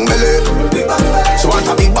big bang belly. She want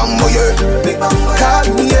a big bang boy. Call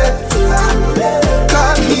me, yeah.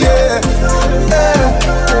 Call me, yeah.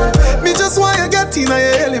 Me just want you get in your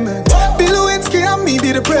element. Bill Lewinsky and me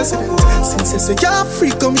be the president. Since you say you're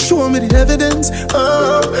free, come show me the evidence.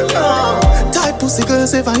 Tight pussy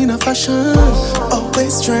girls ever in a fashion.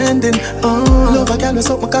 Always trending. Love a girl who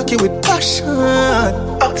suck my cocky with passion.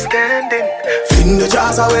 Outstanding. Fling the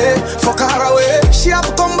jars away, fuck her away. She have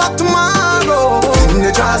to come back tomorrow. Fling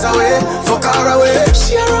the jars away, fuck her away.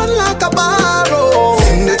 She run like a barrow.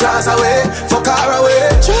 Fling the jars away, fuck her away.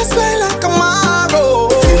 Just play like a marrow.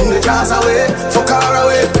 Fling the jars away, fuck her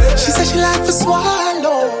away. She said she like to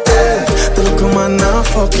swallow. Hey, the little man now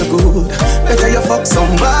fuck you good. Better you fuck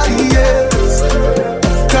somebody else.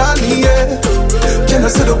 Call me, yeah. Can I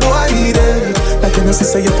say the boy need it? Like can I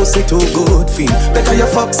say your pussy too good feel? Better you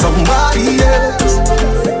fuck somebody else.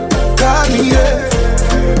 Call me, yeah.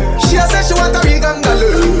 She said she want a big angle.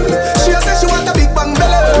 She said she want a big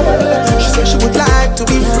bungalow. She said she would like to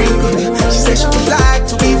be free. She said she would like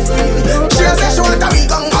to be free. She said she want a big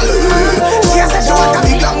angle. She said she want a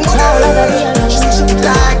big bungalow. She said she would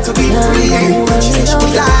like to be free. She said she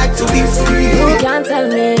would like to be free. You can't tell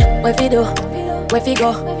me what we do, where we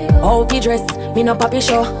go, how we dress. Me no papi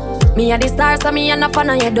show. Me a the star, so me a no fan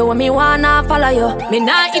of you. Do me wanna follow you. Me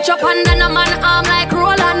nah itch up under no man arm like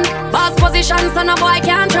Roland. Boss position, so no boy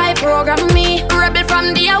can't try program me. Rebel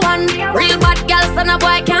from day one. Real bad girl, so no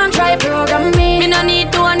boy can't try program me. Me no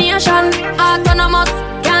need donation. Autonomous,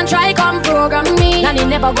 can't try come program me. Nanny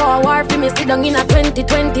never go a war for me. Sit down in a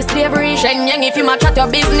 2020 slavery. Shenyang if you match at your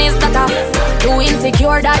business data. Too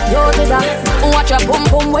insecure that you is a. Watch your boom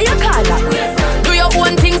boom, where you call that? Do your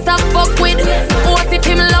own thing, stop fuck with. What if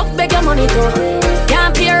him love, beg your money too.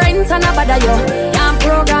 Can't pay rent and a bother you. Can't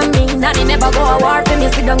program me, nanny never go a war for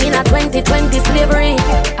me. Sit down in a 2020 slavery.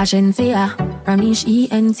 Ashensia, Ramesh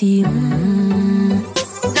ENT.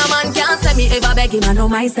 No man can't say me ever beg him, I know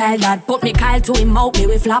my style that. Put me Kyle to him out, me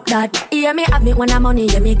we flop that. Hear me have me when I'm money,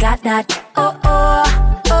 yeah me got that. Oh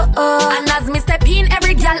oh, oh oh. And as me step in,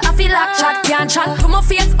 every girl I feel like chat. Can't chat to my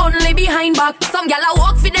face, only behind back. Some girl I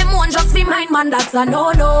walk for them one, just for mine, man, that's a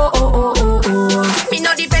no-no. Oh oh oh oh. Me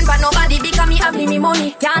no depend on nobody because me have me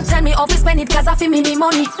money. Can't tell me how to spend it cause I feel me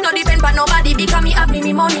money. No depend on nobody because me have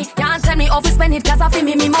me money. Can't tell me how to spend it cause I feel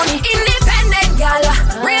me money. Independent girl,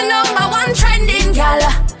 real number one trending girl.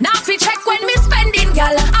 Now fi check when me spending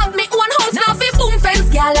girl. Have me one house, now fi boom fence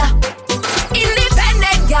girl.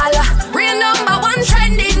 Independent girl, real number one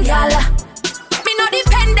trending girl. Me no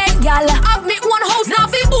dependent girl. Have me one house, now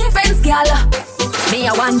fi boom fence girl. Me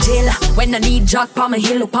a one jail when I need jack pa my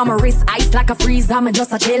hill up on my wrist, ice like a freeze. I'm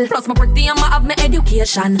just a chill. Plus my pretty and I have my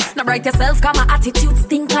education. Now bright yourself, cause my attitude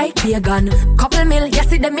stink like pagan. Couple mil, yes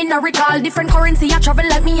see them in a recall. Different currency, I travel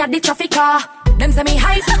like me at the traffic car. Them say me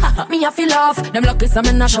hype, me a feel off. Them lucky some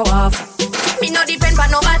in a show off. Me no depend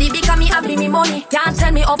on nobody because me have me money. Can't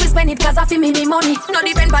tell me how to spend it cause I feel me money. No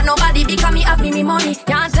depend on nobody because me have me money.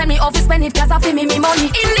 Can't tell me how to spend it cause I feel me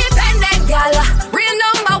money. Independent gal, real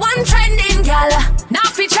number one trending gal. Now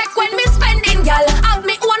fi check when me spending gal. Have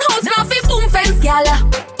me own house, now fi boom fence gal.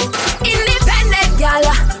 Independent gal,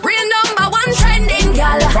 real number one trending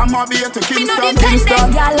gal. From my beer to Kingston, me no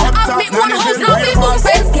dependent gal. Have me own house, now fi boom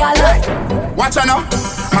fence gal. Watch out now.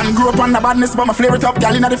 Man grew up on the badness, but my flare it up.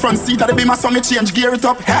 Gal in the front seat of the beamer, so me change gear it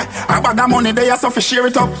up. Ha, I bag of money there, so fi share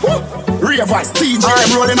it up. Real voice, TJ,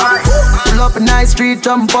 I'm rolling up. Pull up in nice street,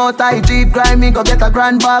 jump out, I jeep, grind me, go get a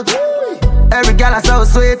grand bag. Every gal I so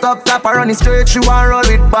sweet up top, I run it straight, she want roll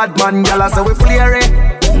with bad man. Gal I say we flare it.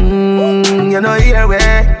 You know here we.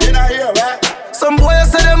 Some boys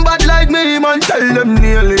say them bad like me, man, tell them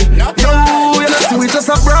nearly. Yo, you know see we just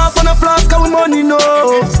a bra and a flask of money, no.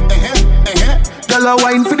 Girl a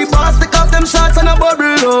wine for the boss, take off them shots and a bubble,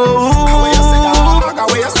 oh.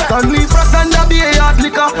 Don't leave frost and a be a hot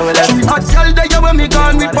liquor. Hot girl there when me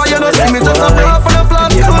gone with fire, no see me just a bra and a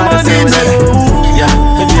flask of money, no. Yeah,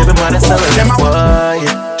 my baby mother so well, boy.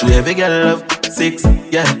 To every girl love 6,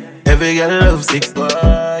 yeah. Every girl love 6, boy.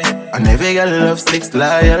 And every girl love 6,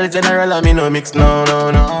 loyal general, I mean no mix, no.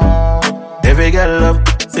 Every girl love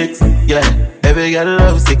 6, yeah. Every girl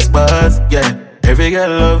love 6 bars, yeah. Every girl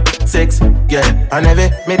love 6, yeah. And every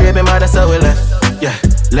me baby mother so well left, yeah,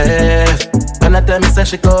 left. When I tell me say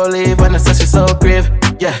she go leave, when I say she so grieve,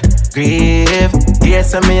 yeah, grieve.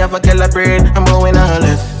 Yes, and me have a girl a brain, I'm going all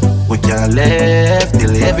left. We can't left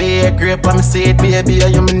till every year grip on me seat, baby,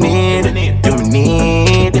 you me need. You me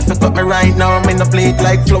need. If you cut me right now, I'm in the plate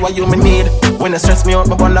like flour, you me need. When you stress me out,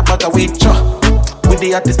 me bun a bag of weed, with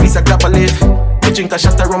the hottest piece of grab a leaf. Me drink a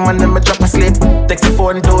shot of rum and then me drop a sleep. Text the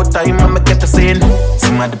phone, do time and me get the scene.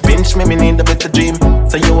 Somebody pinch me need a better dream.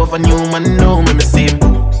 So you have a new man, know me seem.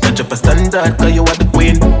 Don't drop a standard, cause you are the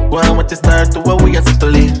queen. Go on with the start to where we are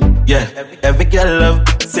settle in. Yeah, every girl love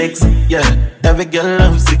 6, yeah. Every girl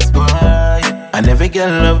love 6, boy. And every girl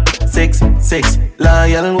love 6.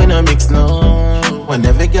 Loyal, we no mix, no. When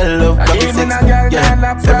every girl love 6,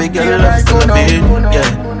 yeah. Every girl love 7,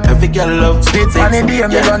 yeah. Every girl love 6, yeah. And every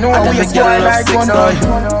girl love 6, boy.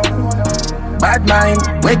 Bad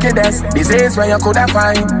mind, wickedness, disease where you coulda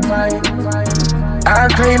find. All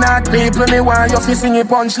clean out people, me want you fi sing a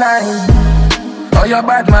punchline. Oh, your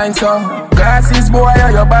bad mind, so glasses boy, oh,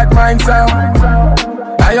 your bad mind, so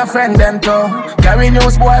are your friend them too? Carry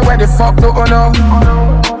news boy, where the fuck do you know?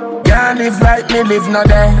 Can't live like me, live no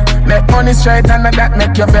day. Make money straight and that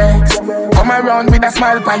make you vex. Come around with a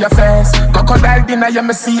smile on your face. Crocodile dinner, you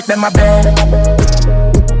me see them a bed.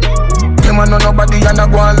 Them a know nobody and a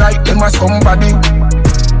go on like them a somebody.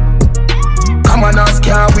 Come on, ask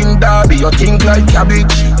can't win derby, you think like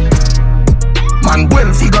cabbage. Man,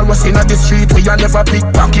 well figure us in the street, we a never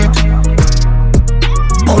pickpocket.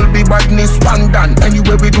 All be badness, pandan,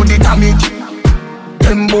 anyway we do the damage.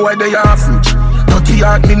 Them boy they average, dirty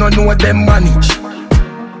heart me no know them manage.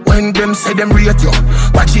 When them say them rate you,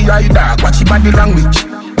 watch your eye dog, watch your body language.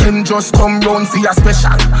 Them just come round for your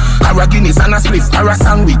special, or a Guinness and a spliff or a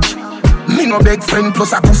sandwich. Me no beg friend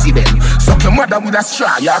plus a pussy them. Suck your mother with a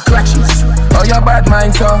straw, your clutches. Oh your bad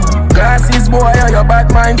mind so, glasses boy, oh your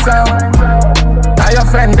bad mind so. Are your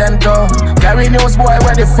friend them too? Carry news boy,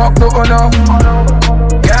 where the fuck do you know?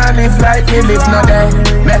 Can't live like you live no day.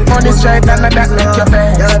 Make money straight and that make your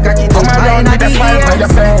face. Come around with a smile on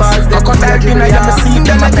your face. Go cut that dinner, you me see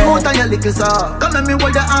them a bed. Out your little saw. Come let me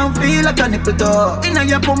hold your arm, feel like a nipple toe. Inna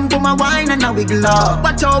your pum pum a wine and a wiggle up.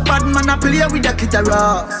 Watch out bad man a play with the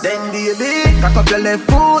clitoris. Then baby, cock up your left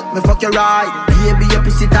foot, me fuck your right. Baby your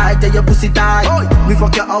pussy tight, tell your pussy tight. Me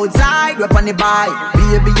fuck your outside, rub on the bike.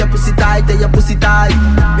 Baby your pussy tight, tell your pussy tight.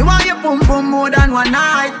 Me want your pum pum more than one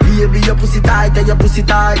night. Baby your pussy tight, tell your pussy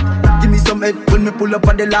tight. Give me some head when me pull up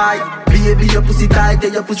on the light. Baby your pussy tight,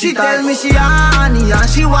 tell your pussy tight. She tell me she honey and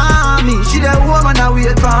she want me. She the woman that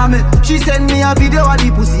wait for me. She send me a video of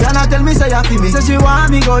the pussy and I tell me say you feel me. Say she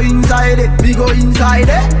want me go inside it, me go inside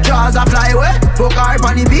it. Jaws a fly away, fuck her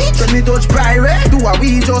on the beach. When me touch private, do a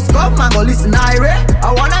we just come and go listen irate.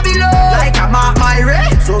 I wanna be low like a Mark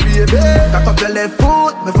Myrie. So baby, cock up your left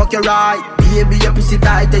foot, me fuck your right. Baby your pussy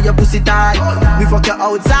tight, tell your pussy tight. Me fuck your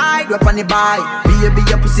outside, rub on the bike. Baby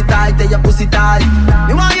your pussy tight, tell your pussy tight.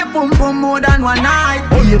 Me want your pum pum more than one night.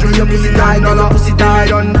 Baby your pussy tight, tell your pussy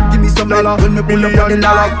tight. Give me some dollar when me pull up on the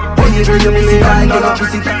light. Baby your pussy tight, tell your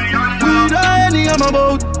pussy tight. We the any I'm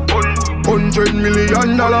about $100 million.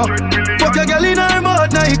 Fuck your girl in her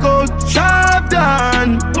mouth, Nike out, sharp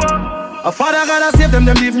down. A father gotta save them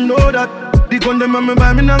even know that. The gun them on me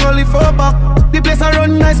buy me not only 4 back. The place I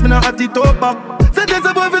run nice, me not at the top back. Say tell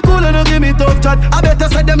the boy fi cool and no give me tough chat. I better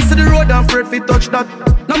say them see the road and afraid fi touch that.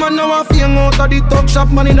 No man now a feel out of the talk shop.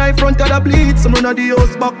 Man in the front of the bleed, some run of the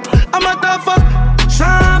house back. I'm a tough fuck.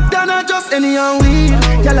 Sharp than a just any and weed.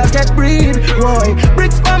 Y'all a get breed, boy.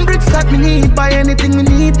 Bricks on bricks that me need. Buy anything me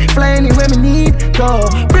need, fly anywhere me need. Go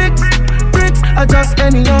bricks, I just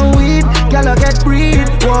any and weed. Y'all a get breed,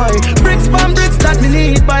 boy. Bricks on bricks that me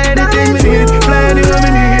need. Buy anything me need, fly anywhere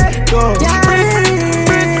me need. Go bricks.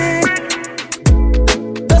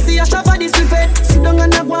 Don't see a shop for this buffet. Sit down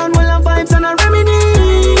and a go on while I vibes and I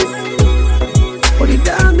reminisce. But the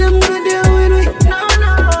dog them gonna deal with me.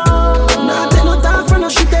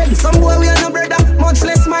 Some boy we are no brother, much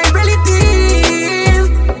less my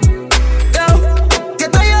relative. Yo,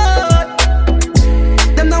 get tired.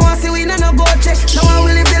 Them no want see we no go check. Now I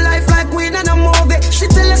will live the life like we no movie. She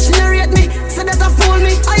tell us she no rate me, say that I fool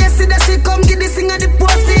me. I see that she come get this thing at the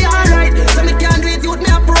pussy. Alright, so me can't do it, youth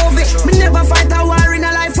me approve it. Me never fight a war in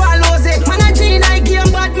a life, I lose it. Man a G, I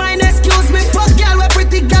game bad mind, excuse me. Fuck girl, we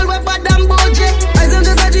pretty girl, we bad and budget. I don't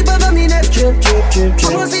just a jeep over me neck. Trip.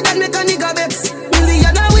 I want see that make a nigga vex.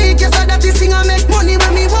 This thing I make money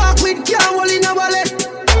when me walk with car all in a wallet.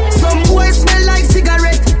 Some boys smell like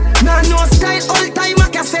cigarette. Nah no style, all time a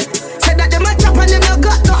cassette. Said that them a chop and them no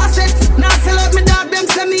got no assets. Now sell out me dog, them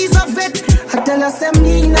say me is a vet. I tell us them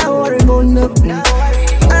me now worry about nothing.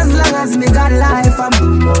 As long as me got life, I'm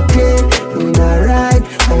doing okay, doing alright.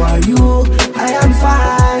 How are you? I am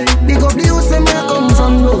fine. Big up the youth, say me I come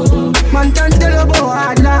from nothing. Man can't tell about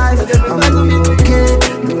hard life. I'm doing okay,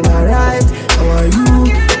 doing alright. How are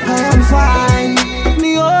you? I am fine.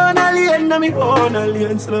 Me own alien, na me own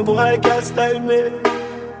alien. So no boy can't style me.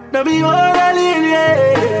 Na me own alien,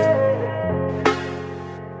 yeah.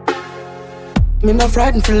 Me no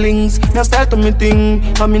frightened feelings, no style to me thing.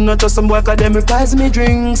 And me not just some boy cause them price me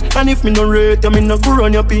drinks. And if me no rate, me no go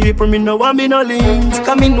run your people. Me no want me no links.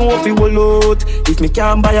 Cause me know if you will out. If me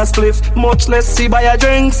can't buy a spliff, much less see buy a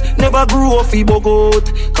drinks. Never grew up fi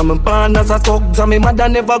bogot. Cause me born as a thug, and me mother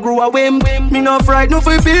never grew a wimp. Me no frightened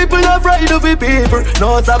for people, no frightened for people.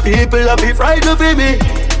 No some people a be frightened for me.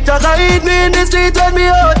 Just hide me in the street when me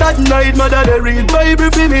out at night. Mother they read Bible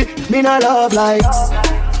for me. Me no love likes.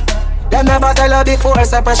 Them never tell you before,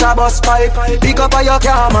 say pressure bus pipe. Pick up or you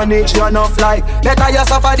can't manage, you enough like. Better you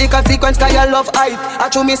suffer the consequence cause you love hype. I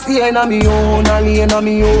true me stay in a me own, a lane a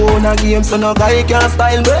me own a game. So no guy can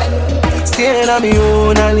style me. Stay in a me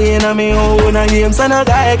own, a lane a me own a game. So no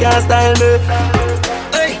guy can style me.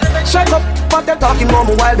 Hey, shut up, what they talking about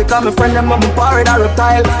me while because my friend them a me parrot a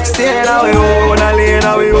reptile. Stay in a me own, a lane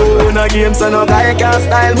a me own a game. So no guy can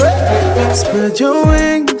style me. Spread your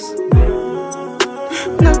wings.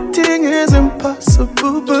 Nothing is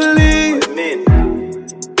impossible, believe me.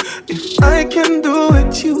 If I can do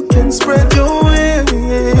it, you can spread your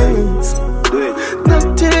wings.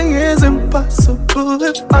 Nothing is impossible.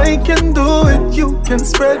 If I can do it, you can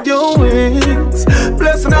spread your wings.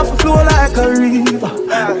 Blessing off a flow like a river.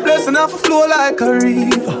 Blessing off a flow like a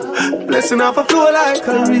river. Blessing off a flow like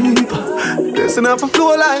a river. Blessing off a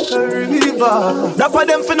flow like a river. That for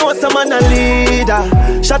them for know some man a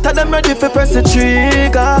leader. Shot at them ready for press the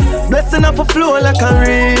trigger. Blessing off a flow like a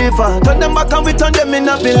river. Turn them back and we turn them in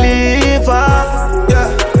a believer. Yeah.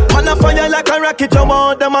 Man a fire like a rocket, you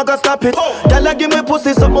want them a go stop it. Girl a give me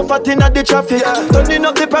pussy, something fat inna the traffic. Turning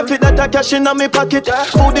up the profit that I cash inna me pocket.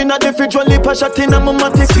 Food inna the fridge, one lip a shot inna my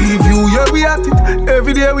matic. See view, yeah we at it.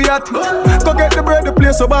 Every day we at it. Go get the bread, the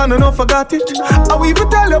place so bad and not forgot it. I will even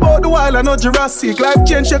tell you about the wild and not Jurassic. Life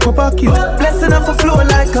change, shake up pocket. Blessing off a flow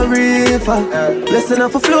like a river. Blessing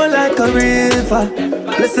off a flow like a river.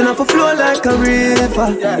 Blessing off a flow like a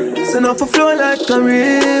river. Blessing off a flow like a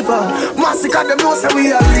river. Massacre them know say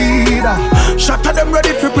we are leader. Shot at them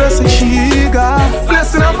ready for pressing sugar.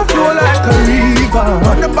 Blessing off a flow like a river.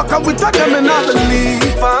 On them back and we touch them and not believe.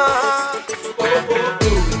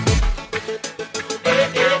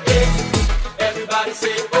 Everybody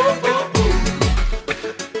say oh oh oh.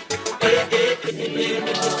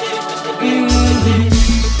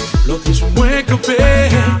 L'autre jour moins coupé.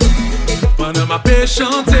 Pendant ma paix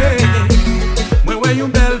chanter. Moi ouais un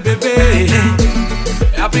bel bébé.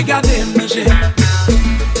 Et après garder manger.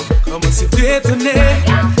 Comme si t'étonné,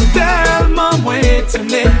 tellement moins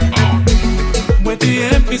étonné. Moi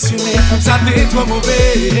t'es impressionné, comme ça t'es trop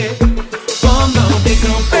mauvais. Pendant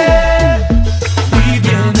décampé, oui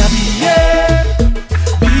bien habillé,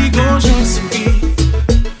 oui gros j'en souris.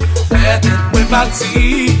 Faites moi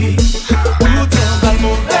parti, pourtant pas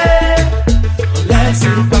mauvais. On laisse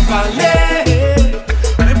pas parler,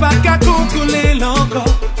 mais pas qu'à contrôler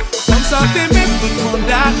l'encore. Comme ça t'es même tout le monde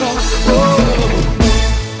d'accord. Oh.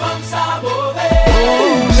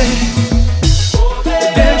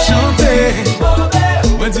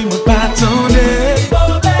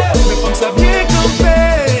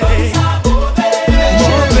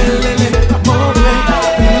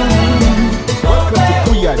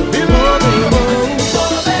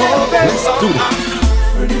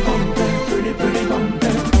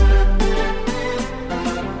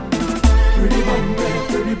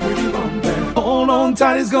 on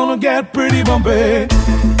tight, it's gonna get pretty bumpy.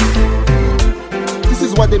 This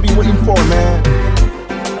is what they be waiting for, man.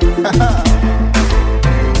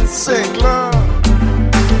 Sick love.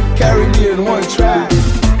 Carry me in one track.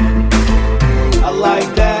 I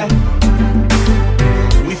like that.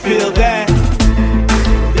 We feel that.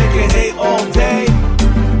 They can hate all day.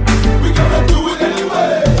 We gonna do it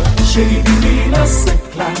anyway. Shady divina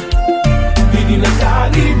secla. Vini la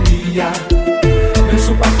carimia. Men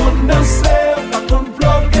so pa con danser, pa con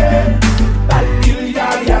vlogger. Balilya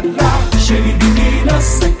yadla. Shady divina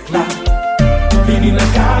secla. Vini la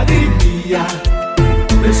carimia.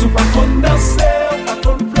 Men so pa con danser, pa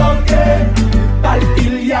con vlogger.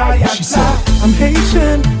 Balilya yadla. She said, I'm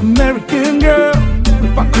Haitian, American girl.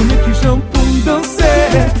 If I could make you jump boom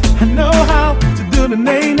danser. I know how to do the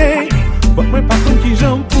nay-nay. But when I could you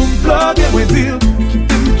jump boom vlog it with you. Keep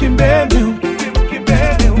them kimbel.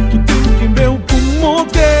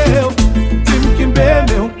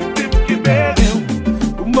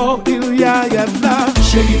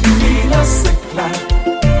 Shady divina secla,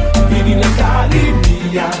 vini la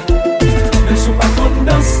carimia. Men so pa con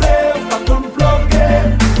danser, pa con vlogger.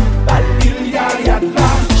 Balilya yadla.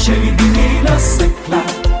 Shady divina secla,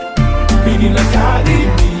 vini la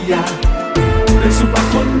carimia. Men so pa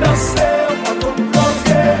con danser, pa con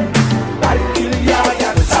vlogger. Balilya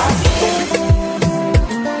yadla.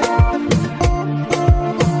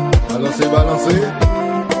 Balancez, balancez.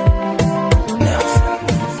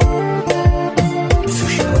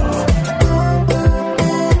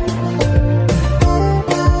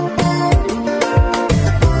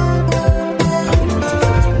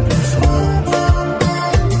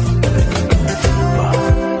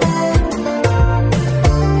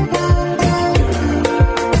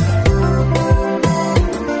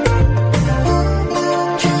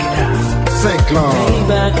 Lay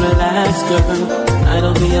back, relax, girl. Tonight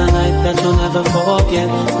will be a night that you'll never forget.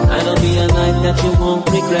 Tonight will be a night that you won't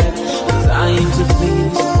regret. Cause I aim to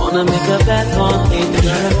please, wanna make a bet on it,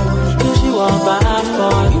 girl. Cause you are by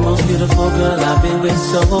far the most beautiful girl I've been with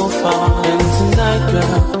so far. And tonight,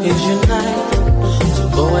 girl, is your night. So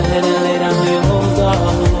go ahead and lay down your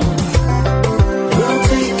guard. We'll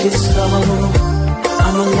take it slow.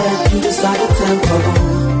 I'ma let you decide the tempo.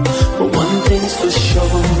 But one thing's for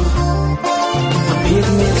sure, I'm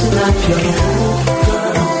hitting it tonight, yo.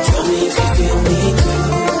 Girl, tell me if you feel me too.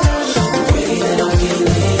 The way that I'm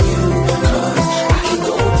feeling you. Cause I can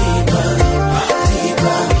go deeper,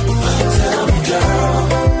 deeper. Tell me, girl,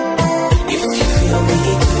 if you feel me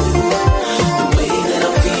too. The way that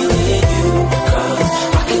I'm feeling you. Cause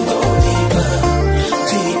I can go deeper,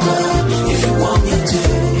 deeper. If you want me to.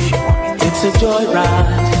 It's a joyride.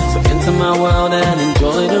 So enter my world and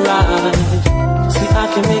enjoy the ride. See, I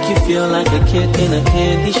can make you feel like a kid in a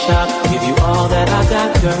candy shop. Give you all that I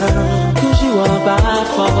got, girl. Cause you are by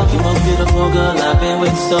far the most beautiful girl I've been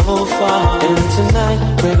with so far. And tonight,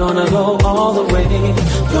 we're gonna go all the way.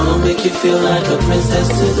 Gonna make you feel like a princess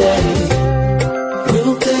today.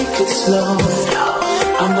 We'll take it slow.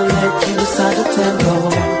 I'ma let you decide the tempo.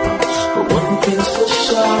 But one thing's for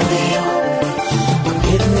sure, I'm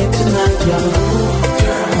getting it tonight, yo.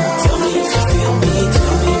 Girl, tell me if you feel me.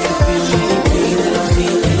 Tell me if you feel me.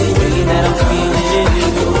 That I'm feeling, you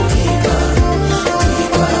go deeper,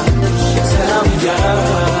 deeper. Tell me, girl,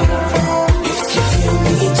 if you feel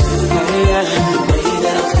me too. The way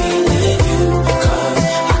that I'm feeling you, cause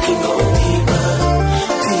I can go deeper,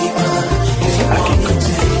 deeper. If you want me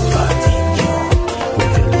to.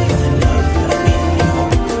 We're feeling the love in you.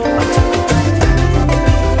 I'm talking to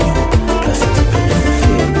the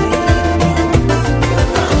feeling.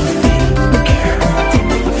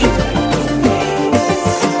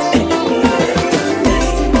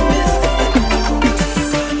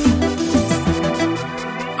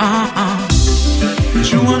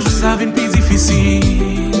 Ça vient plus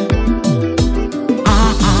difficile.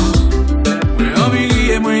 Moi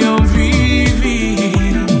envie et moi envie.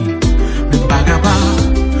 Mais pas capable.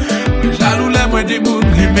 Mais jaloux les moi des bouts de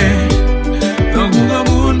donc mon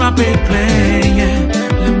amour m'a fait plein.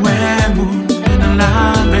 Le moi moun dans la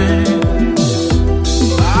mer.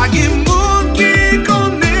 Pas de monde qui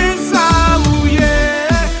connaît ça ou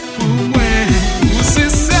yeah. Pour moi,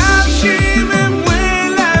 c'est ça qui me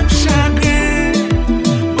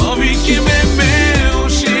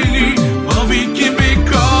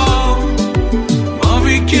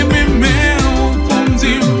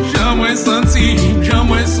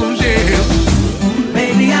jamais songé.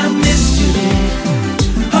 Baby, I missed you.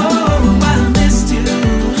 Oh, I missed you.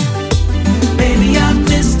 Baby, I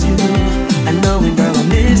missed you.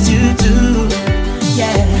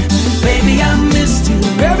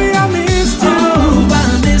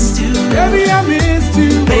 Baby, I missed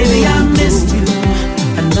you. Baby, I missed you.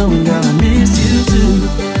 I know, girl, I missed you too.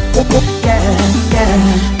 Yeah.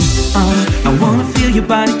 I wanna feel your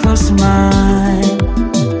body close to mine.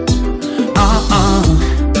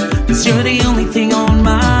 Cause you're the only thing on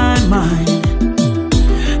my mind.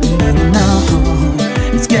 No,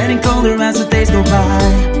 it's getting colder as the days go by.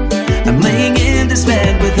 I'm laying in this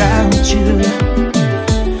bed without you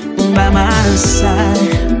by my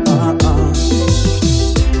side.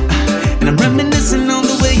 And I'm reminiscing on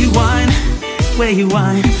the way you whine,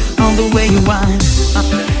 on the way you whine.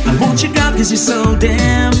 I want you, girl, cause you're so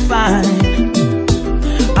damn fine.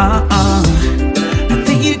 I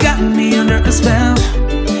think you got me under a spell.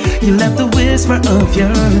 You left the whisper of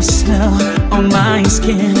your smell on my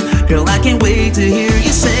skin. Girl, I can't wait to hear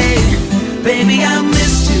you say, baby, I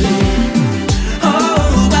missed you.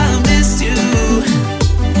 Oh, I missed you.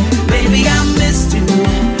 Baby, I missed you.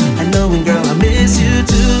 I know, and girl, I miss you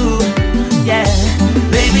too. Yeah,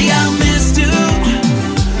 baby, I missed you.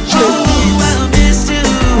 Oh, I missed you.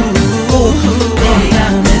 Baby, I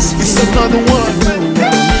missed you. It's another one.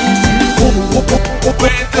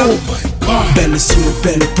 Belle yeux,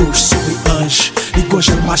 belle bouche, souris ange. Li gauche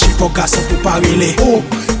elle marche, il faut garçon pour parler.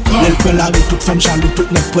 L'elle peut la rue, toute femme jaloux,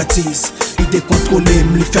 toute n'est prétise. Il décontrôle,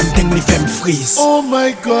 li femme ding, li femme freeze. Oh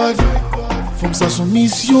my God, femme ça son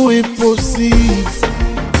mission impossible.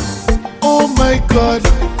 Oh my God,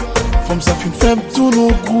 femme ça fait femme tout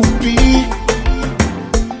nos groupies.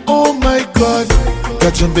 Oh my God,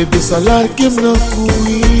 quand j'aime bébé ça la game nan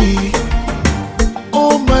couille.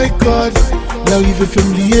 Oh my God, l'arrivée fait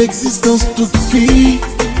l'existence toute fille.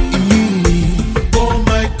 Oh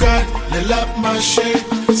my God, les laps marchés,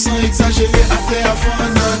 sans exagérer à terre avant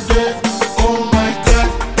un deux. Oh my God,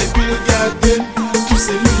 et puis le garder, tous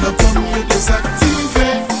ces lunes pour mieux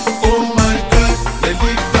désactiver. Oh my God, les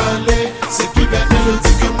ligues parler, c'est plus belle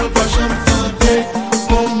mélodie que moi pas j'entendais.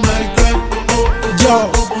 Oh my God,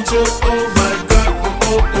 oh mon Dieu, oh my God,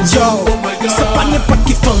 oh my God. C'est pas n'importe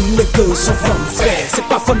qui femme, mais que son femme frère. C'est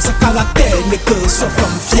pas femme sans caractère, mais que son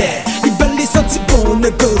femme fière. Il belle les sentis bon,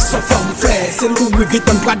 mais que son femme frère. C'est Louis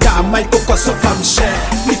Vuitton, Prada, Michael, quoi son femme chère.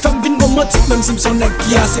 Les femmes viennent romantiques, même si son nec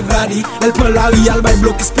qui a ses radis. Elle prend la riale, elle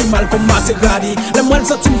bloque, c'est plus mal comme Maserati. Les moines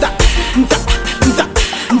sont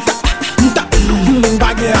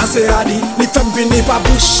baguette assez radis. Les femmes viennent pas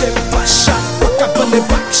boucher, pas chat, pas caponner,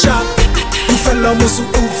 pas chat. On fait l'amour sous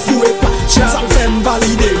ou fou et pas chat. Ça me fait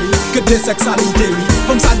valider, que des sexes à l'idée.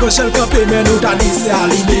 Comme ça, gauche elle campé, mais nous t'as laissé à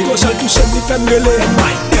l'idée. Gauche elle touche, elle fait m'rêler. Oh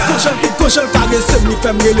my God. Gauche elle caresse, elle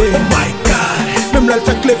fait m'rêler. Oh my God. Même là, elle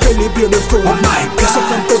fait cleffer les pieds de feu. Oh my God. C'est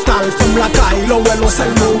femme totale, femme la caille. Là où elle, on sait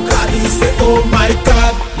le mot caille. C'est oh my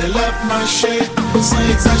God. Les laps marchés, sans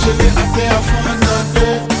exagérer à terre avant un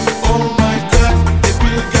deux. Oh my God, et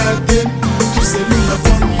puis le garder, tous ces lunes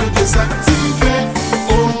pour mieux désactiver.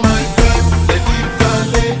 Oh my God, les ligues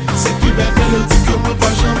parler, c'est plus belle mélodie que moi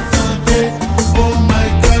pas j'entendais. Oh my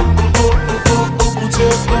God, oh mon Dieu,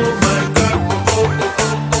 oh my God, oh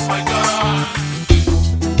my God.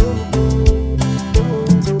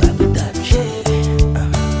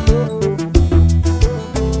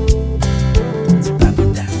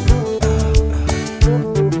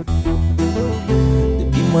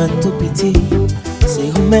 Depuis moi tout petit, c'est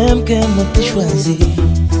vous-même que moi t'ai choisi.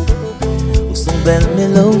 Ou son belle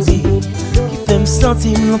mélodie qui fait me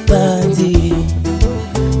sentir mon paradis.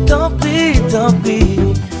 Tant pis,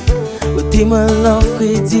 ou dis-moi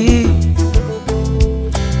l'enfrédit.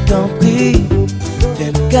 Tant pis,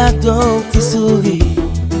 fais-moi cadeau qui sourit.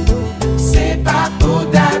 C'est pas pour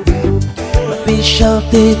date, ma fille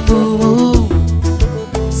chanter pour vous.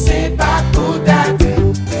 C'est pas pour date,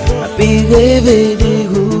 ma fille rêver de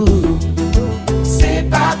vous. C'est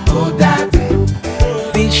pas pour date,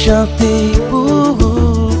 ma fille chanter pour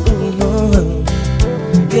vous.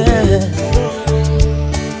 Yeah.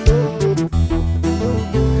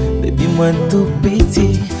 Baby, moi tout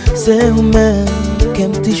petit, c'est vous-même qui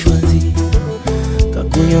m't'a choisi. Quand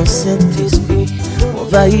couillon Saint-Esprit,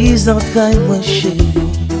 m'envahis entrailles moi chérie.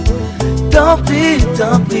 Tant pis,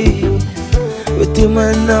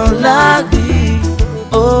 mettez-moi dans la vie.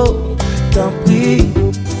 Oh, tant pis,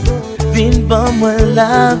 viens ban moi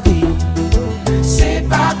la vie. C'est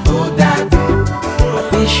pas pour date,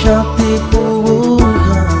 ma vie chanter pour vous.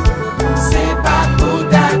 C'est pas pour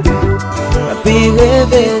date, ma vie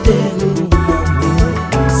rêver de vous.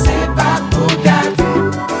 C'est pas pour date,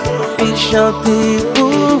 ma vie chanter pour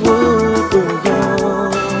vous.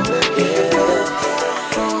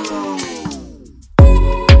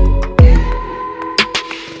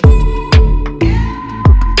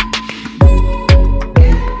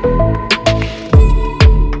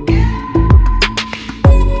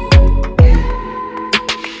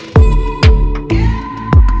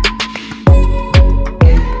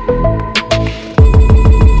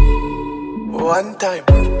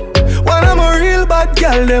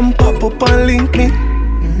 them pop up and link me.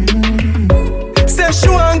 Say she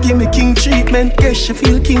want give me king treatment, guess she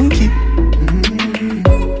feel kinky.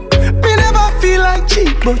 Me never feel like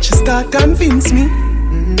cheap, but she start convince me.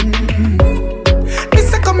 Me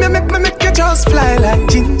say come here, make you just fly like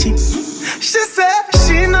Gingy. She say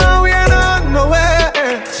she know we ain't on nowhere.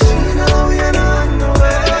 She know we ain't on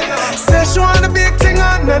nowhere. Say she want a big thing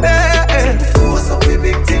on the day. What's up with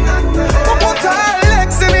big thing on the day? Put her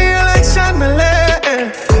legs in the election, me lay.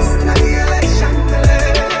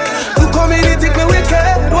 Who come in, think me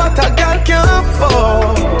wicked? What a girl can't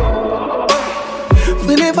afford.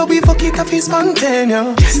 Whenever we fuck it, I feel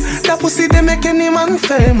spontaneous. That pussy, they make any man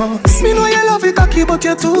famous. Me know you love it cocky, but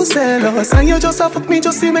you're too zealous. And you just a fuck me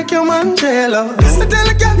just to make your man jealous. I tell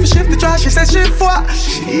a girl to shift the trash, she said shift what?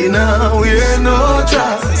 She now wear no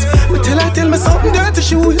dress. But tell me something dirty,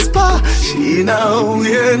 she whisper. She now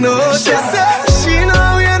wear no dress. She said she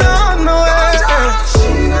now wear no way.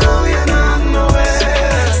 She now wear no way.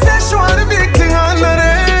 Say she want a big thing on the day.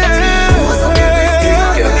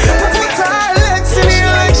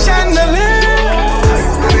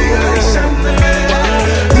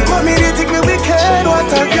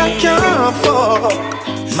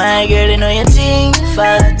 My girl, you know you think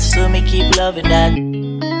fat, so me keep loving that.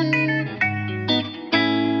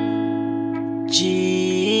 G.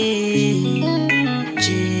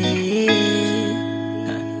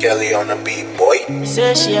 Kelly on the beat, boy.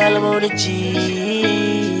 Say she all about the G.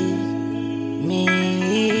 Me.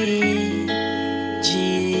 G.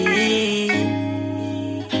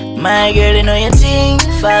 My girl, you know you think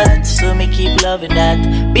fat, so me keep loving that.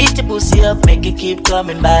 Beat the pussy up, make it keep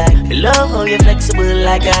coming back. Me love how you flexible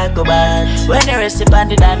like a acrobat. When you rest upon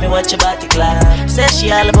the dime, me watch your body clap. Say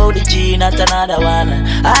she all about the G, not another one.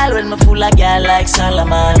 All when me fool a girl like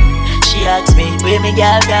Solomon. She asks me, where me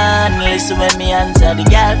girl gone? Listen when me answer the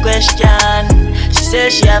girl question. She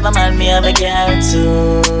says she have a man, me have a girl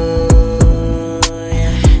too.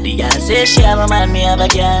 The girl says she have a man, me have a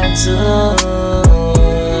girl too.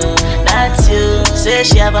 That's you. Say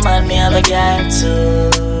she have a man, me have a girl too.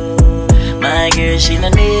 My girl, she no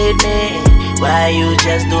need me. Why you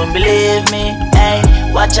just don't believe me? Hey,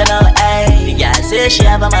 watch her now, hey. The girl say she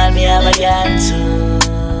have a man, me have a girl too.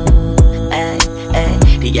 Hey, hey.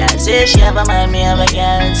 The girl say she have a man, me have a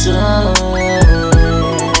girl too.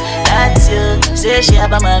 That's you. Say she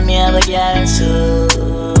have a man, me have a girl too.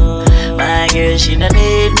 My girl, she no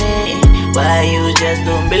need me. Why you just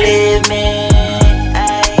don't believe me?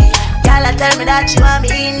 Tell me that you want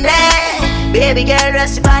me in there. Baby girl,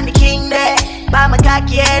 rest upon the king there. By my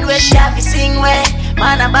cocky head where she have to sing where.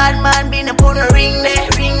 Man a bad man, be no put a ring there,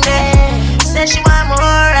 ring there. Say she want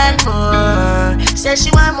more and more. Say she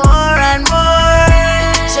want more and more.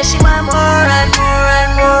 Say she want more and more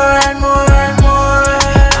and more and more and more.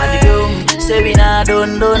 And the girl say we nah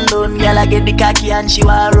done. Girl I get the cocky and she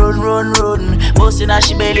want run. Bustin' her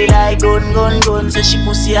she belly like gun. Say she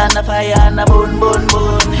pussy and a fire and a bun.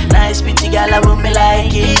 Nice pretty girl, I want me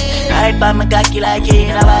like it. Ride by my cocky like it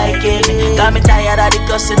in a Viking. Got me tired of the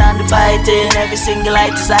cussing and the fighting. Every single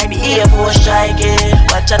light is like the Air Force striking.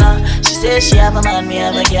 Watch her now, she says she have a man, me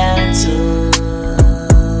have a girl too.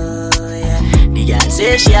 Yeah. The girl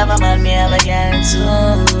says she have a man, me have a girl too.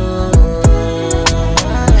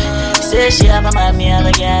 She says she have a man, me have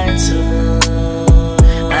a girl too.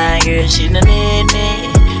 My girl, she no need me.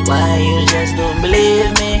 Why you just don't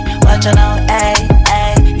believe me? Watch her now, hey.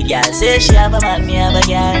 The girl say she have a man, me have a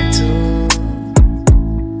girl too.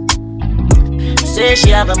 Say she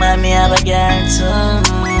have a man, me have a girl too.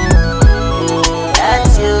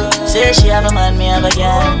 That's you. Say she have a man, me have a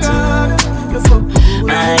girl too.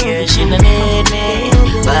 My girl, she no need me.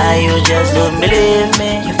 Why you just don't believe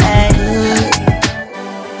me? Hey.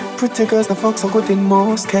 Pretty girls, the fuck so good in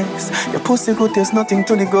most cases. Your pussy good, there's nothing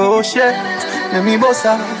to negotiate. Let me bust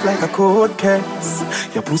off like a cold case.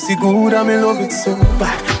 Your pussy good, I me love it so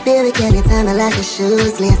bad. Baby, can you tell me like a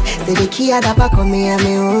shoes list? Say the key at the back of me and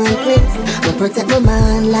my own place. Will protect my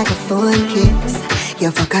man like a phone case.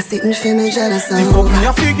 You fuck a sitting for me jealous of. The fuck me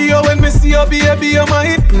a figure when me see your baby, you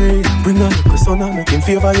might pray. Bring a little son and make him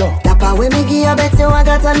favor you. Dapper when me give you bet you I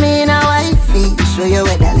got a me and a wifey. Show you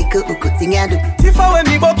where that little hook thing I do. If I when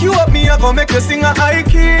me buck you up, me I gon' make you sing a high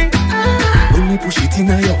key. When me push it in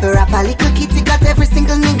a you. Rap a little kitty got every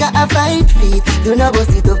single nigga a 5 feet. Do not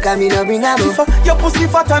bust it up, cause me no bring a book. Your pussy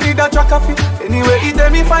fat and need a track of it. Anyway, it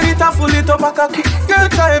them me find it and full it up a cocky. Girl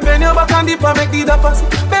try bend your back and dip and make the dapper see.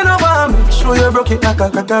 Bend over and make sure you broke it like a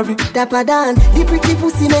cattery. Dapper Dan, the pretty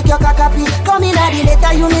pussy make your cocky. Come in at the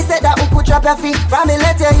letter, you me said that who could trap your feet. From the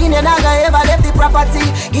letter in, you never ever left the property.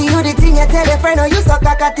 Give you the thing, you tell a friend, or you suck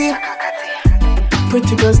a catty.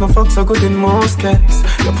 Pretty girls no fuck so good in most cases.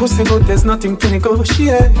 Your pussy good, there's nothing to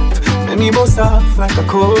negotiate. Let me bust off like a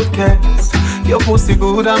cold case. Your pussy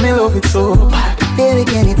good and me love it so bad.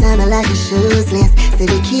 Baby, anytime I like your shoes less. Say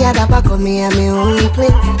the key at the back of me and my own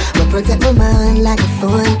place. But protect my mind like a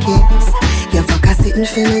phone case. Your fuck a sitting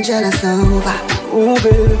for me jealous over. Ooh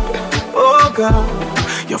baby, oh God.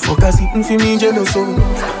 Your fuck a sitting for me jealous over.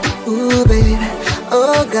 Ooh baby,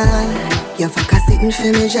 oh God. Your fuck a sitting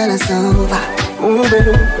for me jealous over. Ooh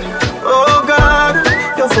baby, oh God.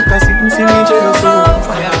 Your fuck a sitting for me jealous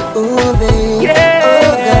over. Ooh baby, yeah.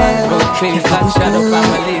 oh God. Clean flat shadow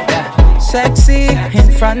family there. Sexy in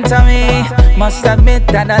front of me. Must admit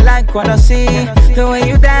that I like what I see. The way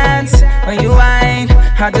you dance, when you whine,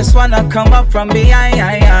 I just wanna come up from behind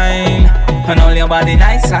and hold your body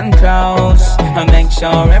nice and close, and make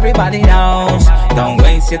sure everybody knows. Don't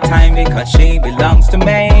waste your time because she belongs to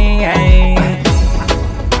me.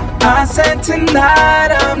 I said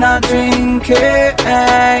tonight I'm not drinking,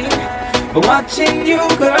 but watching you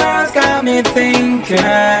girls got me thinking.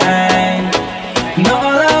 And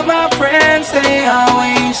all of my friends, they are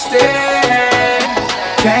wasted.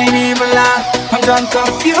 Can't even lie, I'm drunk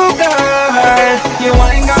off you, girl. You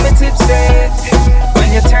ain't got me tipsy.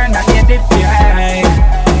 When you turn on your dip, yeah.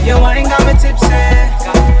 You ain't got me tipsy.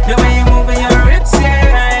 The way you moving your hips,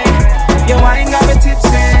 yeah. You ain't got me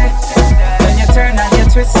tipsy. When you turn on your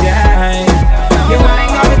twist, yeah. You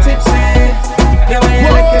ain't got me tipsy. The way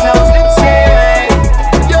you licking those lips, yeah.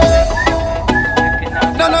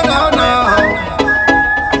 No, no, no, no.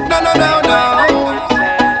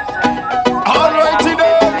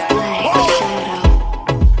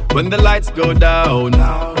 When the lights go down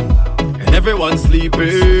and everyone's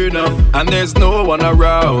sleeping and there's no one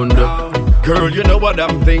around, girl, you know what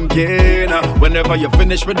I'm thinking. Whenever you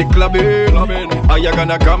finish with the clubbing, are you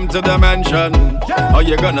gonna come to the mansion? Are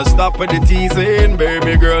you gonna stop with the teasing?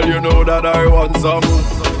 Baby girl, you know that I want some.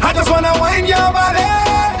 I just wanna wind your body,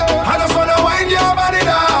 I just wanna wind your body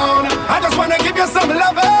down. I just wanna give you some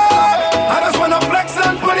love, I just wanna flex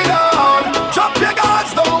and put it on. Drop your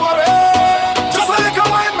guards, don't worry.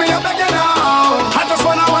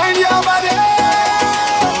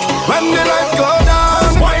 When the lights go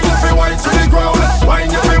down, wine your free wine to the ground. Wine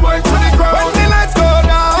your free wine to the ground. When the lights go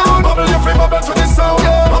down, bubble your free bubble to the sound.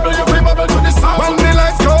 Bubble your free bubble to the sound. When the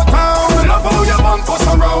lights go down, love how your bumpers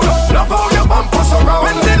around. Love how your bumpers around.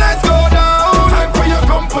 When the lights go down, time for your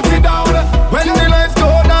come put it down. When the lights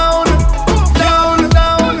go down, down,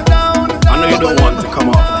 down, down. I know you don't want to come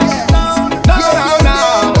off like that. No, no,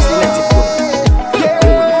 no. Let it go.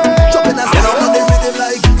 Drop it down on the rhythm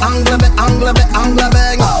like angle me, angle me, angle me.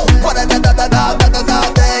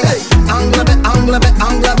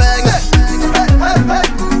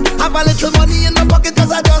 Have a little money in my pocket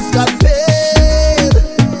cause I just got paid.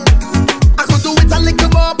 I could do it a little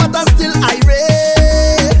more but I'm still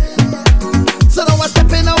irate. So now I'm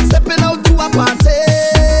stepping out to a party.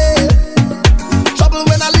 Trouble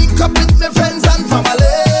when I link up with my friends and family.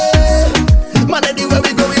 Man, anywhere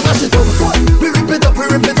we go we mash it up. We rip it up, we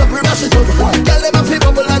rip it up, we mash it up. Girl, them a fi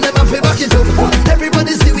bubble and them a fi back it up.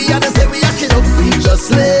 Everybody see we and they say we act it up. We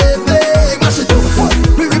just living, mash it up.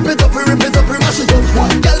 We rip it up, we rip it up, we mash it up.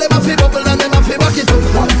 Girl, them a fi bubble and them a fi back it up.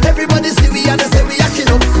 Everybody see we and they say we act it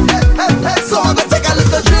up. So I'm gonna take a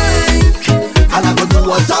little drink and I'm gonna do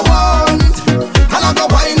what I want. And I'm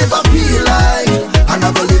gonna wine if I feel like. And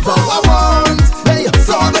I'm gonna live how I want. Hey,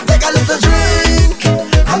 so I'm gonna take a little drink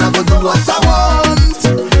and I'm gonna do what I want.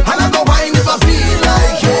 And I'm gonna wine if I feel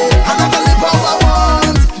like. And I'm gonna live how I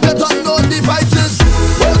want. You don't know the vices.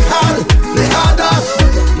 Work hard, the harder.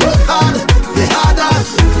 Work hard, the harder.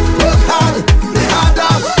 Work hard, the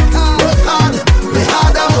harder. Work hard, the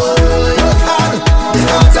harder. Work hard, the harder. Work hard, the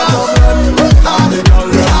harder. Work hard, the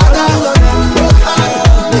harder. Work hard.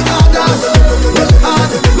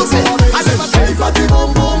 Look, I never say fatty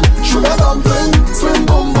boom boom, sugar dumpling, sweet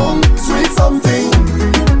boom boom, sweet something.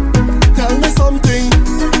 Tell me something.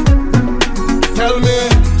 Tell me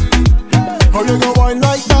how you go wine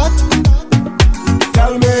like that.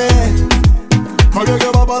 Tell me how you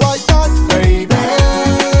go bubble like that, baby.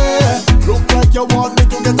 Look like you want me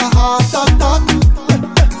to get a heart attack.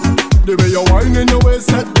 The way you whine in your waist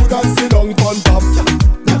set good and sit down on top.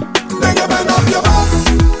 Then you bend up your back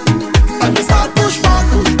and you start push back.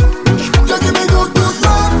 You give me good, good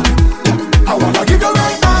love. I wanna give you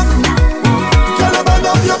right back. Girl, you bend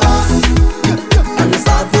up your back and you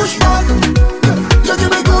start push back. You give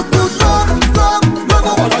me good, good love, love, love. I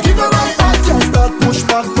wanna give you right back. Just start push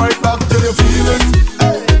back, right back till you feel it.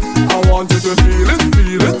 I want you to feel it,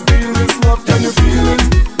 feel it, feel this love. Can you feel it?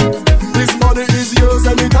 This body is yours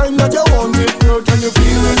anytime that you want it, girl. Can you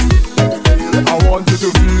feel it? I want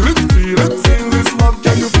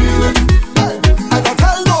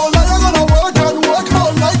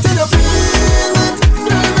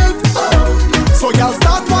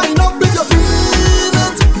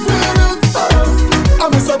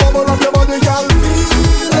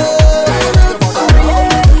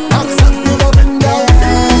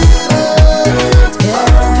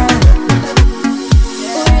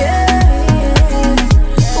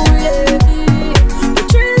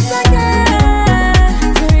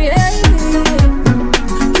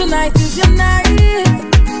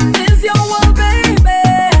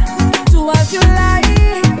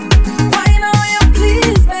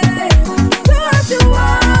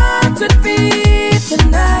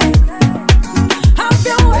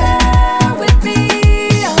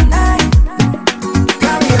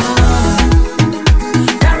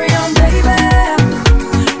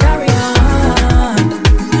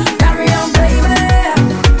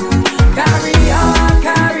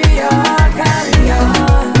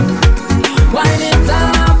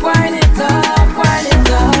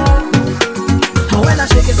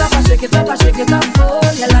shake it up, I shake it up, oh,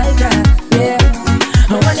 you like that, yeah.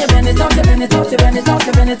 And when you bend it up, you bend it up, you bend it up,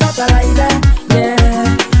 you bend it up, I like that,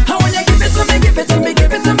 yeah. And when you give it to me, give it to me,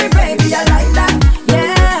 give it to me, baby, I like that,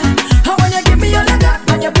 yeah. And when you give me all of that,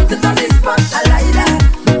 when you put it on the spot, I like that.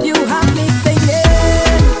 You have me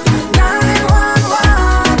singing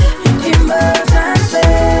 911 emergency,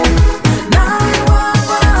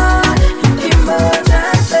 911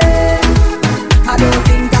 emergency. I don't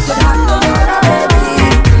think I could handle your baby.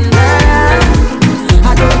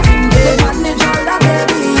 I don't think they manage all that,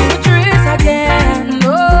 baby. Trace again,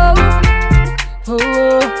 oh,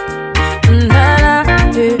 oh, nah,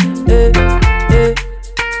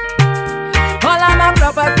 all of my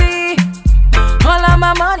property, all of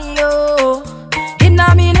my money, oh, it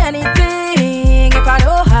not mean anything if I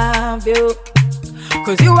don't have you.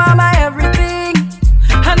 Cause you are my everything,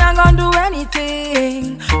 and I'm gonna do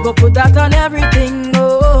anything. Go put that on everything,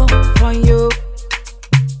 oh, for you.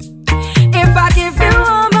 If I give you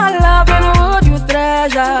all my love, and would you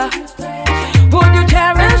treasure? Would you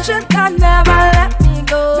cherish it and never let me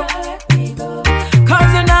go?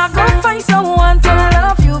 Cause you're not gonna find someone to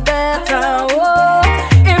love you better, oh.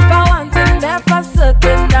 If I want to live for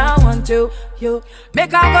certain, I want you.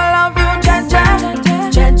 Make I go love you, Jaja,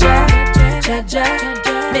 Jaja, Jaja.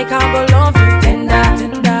 Make I go love you, tender,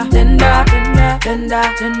 tender, tender, tender, tender,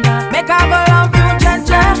 tender. Make I go love you,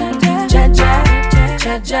 Jaja, Jaja,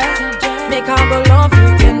 Jaja. Make I go love you,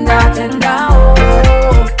 tender, tender,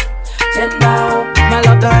 oh, tender, oh. My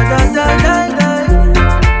love, da da da da da.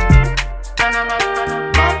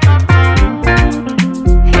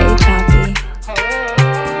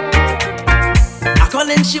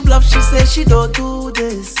 Calling she bluff, she say she don't do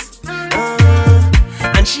this.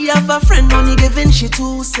 And she have a friend only giving she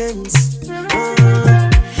 2 cents.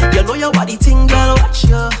 You know your body thing, girl, watch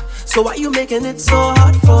ya. So why you making it so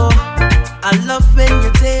hard for? I love when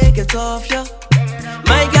you take it off, yeah.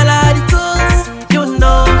 My girl, I the tools, you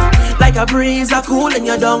know. Like a breeze, I cool in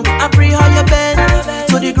your dung. I breathe how you bend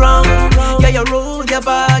to the ground. Yeah, you roll your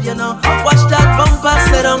body, you know. Watch that bumper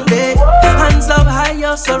sit on there. Hands up high,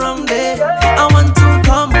 you're surrounded. I want to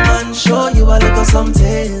come and show you a little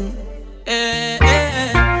something.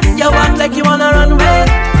 You walk like you wanna run away.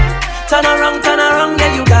 Turn around,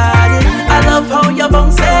 yeah, you got it. I love how you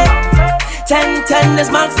bounce it. 10 is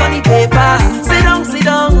marks on the paper. Sit down,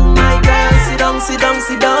 my girl. Sit down,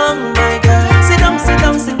 my girl. Sit down,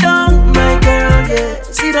 my girl, yeah.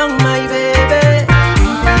 Sit down, my baby.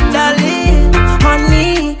 Darling,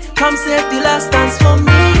 honey, come save the last dance for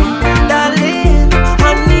me. Darling,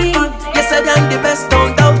 honey, you said I'm the best,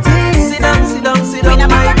 don't doubt it. Sit down,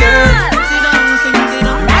 my girl. Sit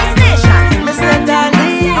down. Nice nation. Mr.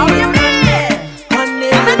 Darling, how you been? Honey,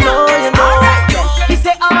 you know. Alright, he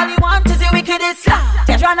say all he wants is the wickedest slam.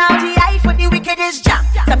 Just run out the eye for the wickedest jam.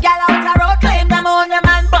 Some gal out the road claim them on the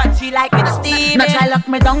man, but she like it steamy. Now try lock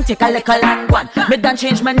me down, take a little and one. Me done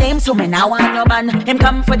change my name, so me now want no man. Him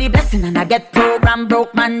come for the blessing and I get program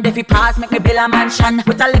broke man. If he pass, make me build a mansion.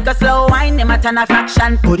 With a little slow wine, him a turn a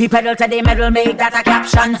fraction. Put the pedal to the metal, make that a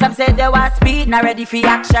caption. Some say they want speed, not ready for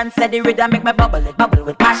action. Said the rhythm make me bubble, it bubble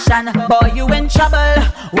with passion. Boy, you in trouble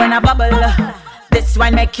when I bubble. This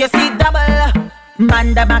one make you see double.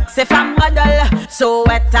 Man the max if I'm model. So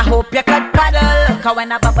wet I hope you could paddle. Cause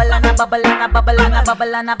when I bubble and I bubble and I bubble and I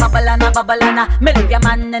bubble and I bubble and I bubble and I me leave your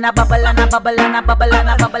man in a bubble and I bubble and I bubble and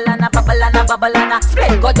I bubble and I bubble and I bubble and I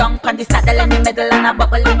split go down on the saddle in the middle and I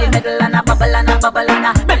bubble in the middle and I bubble and I bubble and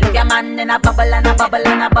I me leave your man in a bubble and I bubble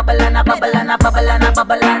and I bubble and I bubble and I bubble and I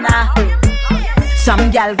bubble and I.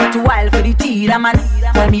 Some gal get wild for the teeter man.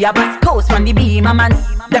 Tell me a bus coast from the beamer man.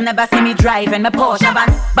 Them never see me drive in my Porsche van,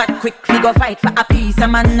 but quickly go fight for a piece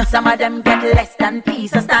of man. Some of them get less than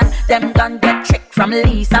piece of stand. Them done get tricked from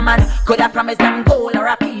Lisa man. Coulda promised them gold or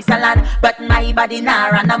a piece of land, but my body nah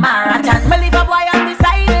run a marathon. Me leave a boy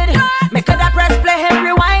undecided. Me coulda press play and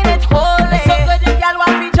rewind it. Hold it. So good if y'all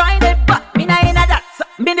want to join it, but me nah inna that, so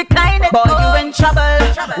me decline it. Boy, you in trouble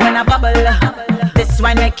when I bubble. This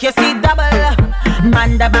one make you see double.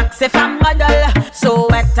 Man the max if I'm model. So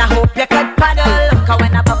wet I hope you could paddle. Cause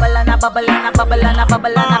when I bubble and I bubble and I bubble and I bubble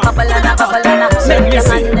and I bubble and I bubble and I make your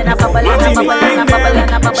man and I bubble and I bubble and I bubble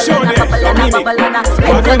and I bubble and I bubble and I bubble and I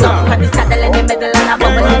split the tongue on the saddle in the middle and I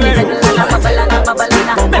bubble in the middle and I bubble and I bubble and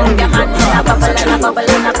I make your man and I bubble and I bubble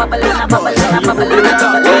and I bubble and I bubble and I bubble and I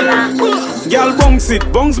bubble and I. Girl, bounce it,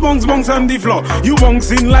 bounce on the floor. You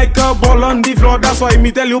bouncing like a ball on the floor. That's why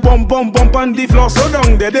me tell you bump on the floor. So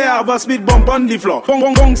down there, they have a speed bump on the floor.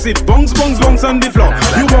 Bounce it, bounce on the floor.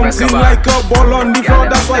 You bouncing like a ball on the floor.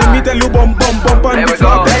 That's why me tell you bump on the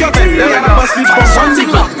floor. Take your time, they have a speed bump on the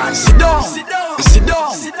floor.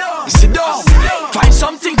 Sit down. Find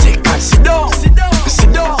something, take a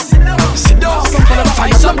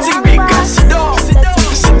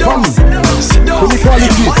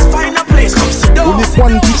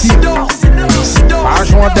quantity.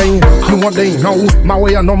 Argent day, nous on day, non. Ma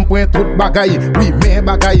way un homme point tout bagaille. Oui, mais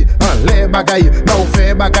bagaille, en les bagaille. Non,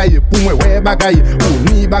 fait bagaille, pour moi, ouais bagaille.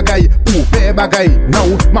 Pour ni bagaille, pour faire bagaille.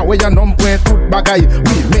 Non, ma way un homme point tout bagaille.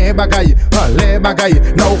 Oui, mais bagaille, en les bagaille.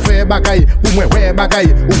 Non, fait bagaille, pour moi, ouais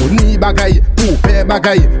bagaille. Pour ni bagaille, pour faire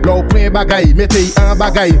bagaille. L'eau point bagaille, mettez un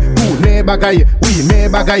bagaille. Pour les bagaille, oui, mais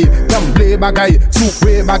bagaille. Gamble bagaille,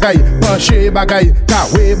 soupe bagaille. Pencher bagaille,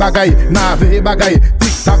 kawe bagaille. Nave bagaille,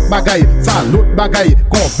 tic-tac bagaille. Salut bagaille,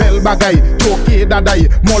 confel bagaille. Choqué dadaille,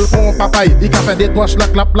 mol on papaye. Il a fait des toches la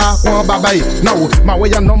clap la, on babaye. Now, ma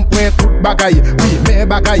way un homme point tout bagaille. Oui, mais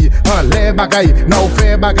bagaille, en les bagaille. Now,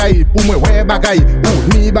 fait bagaille, pour moi, ouais bagaille.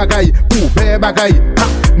 Pour ni bagaille, pour faire bagaille.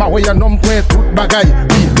 Ma way un homme point tout bagaille.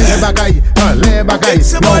 Oui, mais bagaille, en les bagaille.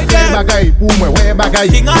 Now, fait bagaille, pour moi, ouais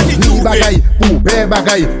bagaille. Pour ni bagaille, pour faire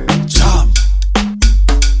bagaille.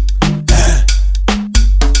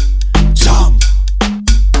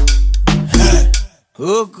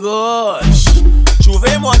 Oh gosh,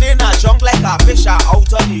 Juve money in a junk like a fish out on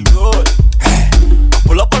the road.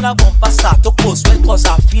 Pull up on a bumper, start to post well cause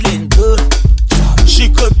I'm feeling good. She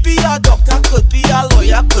could be a doctor, could be a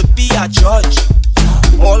lawyer, could be a judge.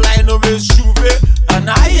 All I know is Juve, and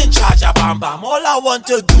I ain't charge of bam bam. All I want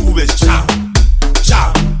to do is jam,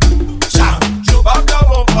 jam, jam. Juve up the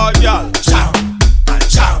bumper, y'all. Jam, and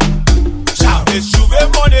jam, jam. It's Juve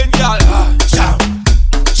money, y'all. Jam,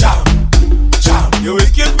 jam. You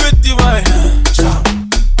wicked with the wine. Jam,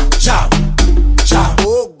 jam, jam.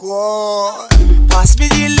 Oh God. Pass me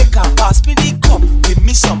the liquor, pass me the cup. Give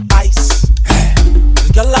me some ice.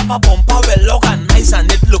 The girl have a bumper well organized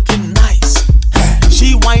and it looking nice.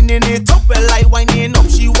 She whining it up, well I whining up.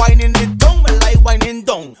 She whining it down, well I whining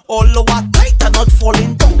down. All over tight and not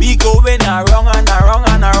falling down. We going around and around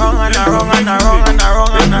and around and around and around and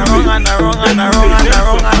around and around and around and around and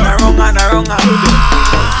around and around and around.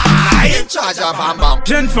 I ain't charge of bam bam.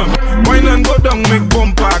 Gen fam, wine and go down, make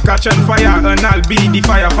bumper, catch and fire, and I'll be the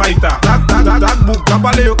firefighter. That book,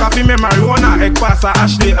 kabale yo kafi me marijuana, ek pasa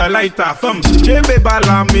Ashley a lighter. Fam, chebe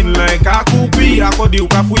bala min like a kupi, akodi yo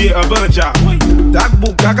kafuye a banja. That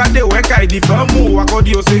book, agade weka di famu,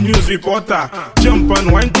 akodi yo se news reporter. Jump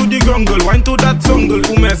and wine to the jungle, wine to that jungle,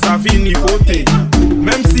 ume sa fini fote.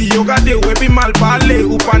 Même si yo gade wepi mal parle,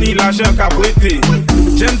 ou pani la jen kabwete.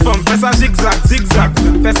 Gen fam, fais ça zigzag, zigzag,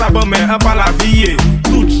 fais ça bon mais un pas la vie.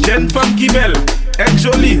 Toute jeune femme qui belle, est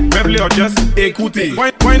jolie, même les just écouter.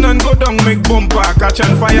 Wine and go down, make bumper, catch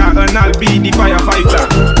and fire, and I'll be the firefighter.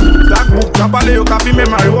 That book, kabale yo kafi me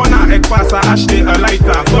marijuana, ek pasa acheter a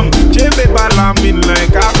lighter. Fam, chebe bala min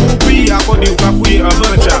like a kupi, akodi yo kafuye a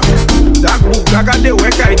banja. That book, agade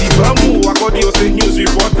weka di famu, akodi yo se news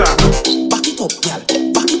reporter. Back it up, gal,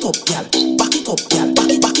 back it up, gal, back it up, gal,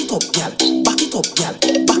 back it up, gal, back it up, gal,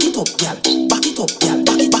 back it up, gal, back it up, gal,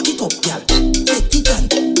 back it up, gal. Take it on,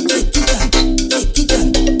 take it on, take it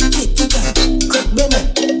on, take it on. Crack Brennan,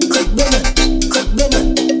 crack Brennan, crack Brennan,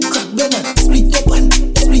 crack Brennan. Split up one,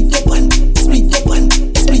 split up one, split up one,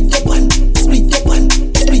 split up one, split up one,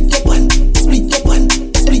 split up one, split up one,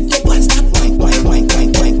 split up one. Stop wine, wine, wine,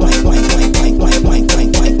 wine, wine, wine, wine, wine, wine, wine, wine,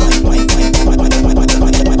 wine, wine, wine, wine.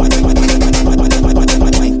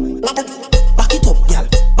 Back it up, gal.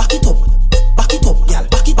 Back it up. Back it up, gal.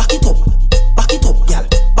 Back it up. Back it up, gal.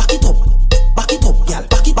 Back it up. Back it up, gal.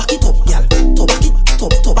 Back it up, gal. To back it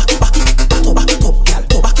up, to back it, to back it up, gal.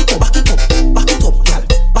 To back it, back it up, back it up, gal.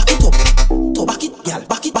 Back it up, to back it, gal.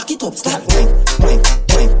 Back it up, start wine, wine,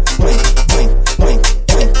 wine, wine, wine, wine,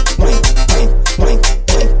 wine, wine,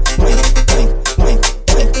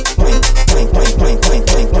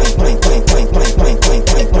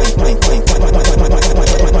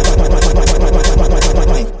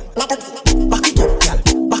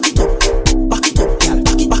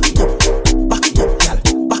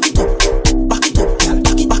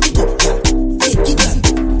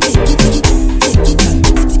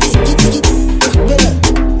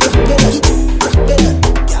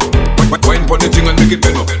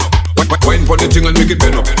 Wine for the thing and make it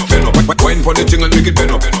bend up, bend up. Wine for the thing and make it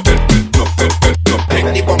bend up, bend up, bend up.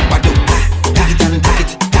 Make the bumper do, take it and take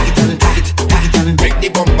it, take it and take it, take it and make the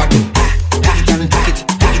bumper do, take it and take it,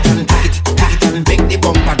 take it and take it, take it and make the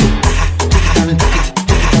bumper do, take it and take it,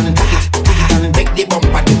 take it and take it, take it and make the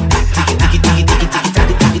bumper do, take it, take it, take it, take it, take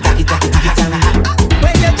it, take it, take it, take it.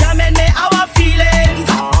 When you're jamming me, our feelings,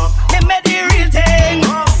 they made the real thing.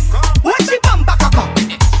 Watch the bumper cock up,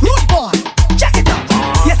 rude boy, check it out.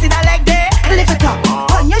 You see that leg there, lift it up,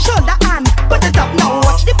 on your shoulder and put it up. Now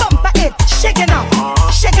watch the bumper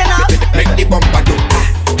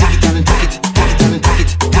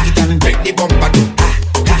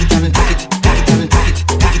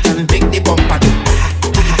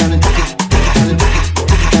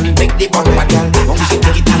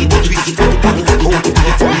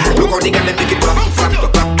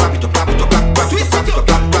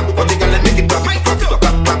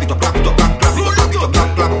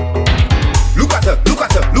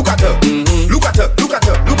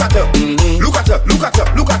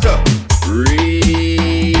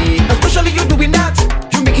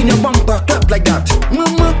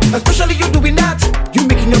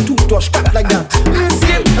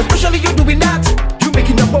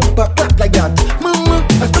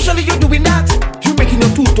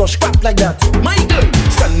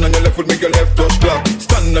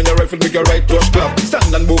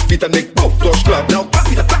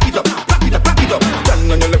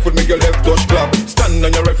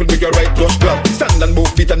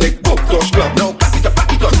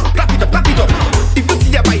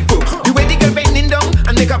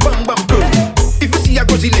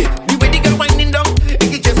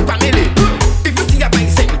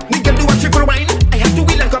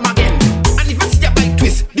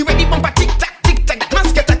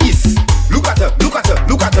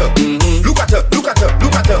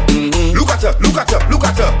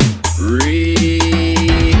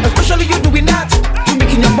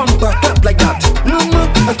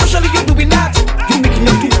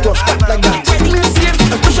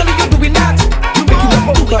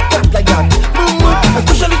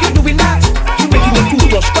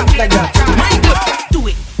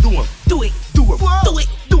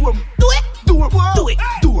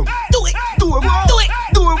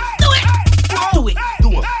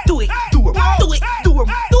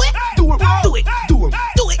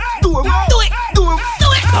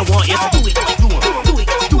I want you to do it.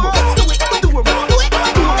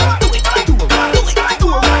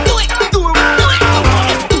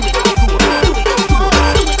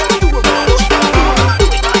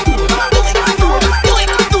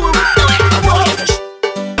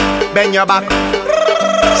 Bend your back,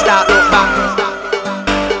 start look back.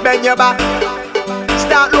 Bend your back,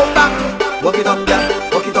 start look back. Walk it up, girl.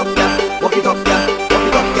 Walk it up, girl. Walk it up, girl. Walk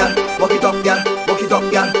it up, girl. Walk it up, girl. Walk it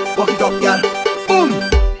up, girl. Walk it up, girl. Boom.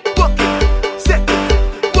 Walk it, set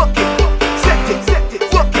it. Walk it, set it, set it.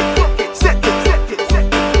 Walk it, set it, set it, set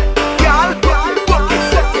it. Girl, walk it,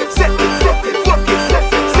 set it, set it, set it. Walk it,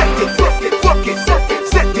 set it, set it, set it. Walk it, set it,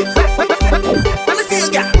 set it, set it. Let me see you,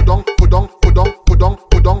 girl. Put on.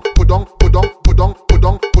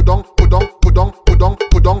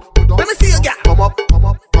 Let me see you, girl. Come up.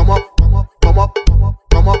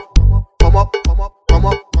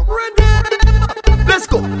 Let's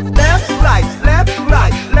go. Left,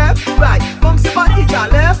 right. Come spotty, girl.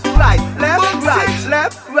 Left, right.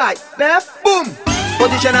 Boom.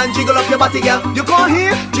 Position and jiggle up your body, girl. You can't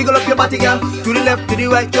hear? Jiggle up your body, girl. To the left, to the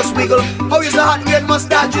right, just wiggle. How is the hot red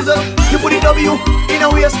mustard drizzle? You put the W in a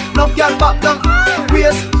waist. Now girl back down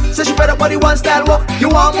waist. Say she better body one style walk. You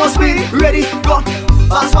want more speedy? Ready? Go.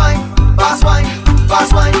 Fast wine. Faster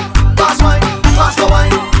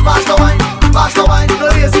wine. No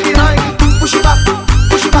lazy behind. Push it back.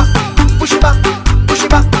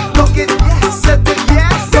 Lock it. Yes. Set it.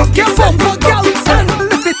 Yes. Take your phone, girl, and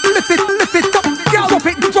lift it up, girl. Drop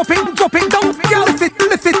it down, girl. Lift it.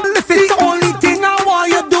 The only thing I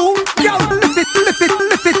want you do, girl. Lift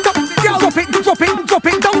it up, girl. Drop it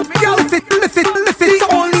down, girl. Lift it. The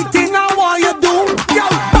only thing I want you do, girl.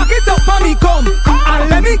 Back it up and me come, and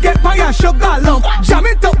let me get by your sugar lump. Jam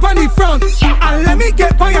it up on the front, and let me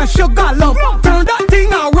get by your sugar lump. Turn that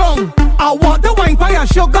thing around. I want the wine by your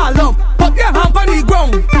sugar lump. Put your hand on the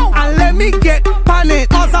ground, and let me get pan it.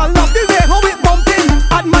 Cause I love the way how it bumping,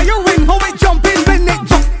 admiring how it jumping. When it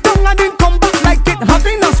drop down and then come back like it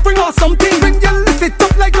having a spring or something. When you lift it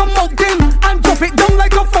up like a mountain, and drop it down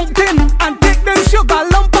like a fountain, and take them sugar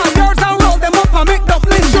lump of yours and roll them up and make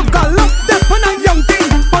dumpling. Sugar lump, that's when a young thing.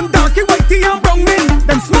 One darky, whitey and brown men.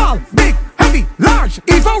 Them small, big, heavy, large,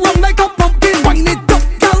 even round like a pumpkin. Wind it up,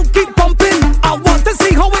 girl, keep pumping. I want to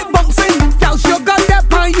see how it bouncing. Girl, sugar that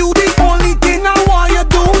pan you, the only thing I want you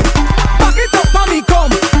do. Back it up and me come,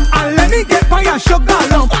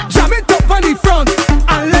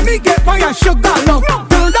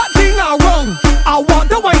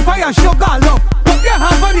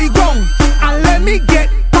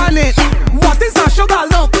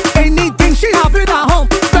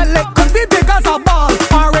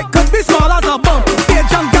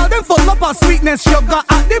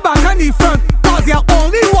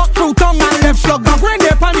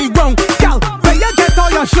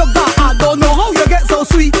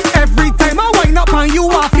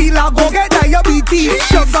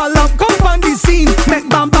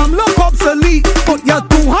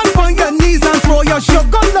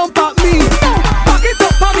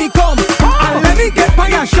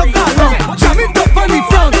 sugar rum. Jam it up on the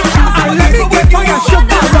front. And let me get my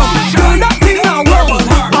sugar rum. Do that thing now wrong.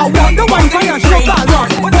 I wonder why my sugar rum.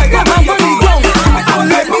 Put your hand on the ground. And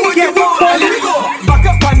let me get my back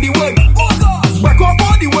up on the wood. Back up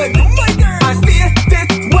on the wood. And say this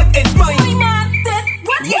what is mine. This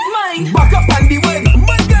what is mine. Back up on the wood. And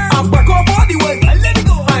back up on the wood. And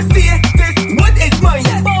say this what is mine.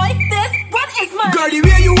 Boy, this what is mine. Girl, the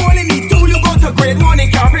way you holding me too, you go to grade 1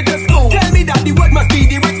 in carpenter school. Tell me that the word must be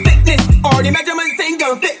the right fitness, or the measurements ain't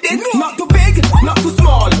gonna fit this. Not too big, not too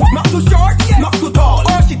small, not too short, not too tall.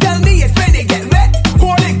 All she tell me is when they get wet,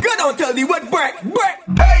 hold it good until the word break.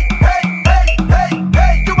 Hey, hey, hey, hey,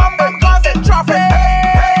 hey, you my man causing traffic.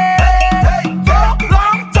 Hey, long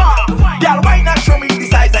talk. Girl, why not show me the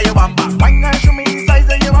size of your bamba? Why not show me the size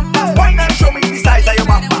of your bamba? Why not show me the size of your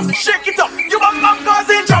bamba? Shake it up, you my man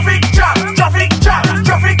causing traffic jam, traffic jam,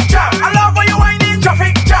 traffic jam. I love when you whining,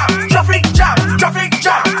 traffic jam, traffic jam, traffic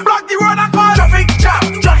jam. Block the road and call traffic jam,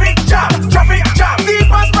 traffic jam, traffic jam.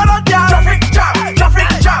 Deep and spread out there, traffic jam, traffic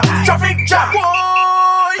jam, traffic jam.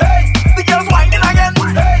 Boy, hey, the girls whining again,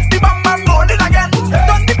 the bam bam rolling again.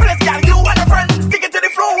 Done the place, girl, you and your friend. Take it to the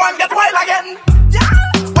floor and get wild again.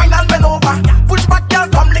 Wine and bend over, push back, girl,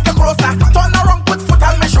 come lick it closer. Turn around, put foot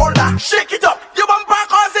on my shoulder. Shake it up, you bumper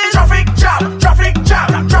causing traffic jam, traffic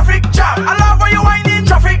jam, traffic jam. I love when you whining,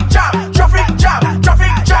 traffic jam, traffic jam,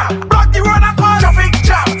 traffic jam. Block the road and call traffic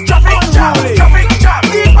jam, traffic jam, traffic jam.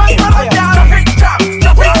 Deep and spread out there, traffic jam,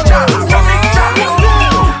 traffic jam, traffic jam.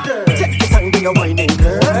 Take your time when you're whining,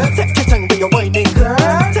 girl. Take your time when you're whining, girl.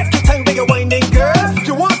 Take your time when you're whining, girl.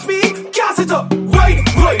 You want speed? Gas it up. Right.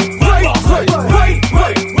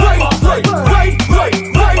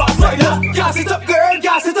 Gas it up, girl.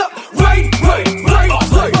 Gas it up. Right.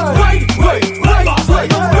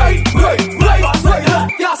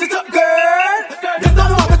 Gas it up, girl. Get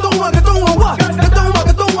down, what? Get down,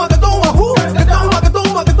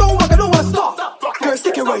 stop. Girl,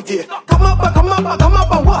 stick it right there. Come up, and what? Come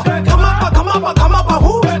up, and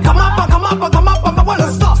who? Come up, and what?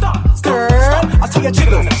 Stop. Girl, I tell you,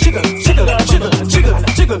 jiggle.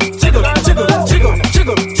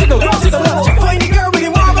 Find the girl with the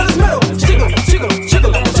marvelous metal. Jiggle.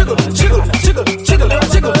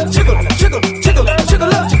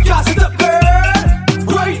 Gas it up, girl.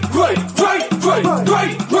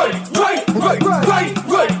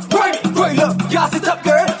 Right. Look, gas it up,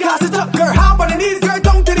 girl. How about the knees, girl,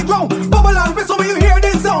 down to the ground. Bubble and whistle when you hear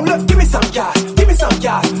this sound. Look, give me some gas.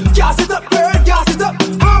 Gas it up, girl.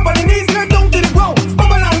 How about the knees, girl, down to the ground.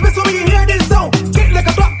 Bubble and whistle when you hear this sound. Tick like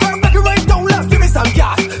a clock, girl, back it right down. Look, give me some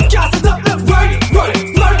gas. Gas it up, look. Right. Look,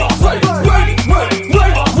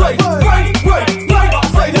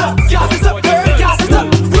 gas it up, girl. Gas it up.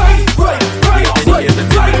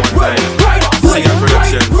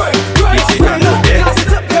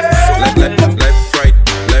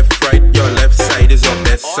 Left, right, your left side is your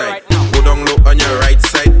best side. Go down low on your right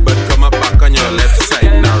side, but come up back on your left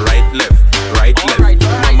side. Now right, left.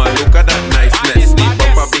 Mama, look at that niceness. The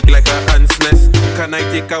bumper big like a ant's nest. Can I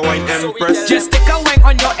take a wine, Empress? Just take a wine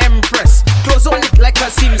on your Empress. Close on it like a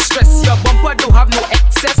seamstress. Your bumper don't have no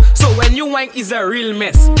excess, so when you wine is a real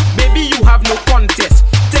mess. Baby, you have no contest.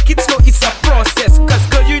 Take it slow, it's a process. Cause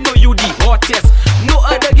girl, you know you the hottest. No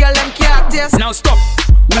other girl them can't test. Now stop.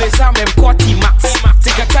 We'll some them Corty Max.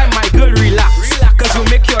 Take your time, my girl, relax. Cause you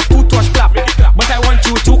make your two-touch clap. But I want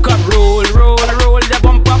you to come roll the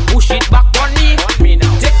bumper, push it back on me.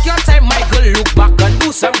 Take your time, my girl, look back and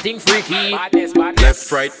do something freaky. Left,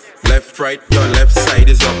 right, your left side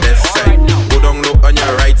is your best side. Go down low on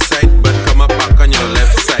your right side, but come up back on your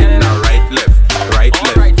left side. Now right, left.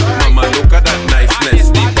 Mama, look at that niceness.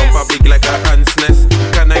 The bumper big like a ant's nest.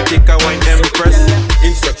 Can I take a wine, Empress?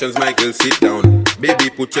 Instructions, Michael, sit down. Baby,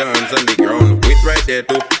 put your hands on the ground. Wait right there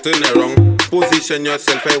to turn around. Position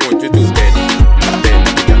yourself, I want you to bend. I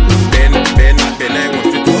want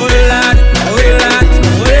you to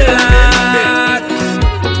bend.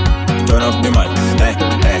 Turn up the mic.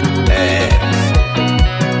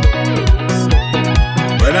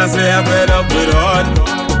 When I say I'm fed up with hard,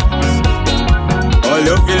 all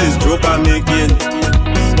you feel is joke I'm making.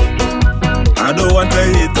 I don't want to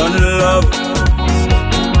hate on love,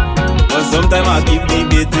 but sometimes I keep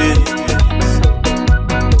debating.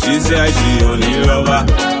 She say she only lover,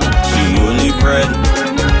 she only friend.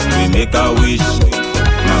 We make a wish,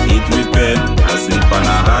 now eat with pen. I sleep and I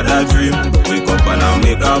had a dream, wake up and I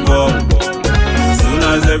make a vow. Soon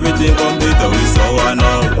as everything complete, we saw one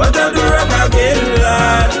now. What I do wrong again,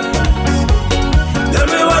 lad? Tell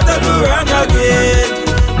me what I do wrong again.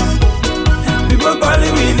 People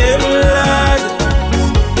calling me name, lad.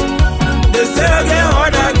 They say I get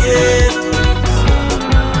hard again.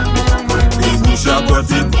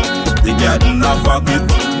 that in a pocket,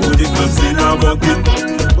 put the clothes in a bucket.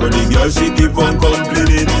 But the girl she keep on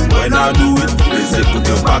complaining when I do it. They say put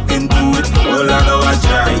your back into it. All I know I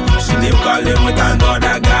try. She name calling with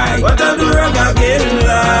another guy. What I do wrong again,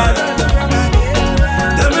 lad?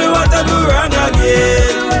 Tell me what I do wrong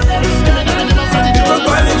again. People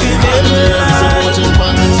calling me name, lad. Supporting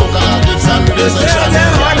fans, so called it's and this and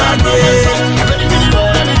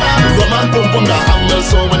Roman pump on the hammer,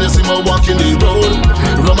 so when you see me walking the road.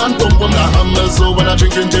 Roman pump on the hammer, so when I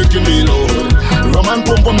drinking, taking me load. Roman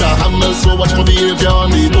pump on the hammer, so watch my behavior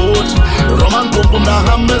on the boat. Roman pump on the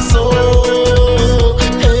hammer, so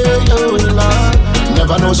hey, oh Lord.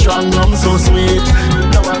 Never know strong rum so sweet.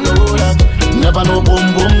 Now I know that. Never know boom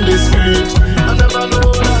boom this sweet. I never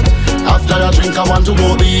know that. After I drink, I want to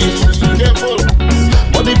go eat. Careful.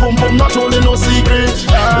 But the pump pump not only no secret.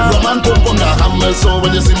 Roman pump on the hammer, so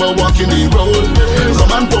when you see me walking the road.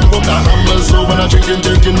 Roman pump on the hammer, so when I drinking,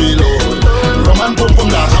 taking me load. Roman pump on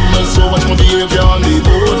the hammer, so watch my behavior on the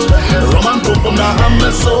boat. Roman pump on the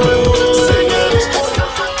hammer, so sing it.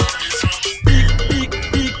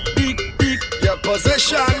 Your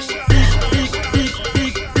position.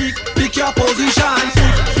 Pick your position.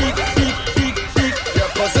 Your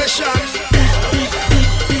position.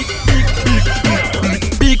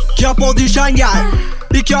 Pick your position, y'all.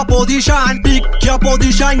 Pick your position. Pick your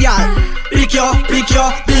position, y'all. Pick your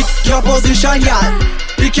position, y'all.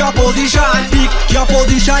 Pick your position. Pick your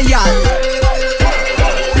position, y'all.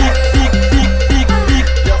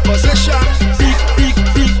 Your position.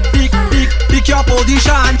 Pick your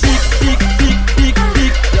position.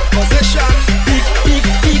 Your position.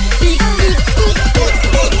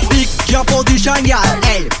 Pick your position, y'all.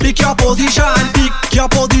 Hey, pick your position. Pick your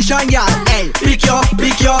position, y'all. Hey, pick your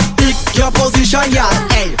position, y'all.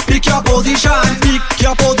 Hey, pick your position. Pick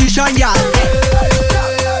your position, y'all.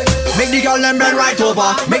 Make the girl them bend right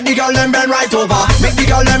over. Make the girl them bend right over. Make the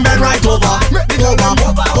girl them bend right over.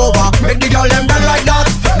 Over. Make the girl them bend like that.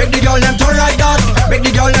 Make the girl them turn like that. Make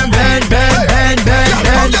the girl them bend.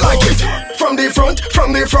 How you like it? From the front, how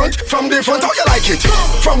you like it?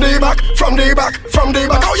 From the back, how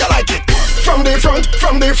you like it? From the front,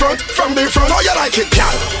 how you like it,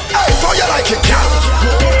 girl? Hey, how you like it, girl?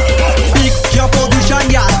 Pick your position,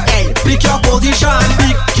 y'all. Hey, pick your position.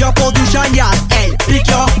 Pick your position, y'all. Hey, pick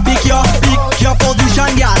your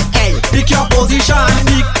position, y'all. Hey, pick your position.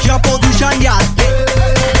 Pick your position, y'all.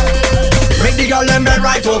 Make the girl them bend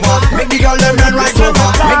right over. Make the girl them bend right over.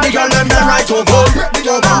 Make the girl them bend right over.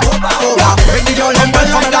 Over. Make the girl them bend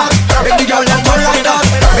like that. Make the girl them turn like that.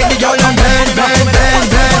 Make the girl them bend.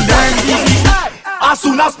 As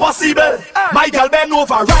soon as possible, my girl bend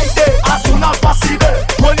over right there. As soon as possible,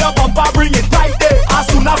 roll your bumper, bring it right there. As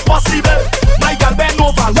soon as possible, my girl bend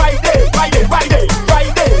over right there.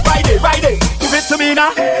 Give it to me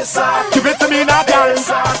now, give it to me now, girl.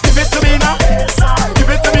 Give it to me now, give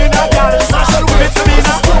it to me now, girl. Give it to me now, give it to me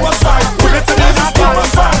now, girl. Give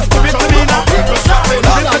it to me now, give it to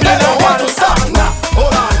me now,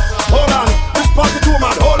 girl. Hold on, this party too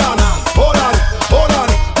mad. Hold on,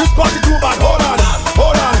 this party too bad. Hold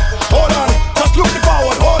on, just looking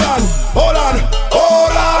forward. Hold on,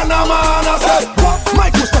 man. I said,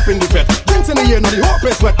 Mike will step in the vet. Drinks in the air, now the whole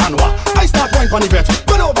place wet and what? I start wine on the vet.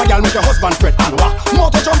 Bend over, girl, make your husband fret and what?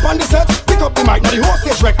 Motor jump on the set, pick up the mic, now the whole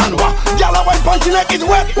stage wreck and what? Girl, I wine punch neck is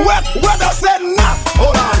wet. I said, nah.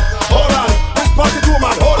 Hold on, this party too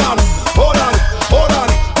mad. Hold on,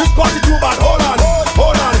 this party too bad. Hold on,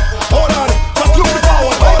 just looking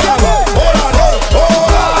forward. Hold on.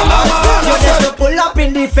 You just to pull up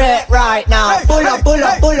in the fair right now. Pull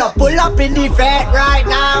up in the fair right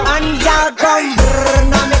now. And y'all come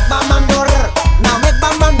now make bam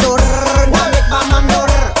bam door.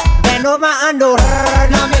 Bend over and door.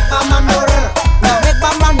 Now make bam bam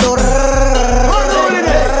door.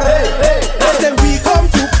 I said we come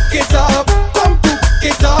to get up.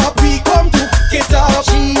 We come to get up.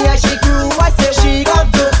 She grew. I said she come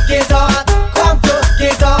to get up.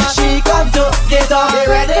 She come to get up.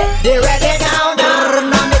 They ready now.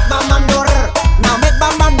 Now make bam bam door.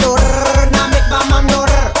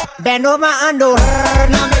 Bend over and door.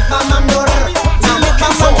 Now make bam bam door.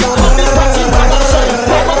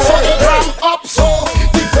 Up so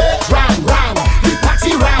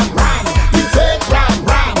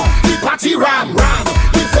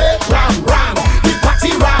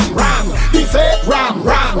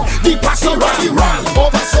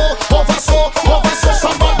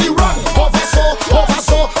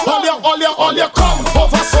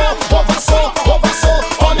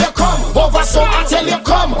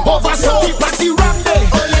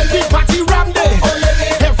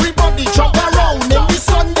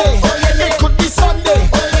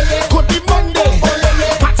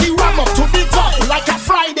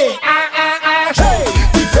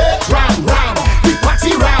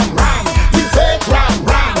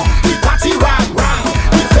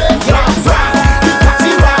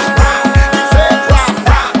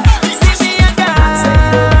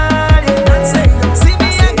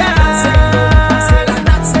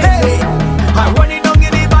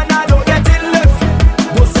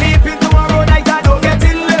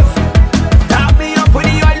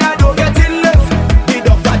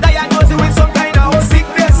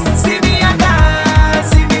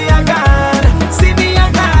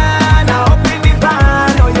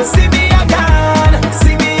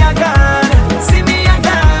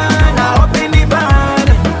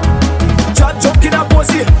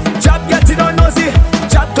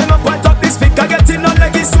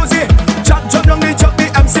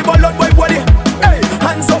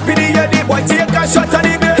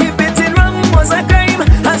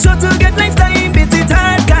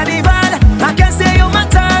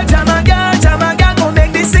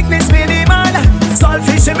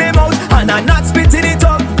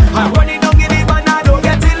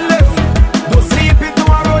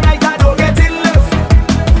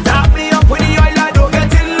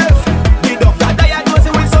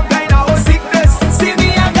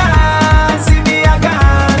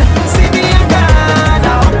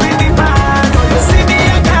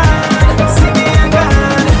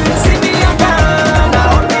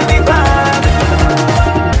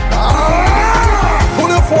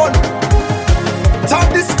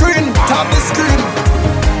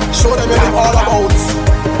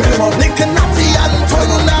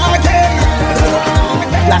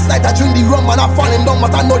the rum and I'm falling down,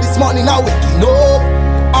 but I know this morning I'm waking up.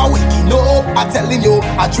 I'm waking up, I'm telling you.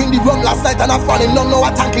 I drink the rum last night and I'm falling down. Now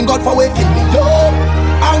I'm thanking God for waking me up.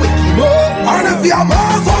 I'm waking up. And if you're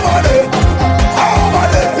mass over there, over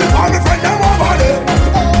there. If I'm a friend, them over there,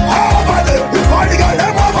 over there. If I the girl,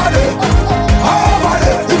 them over there, over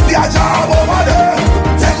there. If you're a job over there,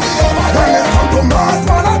 tell me over there. Come to mass,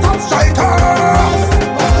 man, a top strikers.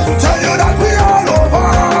 Tell you that we all over.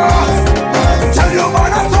 Tell you,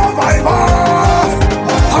 man, a survivor.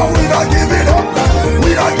 And we not give it up.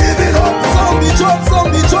 We not give it up. Some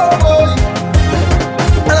the job, boy.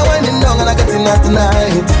 And I'm winding down and I'm getting out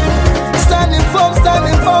tonight. Standing firm,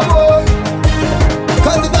 boy.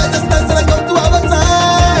 Cause if I just dance and I come to have a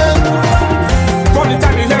time. From the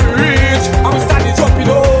time you hear me reach, I'm standing jumping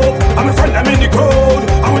up. I'm a friend, I'm in the crowd.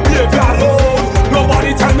 I'm with behavior alone.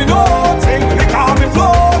 Nobody tell me nothing. They call me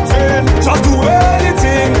floating. Just do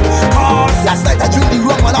anything. Cause last night I drink the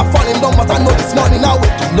rum and I'm falling down, but I know this morning I'm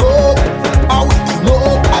waking up. I'm waking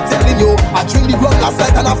up, I'm telling you. I drink the rum last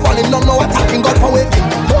night and I'm falling down. Now I'm thanking God for waking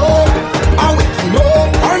me up. I'm waking up.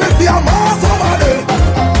 And if you're mass over there,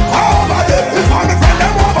 over there. If I'm a friend,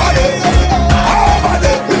 them over there, over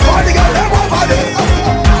there. If all the girl, them over there,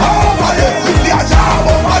 over there. If you're a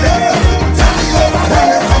job over there, tell me over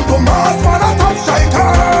there. Come to mass, man, a top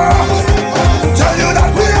striker. Tell you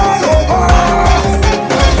that we all over.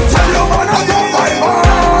 Tell you, man, a survivor.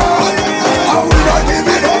 And we not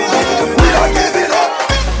give it up. We not give it up.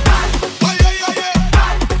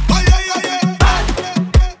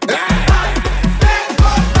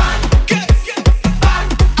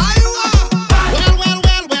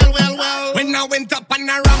 When I went up on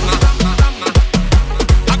a rama,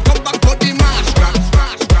 I come back to the marsh.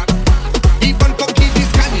 Even cookie this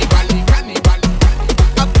carnival,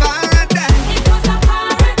 a paradise. It was a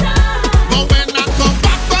paradise. But when I come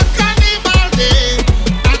back for carnival day,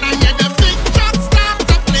 and I hear the big truck start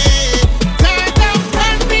to play, tell them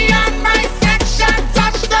friend beyond my section,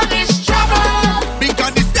 touch them is trouble,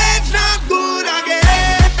 because the stage not good again.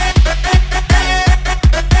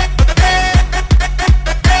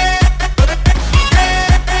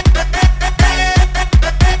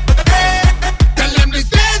 Tell them the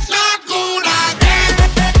stage not good again.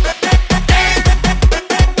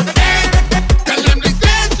 Tell them the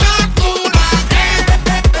stage not good again.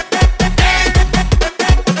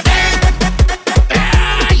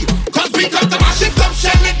 Cause we come to mash it up,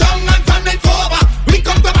 shell it down and turn it over. We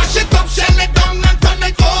come to mash it up, shell it down and turn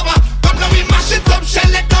it over. Come now we mash it up,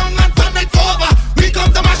 shell it down and turn it over. We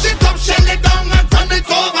come to mash it up, shell it down and turn it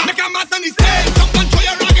over. Make a mass on the stage, jump and throw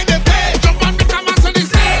your rag in the face. Jump and make a mass on the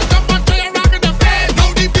stage, jump and throw your rag in the face. Now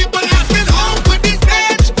the people asking how could this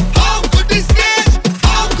stage, how could this stage,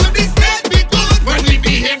 how could this stage be good when we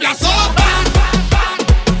behave like so bad?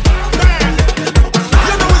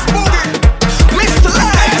 You know it's boogie, Mr.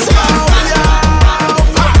 Lights.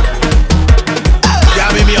 Yeah,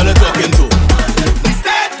 me all the talking to. The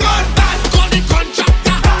stage gone bad, call the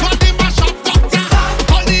contractor, call the mash-up doctor,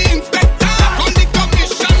 call the inspector, call the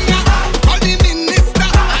commissioner, call the minister,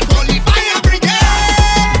 and call the fire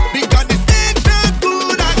brigade. Because the stage not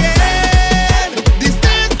good again. The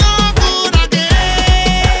stage not good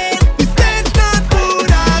again. The stage not good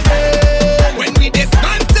again. When we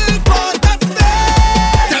dismantle for the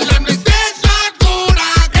stage, tell them the stage not good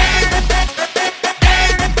again.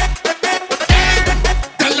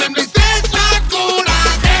 Tell them the stage not good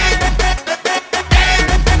again.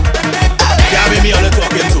 Yeah, me all the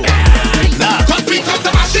talking to. Nah. Cause we come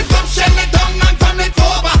to mash it up, shell it down and turn it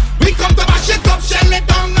over. We come to mash it up, shell it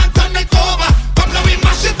down and turn it over. Come now we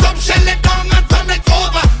mash it up, shell it down and turn it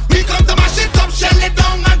over. We come to mash it up, shell it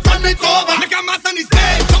down and turn it over. Make a mass on the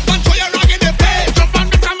stage, jump and throw your rag in the face. Jump and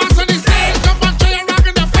make a mass on the stage, jump and throw your rag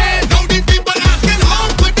in the face. Now the people asking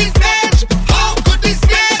how could this stage, how could this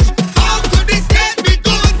stage, how could this stage be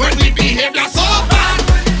good when we behave like so bad?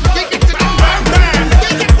 We get to go,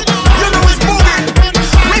 you know it's boogie,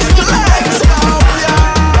 Mr. Lights.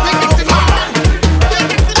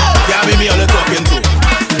 Yeah, me all the talking to.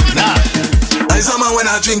 Nah. I'm someone when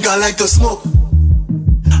I drink, I like to smoke.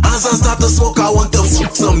 As I start to smoke, I want to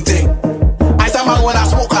fuck something. I'm someone when I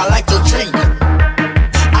smoke, I like to drink.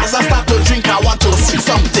 As I start to drink, I want to fuck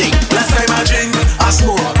something. Last time I drink, I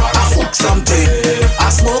smoke, I fuck something. I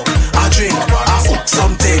smoke, I drink, I fuck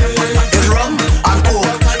something. In rum and coke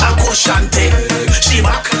and Coshante. She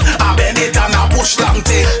back, I bend it and I push long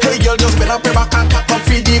thing. Hey girl, just bend up your back and cock up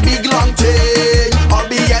for the big long thing. All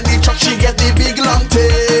behind the truck, she get the big long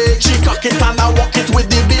thing. She cock it and I walk it with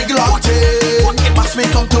the big long thing. Pass me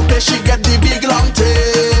come to play, she get the big long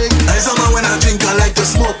thing. I someone when I drink, I like to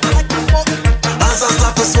smoke. As I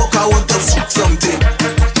start to smoke, I want to fuck something.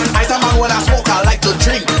 I someone when I smoke, I like to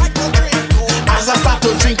drink. As I start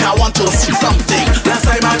to drink, I want to see something. Last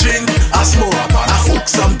time I drink, I smoke, I fuck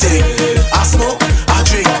something. I smoke, I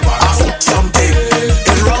drink, I fuck something.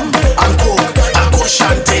 In rum and coke, I go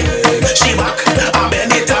shanty. She back, I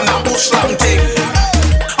bend it and I push long thing.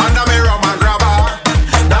 Under me rum and grabber,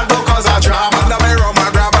 that go cause a drama. Under me rum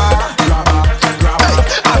and grabber,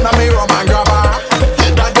 under me rum and grabber,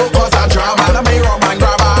 that go cause a drama. Under me rum and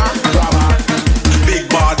grabber, big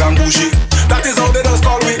bad and bougie. That is how they just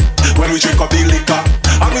call me when we drink up the liquor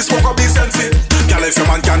and we smoke up the sense. Girl, if your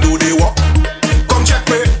man can do the work, come check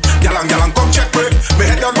me. Girl and come check me. Me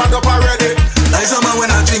head done bad up already. Like a man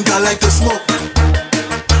when I drink, I like to smoke.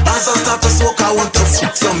 As I start to smoke, I want to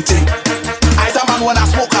fuck something. As a man when I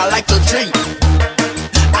smoke, I like to drink.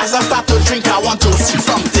 As I start to drink, I want to fuck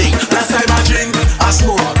something. Last time I drink, I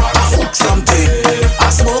smoke, I fuck something.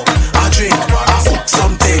 I smoke, I drink, I fuck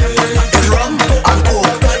something. In rum and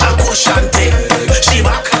coke, I go shanty. She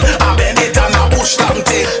back, I bend it and I push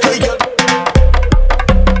something.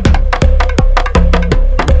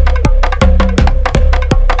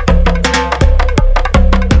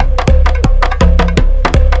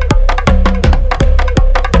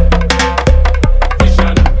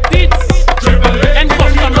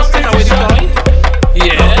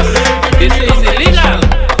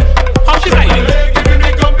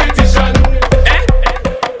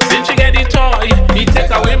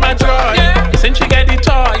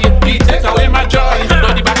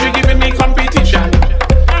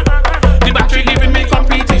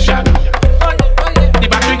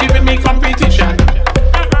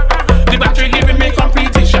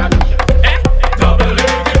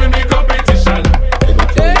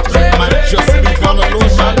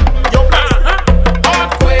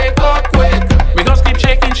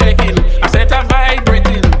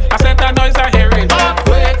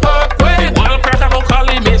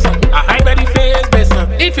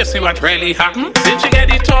 Really happen since you get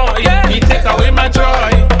the toy, he take away my joy.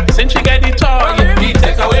 Since you get the toy, he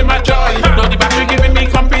take away my joy. No, the battery giving me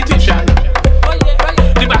competition.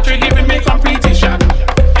 The battery giving me competition.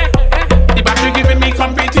 The battery giving me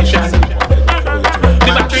competition.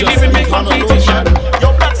 The battery giving me competition.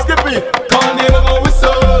 Yo, Black Skippy, Carnival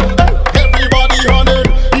whistle. Everybody on it,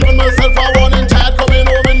 even myself I want in tired coming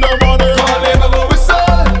home in the morning. Carnival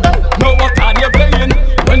whistle. Know what card you're playing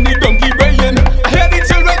when the donkey braying. I hear the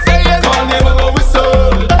children saying Carnival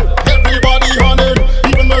whistle. Everybody on it,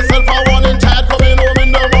 even myself I want in tired coming home in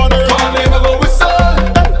the morning. Carnival whistle.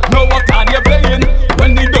 Know what card you're playing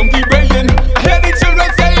when the donkey braying. I hear the children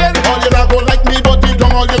saying all you not go like me, but they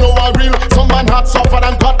don't all you know are real. Some man hot suffer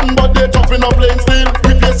and cotton, but they tough in a plain steel.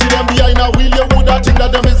 If you see them behind a wheel, you woulda think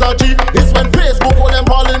that them is a G. It's when Facebook all them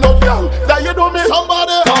calling out, yo, that you do me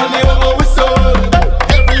somebody. Carnival whistle.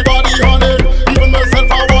 Everybody on it, even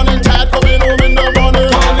myself I want in tired coming home in the morning.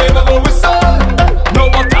 Carnival whistle. Know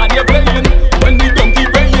what card you're playing when the donkey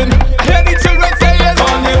braying. I hear the children saying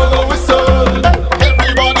Carnival whistle.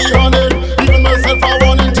 Everybody on it, even myself I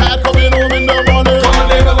want in tired coming home in the morning.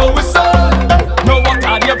 Carnival whistle. Know what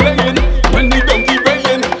card you're playing when the donkey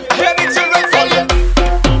braying. I hear the children saying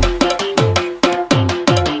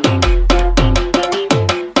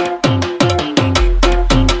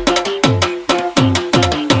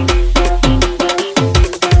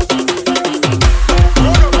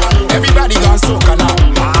Everybody gone soca now.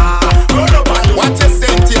 Run up and what you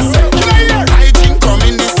say to yourself? I drink come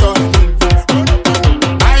in the sun.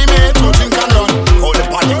 I made to drink and run. Hold the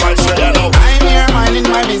party while shell now. I'm here minding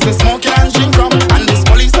my business, smoking and drink rum. And this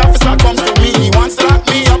police officer comes to me, he wants to lock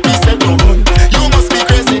me up. He said, no, you must be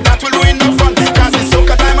crazy, that will ruin the fun. Cause it's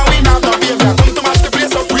soca time and we have no behavior. Come to mash the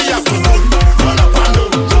place up, we have to run. Run up and down,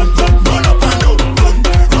 run, run up and down, run.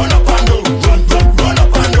 Run up and down, run, run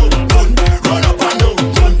up and down, run. Run up and down,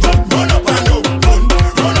 run, run up and down, run.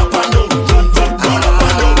 Run up and down, run, run up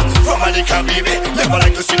and down. From a little baby, never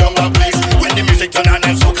like to sit down one place. When the music turn on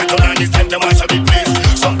and soca turn on, it's time to mash up the place.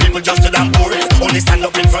 Some people just too damn boring, only stand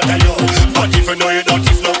up in front of you.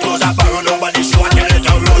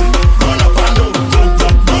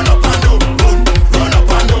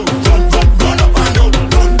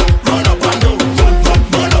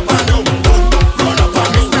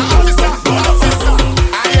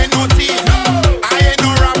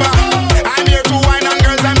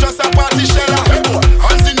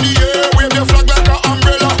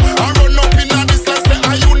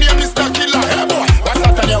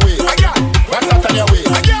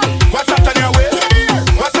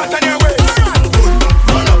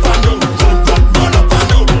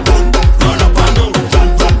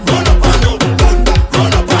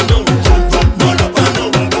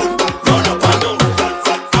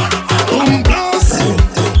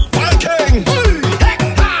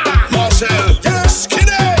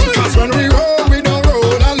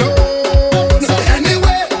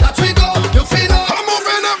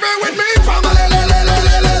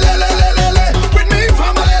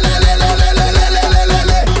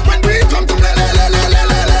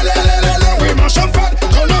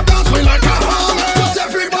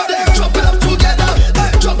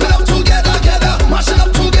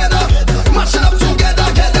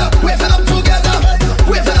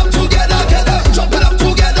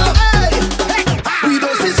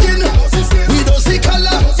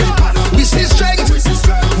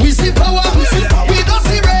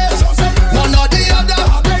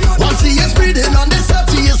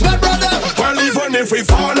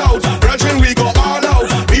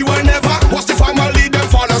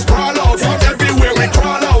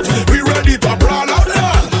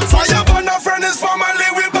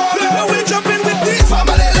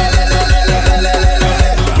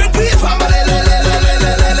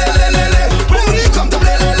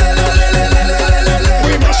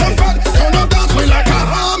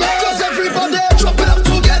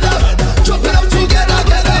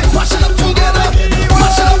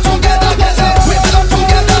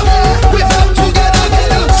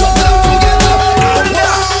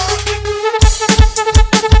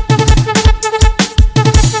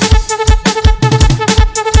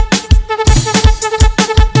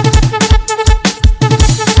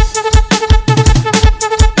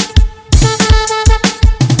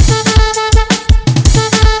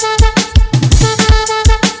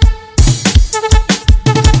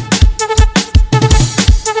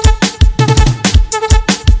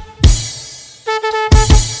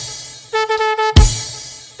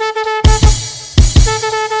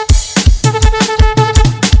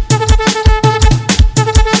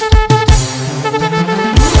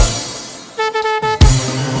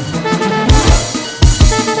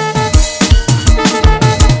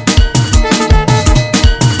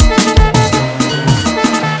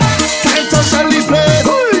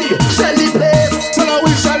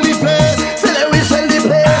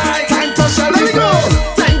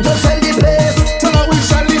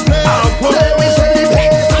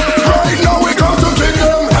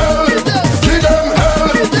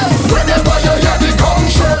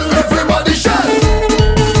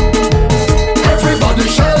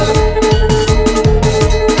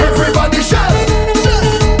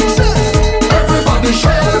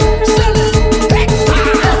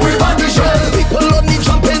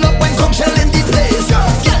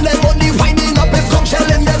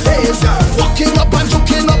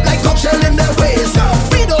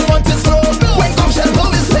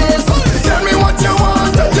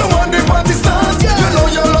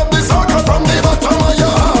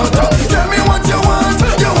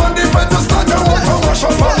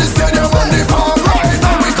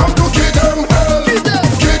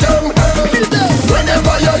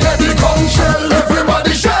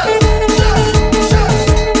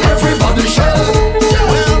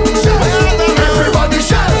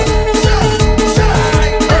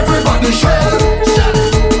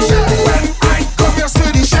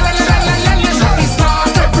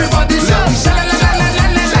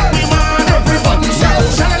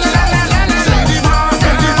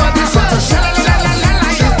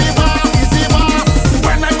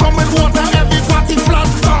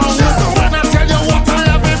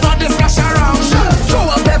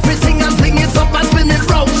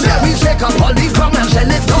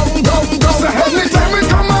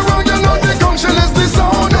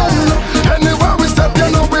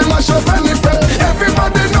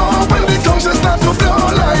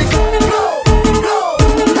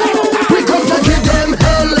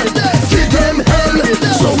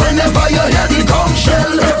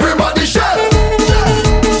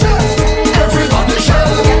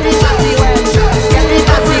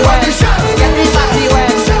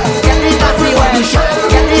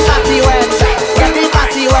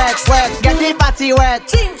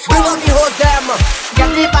 Bring up the hoes them.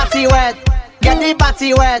 Get the party wet. Get the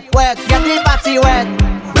party wet, wet. Get the party wet.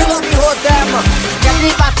 Bring up the hoes them. Get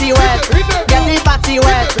the party wet. Get the party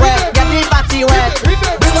wet, wet. Get the party wet.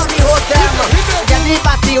 Bring up the hoes them. Get the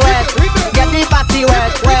party wet. Get the party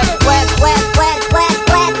wet, wet, wet, wet, wet, wet,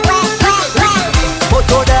 wet, wet, wet, wet.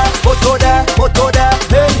 Moto there, moto there, moto there.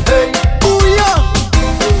 Hey, hey. Ooh yeah.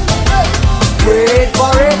 Wait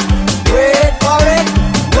for it. Wait for it.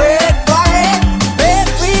 Wait for it.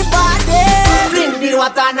 Everybody. Bring the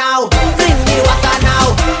water now. Bring the water now.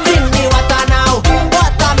 Bring the water now.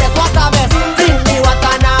 Water mess, water mess. Bring the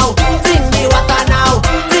water now. Bring the water now.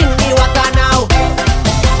 Bring the water now.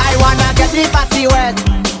 I wanna get the party wet.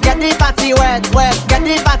 Get the party wet, wet. Get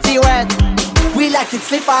the party wet. We like it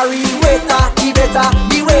slippery. Waiter, the better.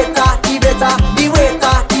 The waiter, the better. The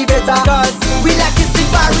waiter, the better. Cause we like it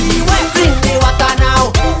slippery. Wet. Bring the water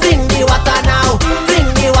now. Bring the water now. Bring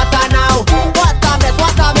the water now. Water mess,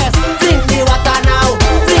 water mess. Bring the water now.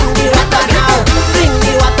 Bring the water now. Bring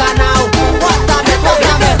the water now. Water mess,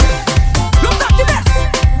 water mess. Look at the mess.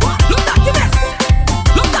 Look at the mess.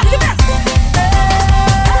 Look at the mess.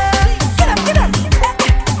 Get up, get up.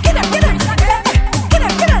 Get up, get up. Get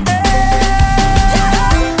up, get up.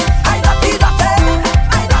 I love it, love it.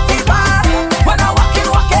 I love it bad. When I walk in,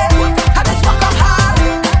 I just walk up hard.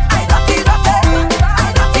 I love it, love it. I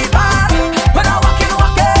love it bad. When I walk in,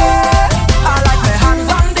 I like my hands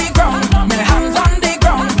on the ground. My hands on the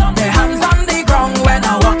ground. My hands on the ground when I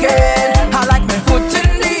walk in. I like my foot in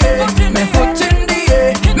the air. My foot in the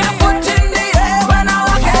air. My foot in the air when I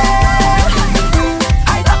walk in.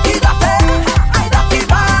 I love it, love it. I love it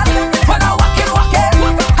bad. When I walk in,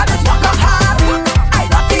 I just walk up hard. I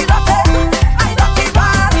love it, love it. I love it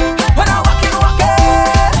bad. When I walk in,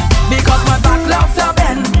 because my back love to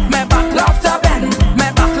bend. My back love to bend. My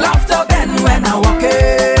back love to bend when I walk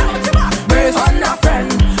in. Brace on a friend.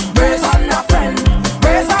 Brace on a friend.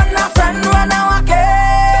 Brace on a friend when I walk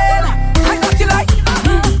in. I got you like,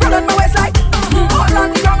 roll on my waist like, hold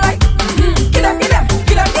on the ground like, get them, get them,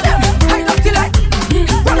 get them, get them. I got you like,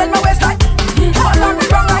 roll on my waist like, hold on the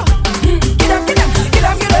ground like, get them, get them, get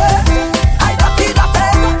them, get them. I got it, love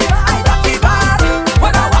it. I got it bad.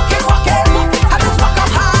 When I walk in, I just walk up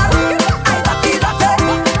hard. I got it, love it.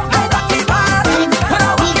 I got it bad. When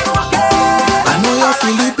I walk in, I know you're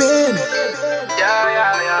feeling pain.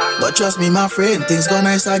 But trust me, my friend, things go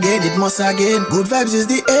nice again, it must again. Good vibes is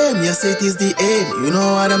the aim, yes, it is the aim. You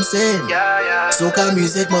know what I'm saying? Soca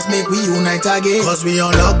music must make we unite again. Cause we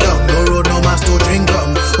on lockdown, no road, no mask to drink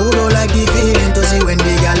rum. Who don't like the feeling to see when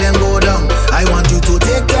the gal them go down? I want you to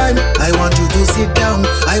take time, I want you to sit down.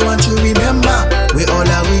 I want you remember where all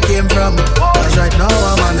that we came from. Cause right now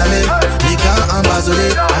I'm on the way, we can't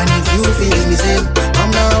ambassador. And if you feeling the same,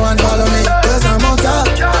 come now and follow me. Cause I'm on top,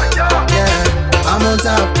 yeah, I'm on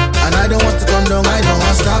top. And I don't want to come down, I don't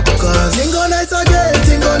want to stop. Cause thing go nice again,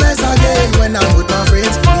 thing go nice again. When I'm with my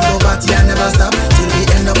friends, we go party and never stop till we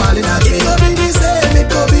end up all in a game. It could be the same, it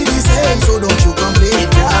could be the same. So don't you complain.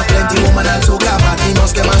 It will have plenty woman and soca party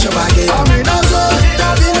must get mash up again. I'm in a zone,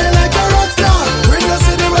 feeling like a rock star. When you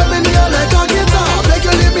see the weapon here like a guitar, make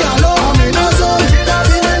you leave me alone. I'm in a zone,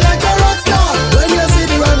 feeling like a rock star. When you see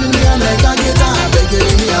the weapon here like a guitar, make you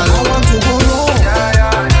leave me alone. I want to go home,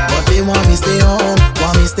 but they want me stay home.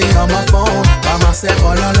 Want me stay on my phone, by myself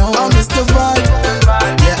all alone. I miss the vibe,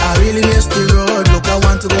 yeah, I really miss the road. Look, I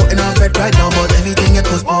want to go in a fed right now, but everything get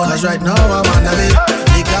postponed. Cause right now I'm on the way,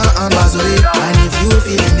 they can't ambassador. And if you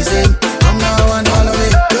feeling the same, come now and follow me.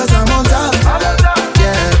 Cause I'm on top,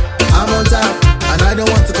 yeah, I'm on top. And I don't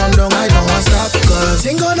want to come down, I don't want to stop. Cause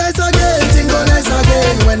thing go nice again, thing go nice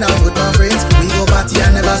again. When I'm with my friends, we go party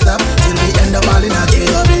and never stop till we end up all in a game. It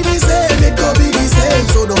could be the same, it could be the same.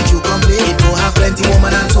 So don't you complain, it will have plenty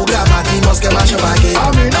woman and soca party must get mash up again.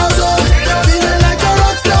 I'm in a zone, feeling like a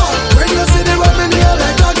rock star. When you see the weapon here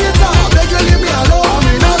like a guitar, make you leave me alone. I'm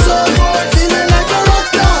in a zone, feeling like a rock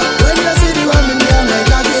star. When you see the weapon here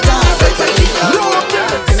like a guitar, make you leave me alone.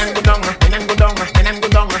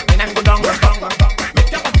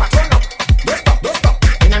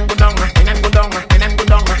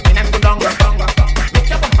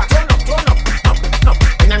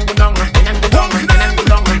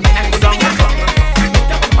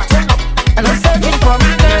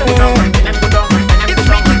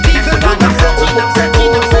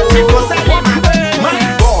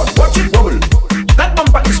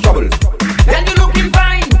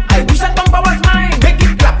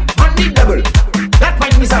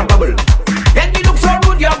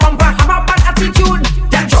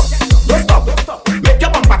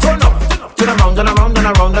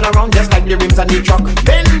 And the truck,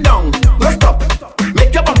 bend down, no stop.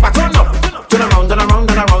 Make your bumper turn up. Turn around, turn around,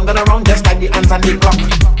 turn around, turn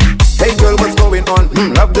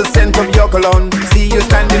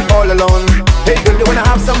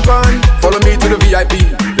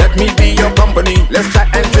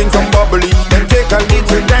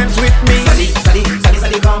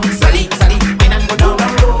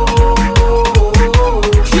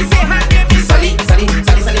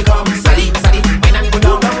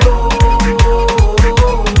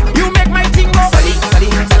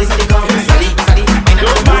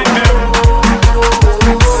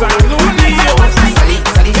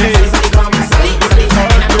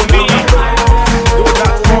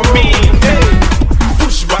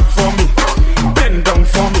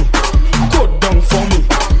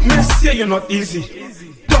easy.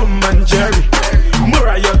 Tom and Jerry,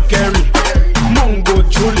 Mariah Carey, Mongo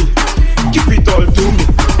Julie, give it all to me.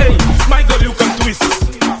 Hey, my girl you can twist,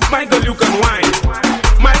 my girl you can whine,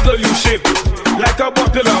 my girl you shape like a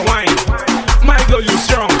bottle of wine. My girl you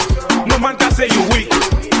strong, no man can say you weak.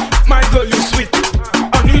 My girl you sweet,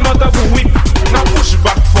 and you not have a weak. Now push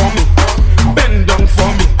back for me, bend down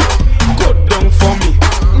for me, go down for me.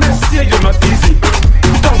 Messiah you're not easy.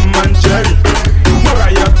 Tom and Jerry,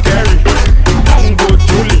 Mariah Carey, Mongo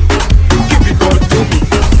Julie, give it all to me.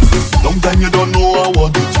 Long time you don't know I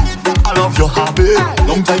want it, I love your habit.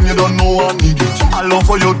 Long time you don't know I need it, I love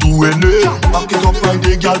how you doing it. Back it up right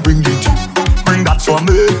there, girl, bring it. Bring that for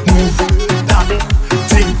me. Move that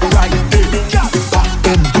thing right there. Back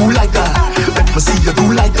and do like that. Let me see you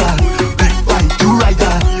do like that. Big bite, do like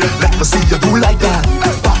that. Let me see you do like that.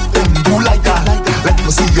 Back and do like that. Let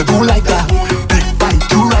me see you do like that. Big bite,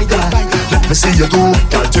 do like that. Let me see you do like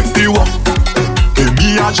that. Take the walk, give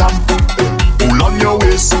me a jam. Pull on your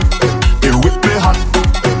waist, you whip me hand.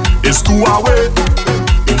 It's 2 away,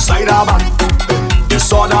 inside a band. It's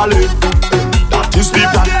all a lip, that is the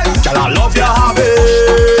plan. Girl, I love your habit,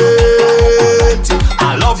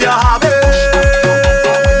 I love your habit.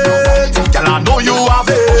 Girl, I know you have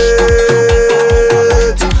it,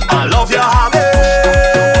 I love your habit.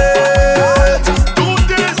 Do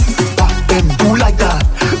this, back and do like that.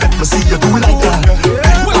 Let me see you do like that.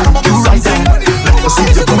 Back you right there. Let me see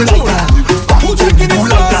you do like that. Back and do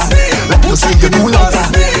like that. Let me see you do like that.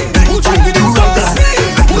 Big back do like that.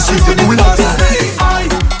 Let me see you do like that. I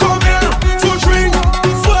come here to drink.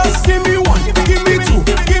 First, give me one, give me two,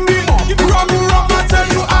 give me more. Rum, rum, I tell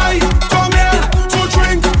you, I come here to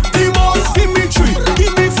drink. The most, give me 3,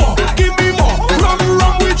 give me 4, give me more. Rum,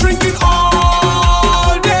 rum, we drinking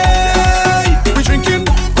all day. We drinking,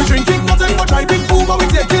 nothing but driving Uber, we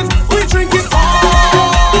taking. We drinking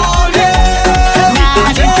all day.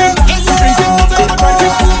 We drinking, nothing but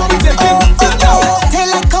driving Uber, we taking. They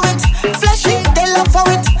like how it fleshy, they love how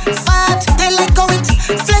it fat. They like how it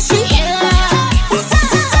fleshy.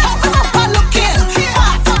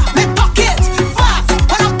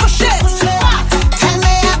 Tell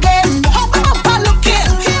me again, how my bumper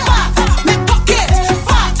looking fat. Me pocket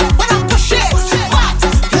fat when I push it fat.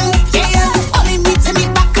 Yeah, only me to me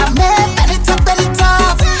back and me bend it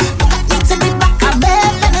up. Look at me to me back and me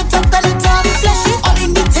bend it up. Fleshy, only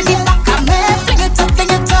me to me back and me fling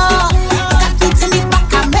it up. Look at me to me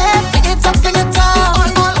back and me fling it up.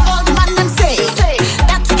 All the man them say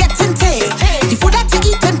that you getting take. The food that you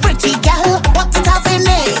eating pretty girl, what it have in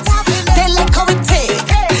it. They like how it take,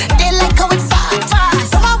 they like how it fat.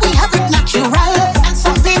 Some of we have it natural and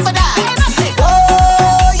some pay for that.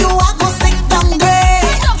 Oh, you are gonna stick down there.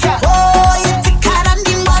 Oh, you thicker than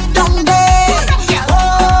the mud down there.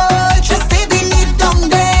 Oh, just stay beneath down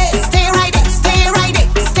there. Stay right it, stay right it,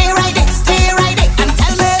 stay right it, stay right it. And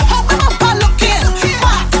tell me how my bumper looking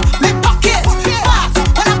fat. Me pocket fat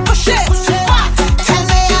when I push it fat. Tell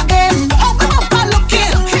me again how my bumper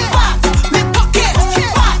looking fat. Me pocket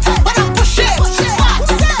fat when I push it fat.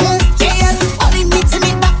 Yeah, only me to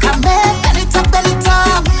me back and me bend it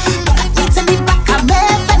up. Look at me to me back and me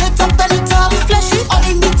bend it up. Fleshy,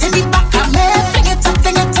 only me to me back and me fling it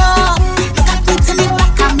up. Look at me to me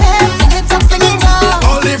back and me fling it up.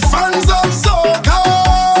 All the fans of soca,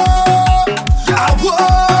 I want.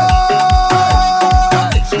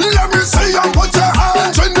 Let me see you put your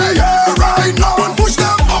hands in the air right now and push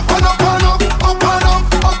them up and up and up, up and up,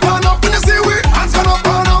 up and up. When you see we hands gone up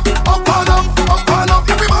and up, up and up, up and up.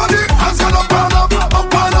 Everybody hands gone up and up,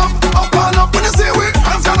 up and up, up and up. When you see we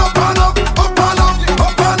hands gone up and up, up and up,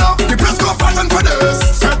 up and up. The place go fighting for this.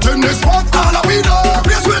 Fretting this what all we know. The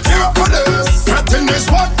place will tear up for this. Fretting this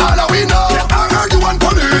what all we know. I heard you want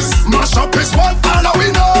police. Mash up is what all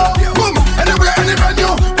we know. Boom, anywhere, any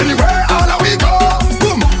venue, anywhere all we go.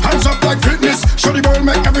 Boom, hands up like fitness. Show the world,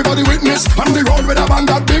 make everybody witness. On the road with a band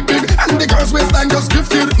that big, big. And the girls waistline just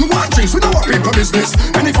gifted. No one drinks, we know what people business.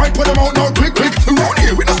 Any fight, put them out now quick, quick. Around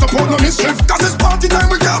here, we don't support no mischief. Cause it's party time,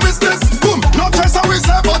 we can't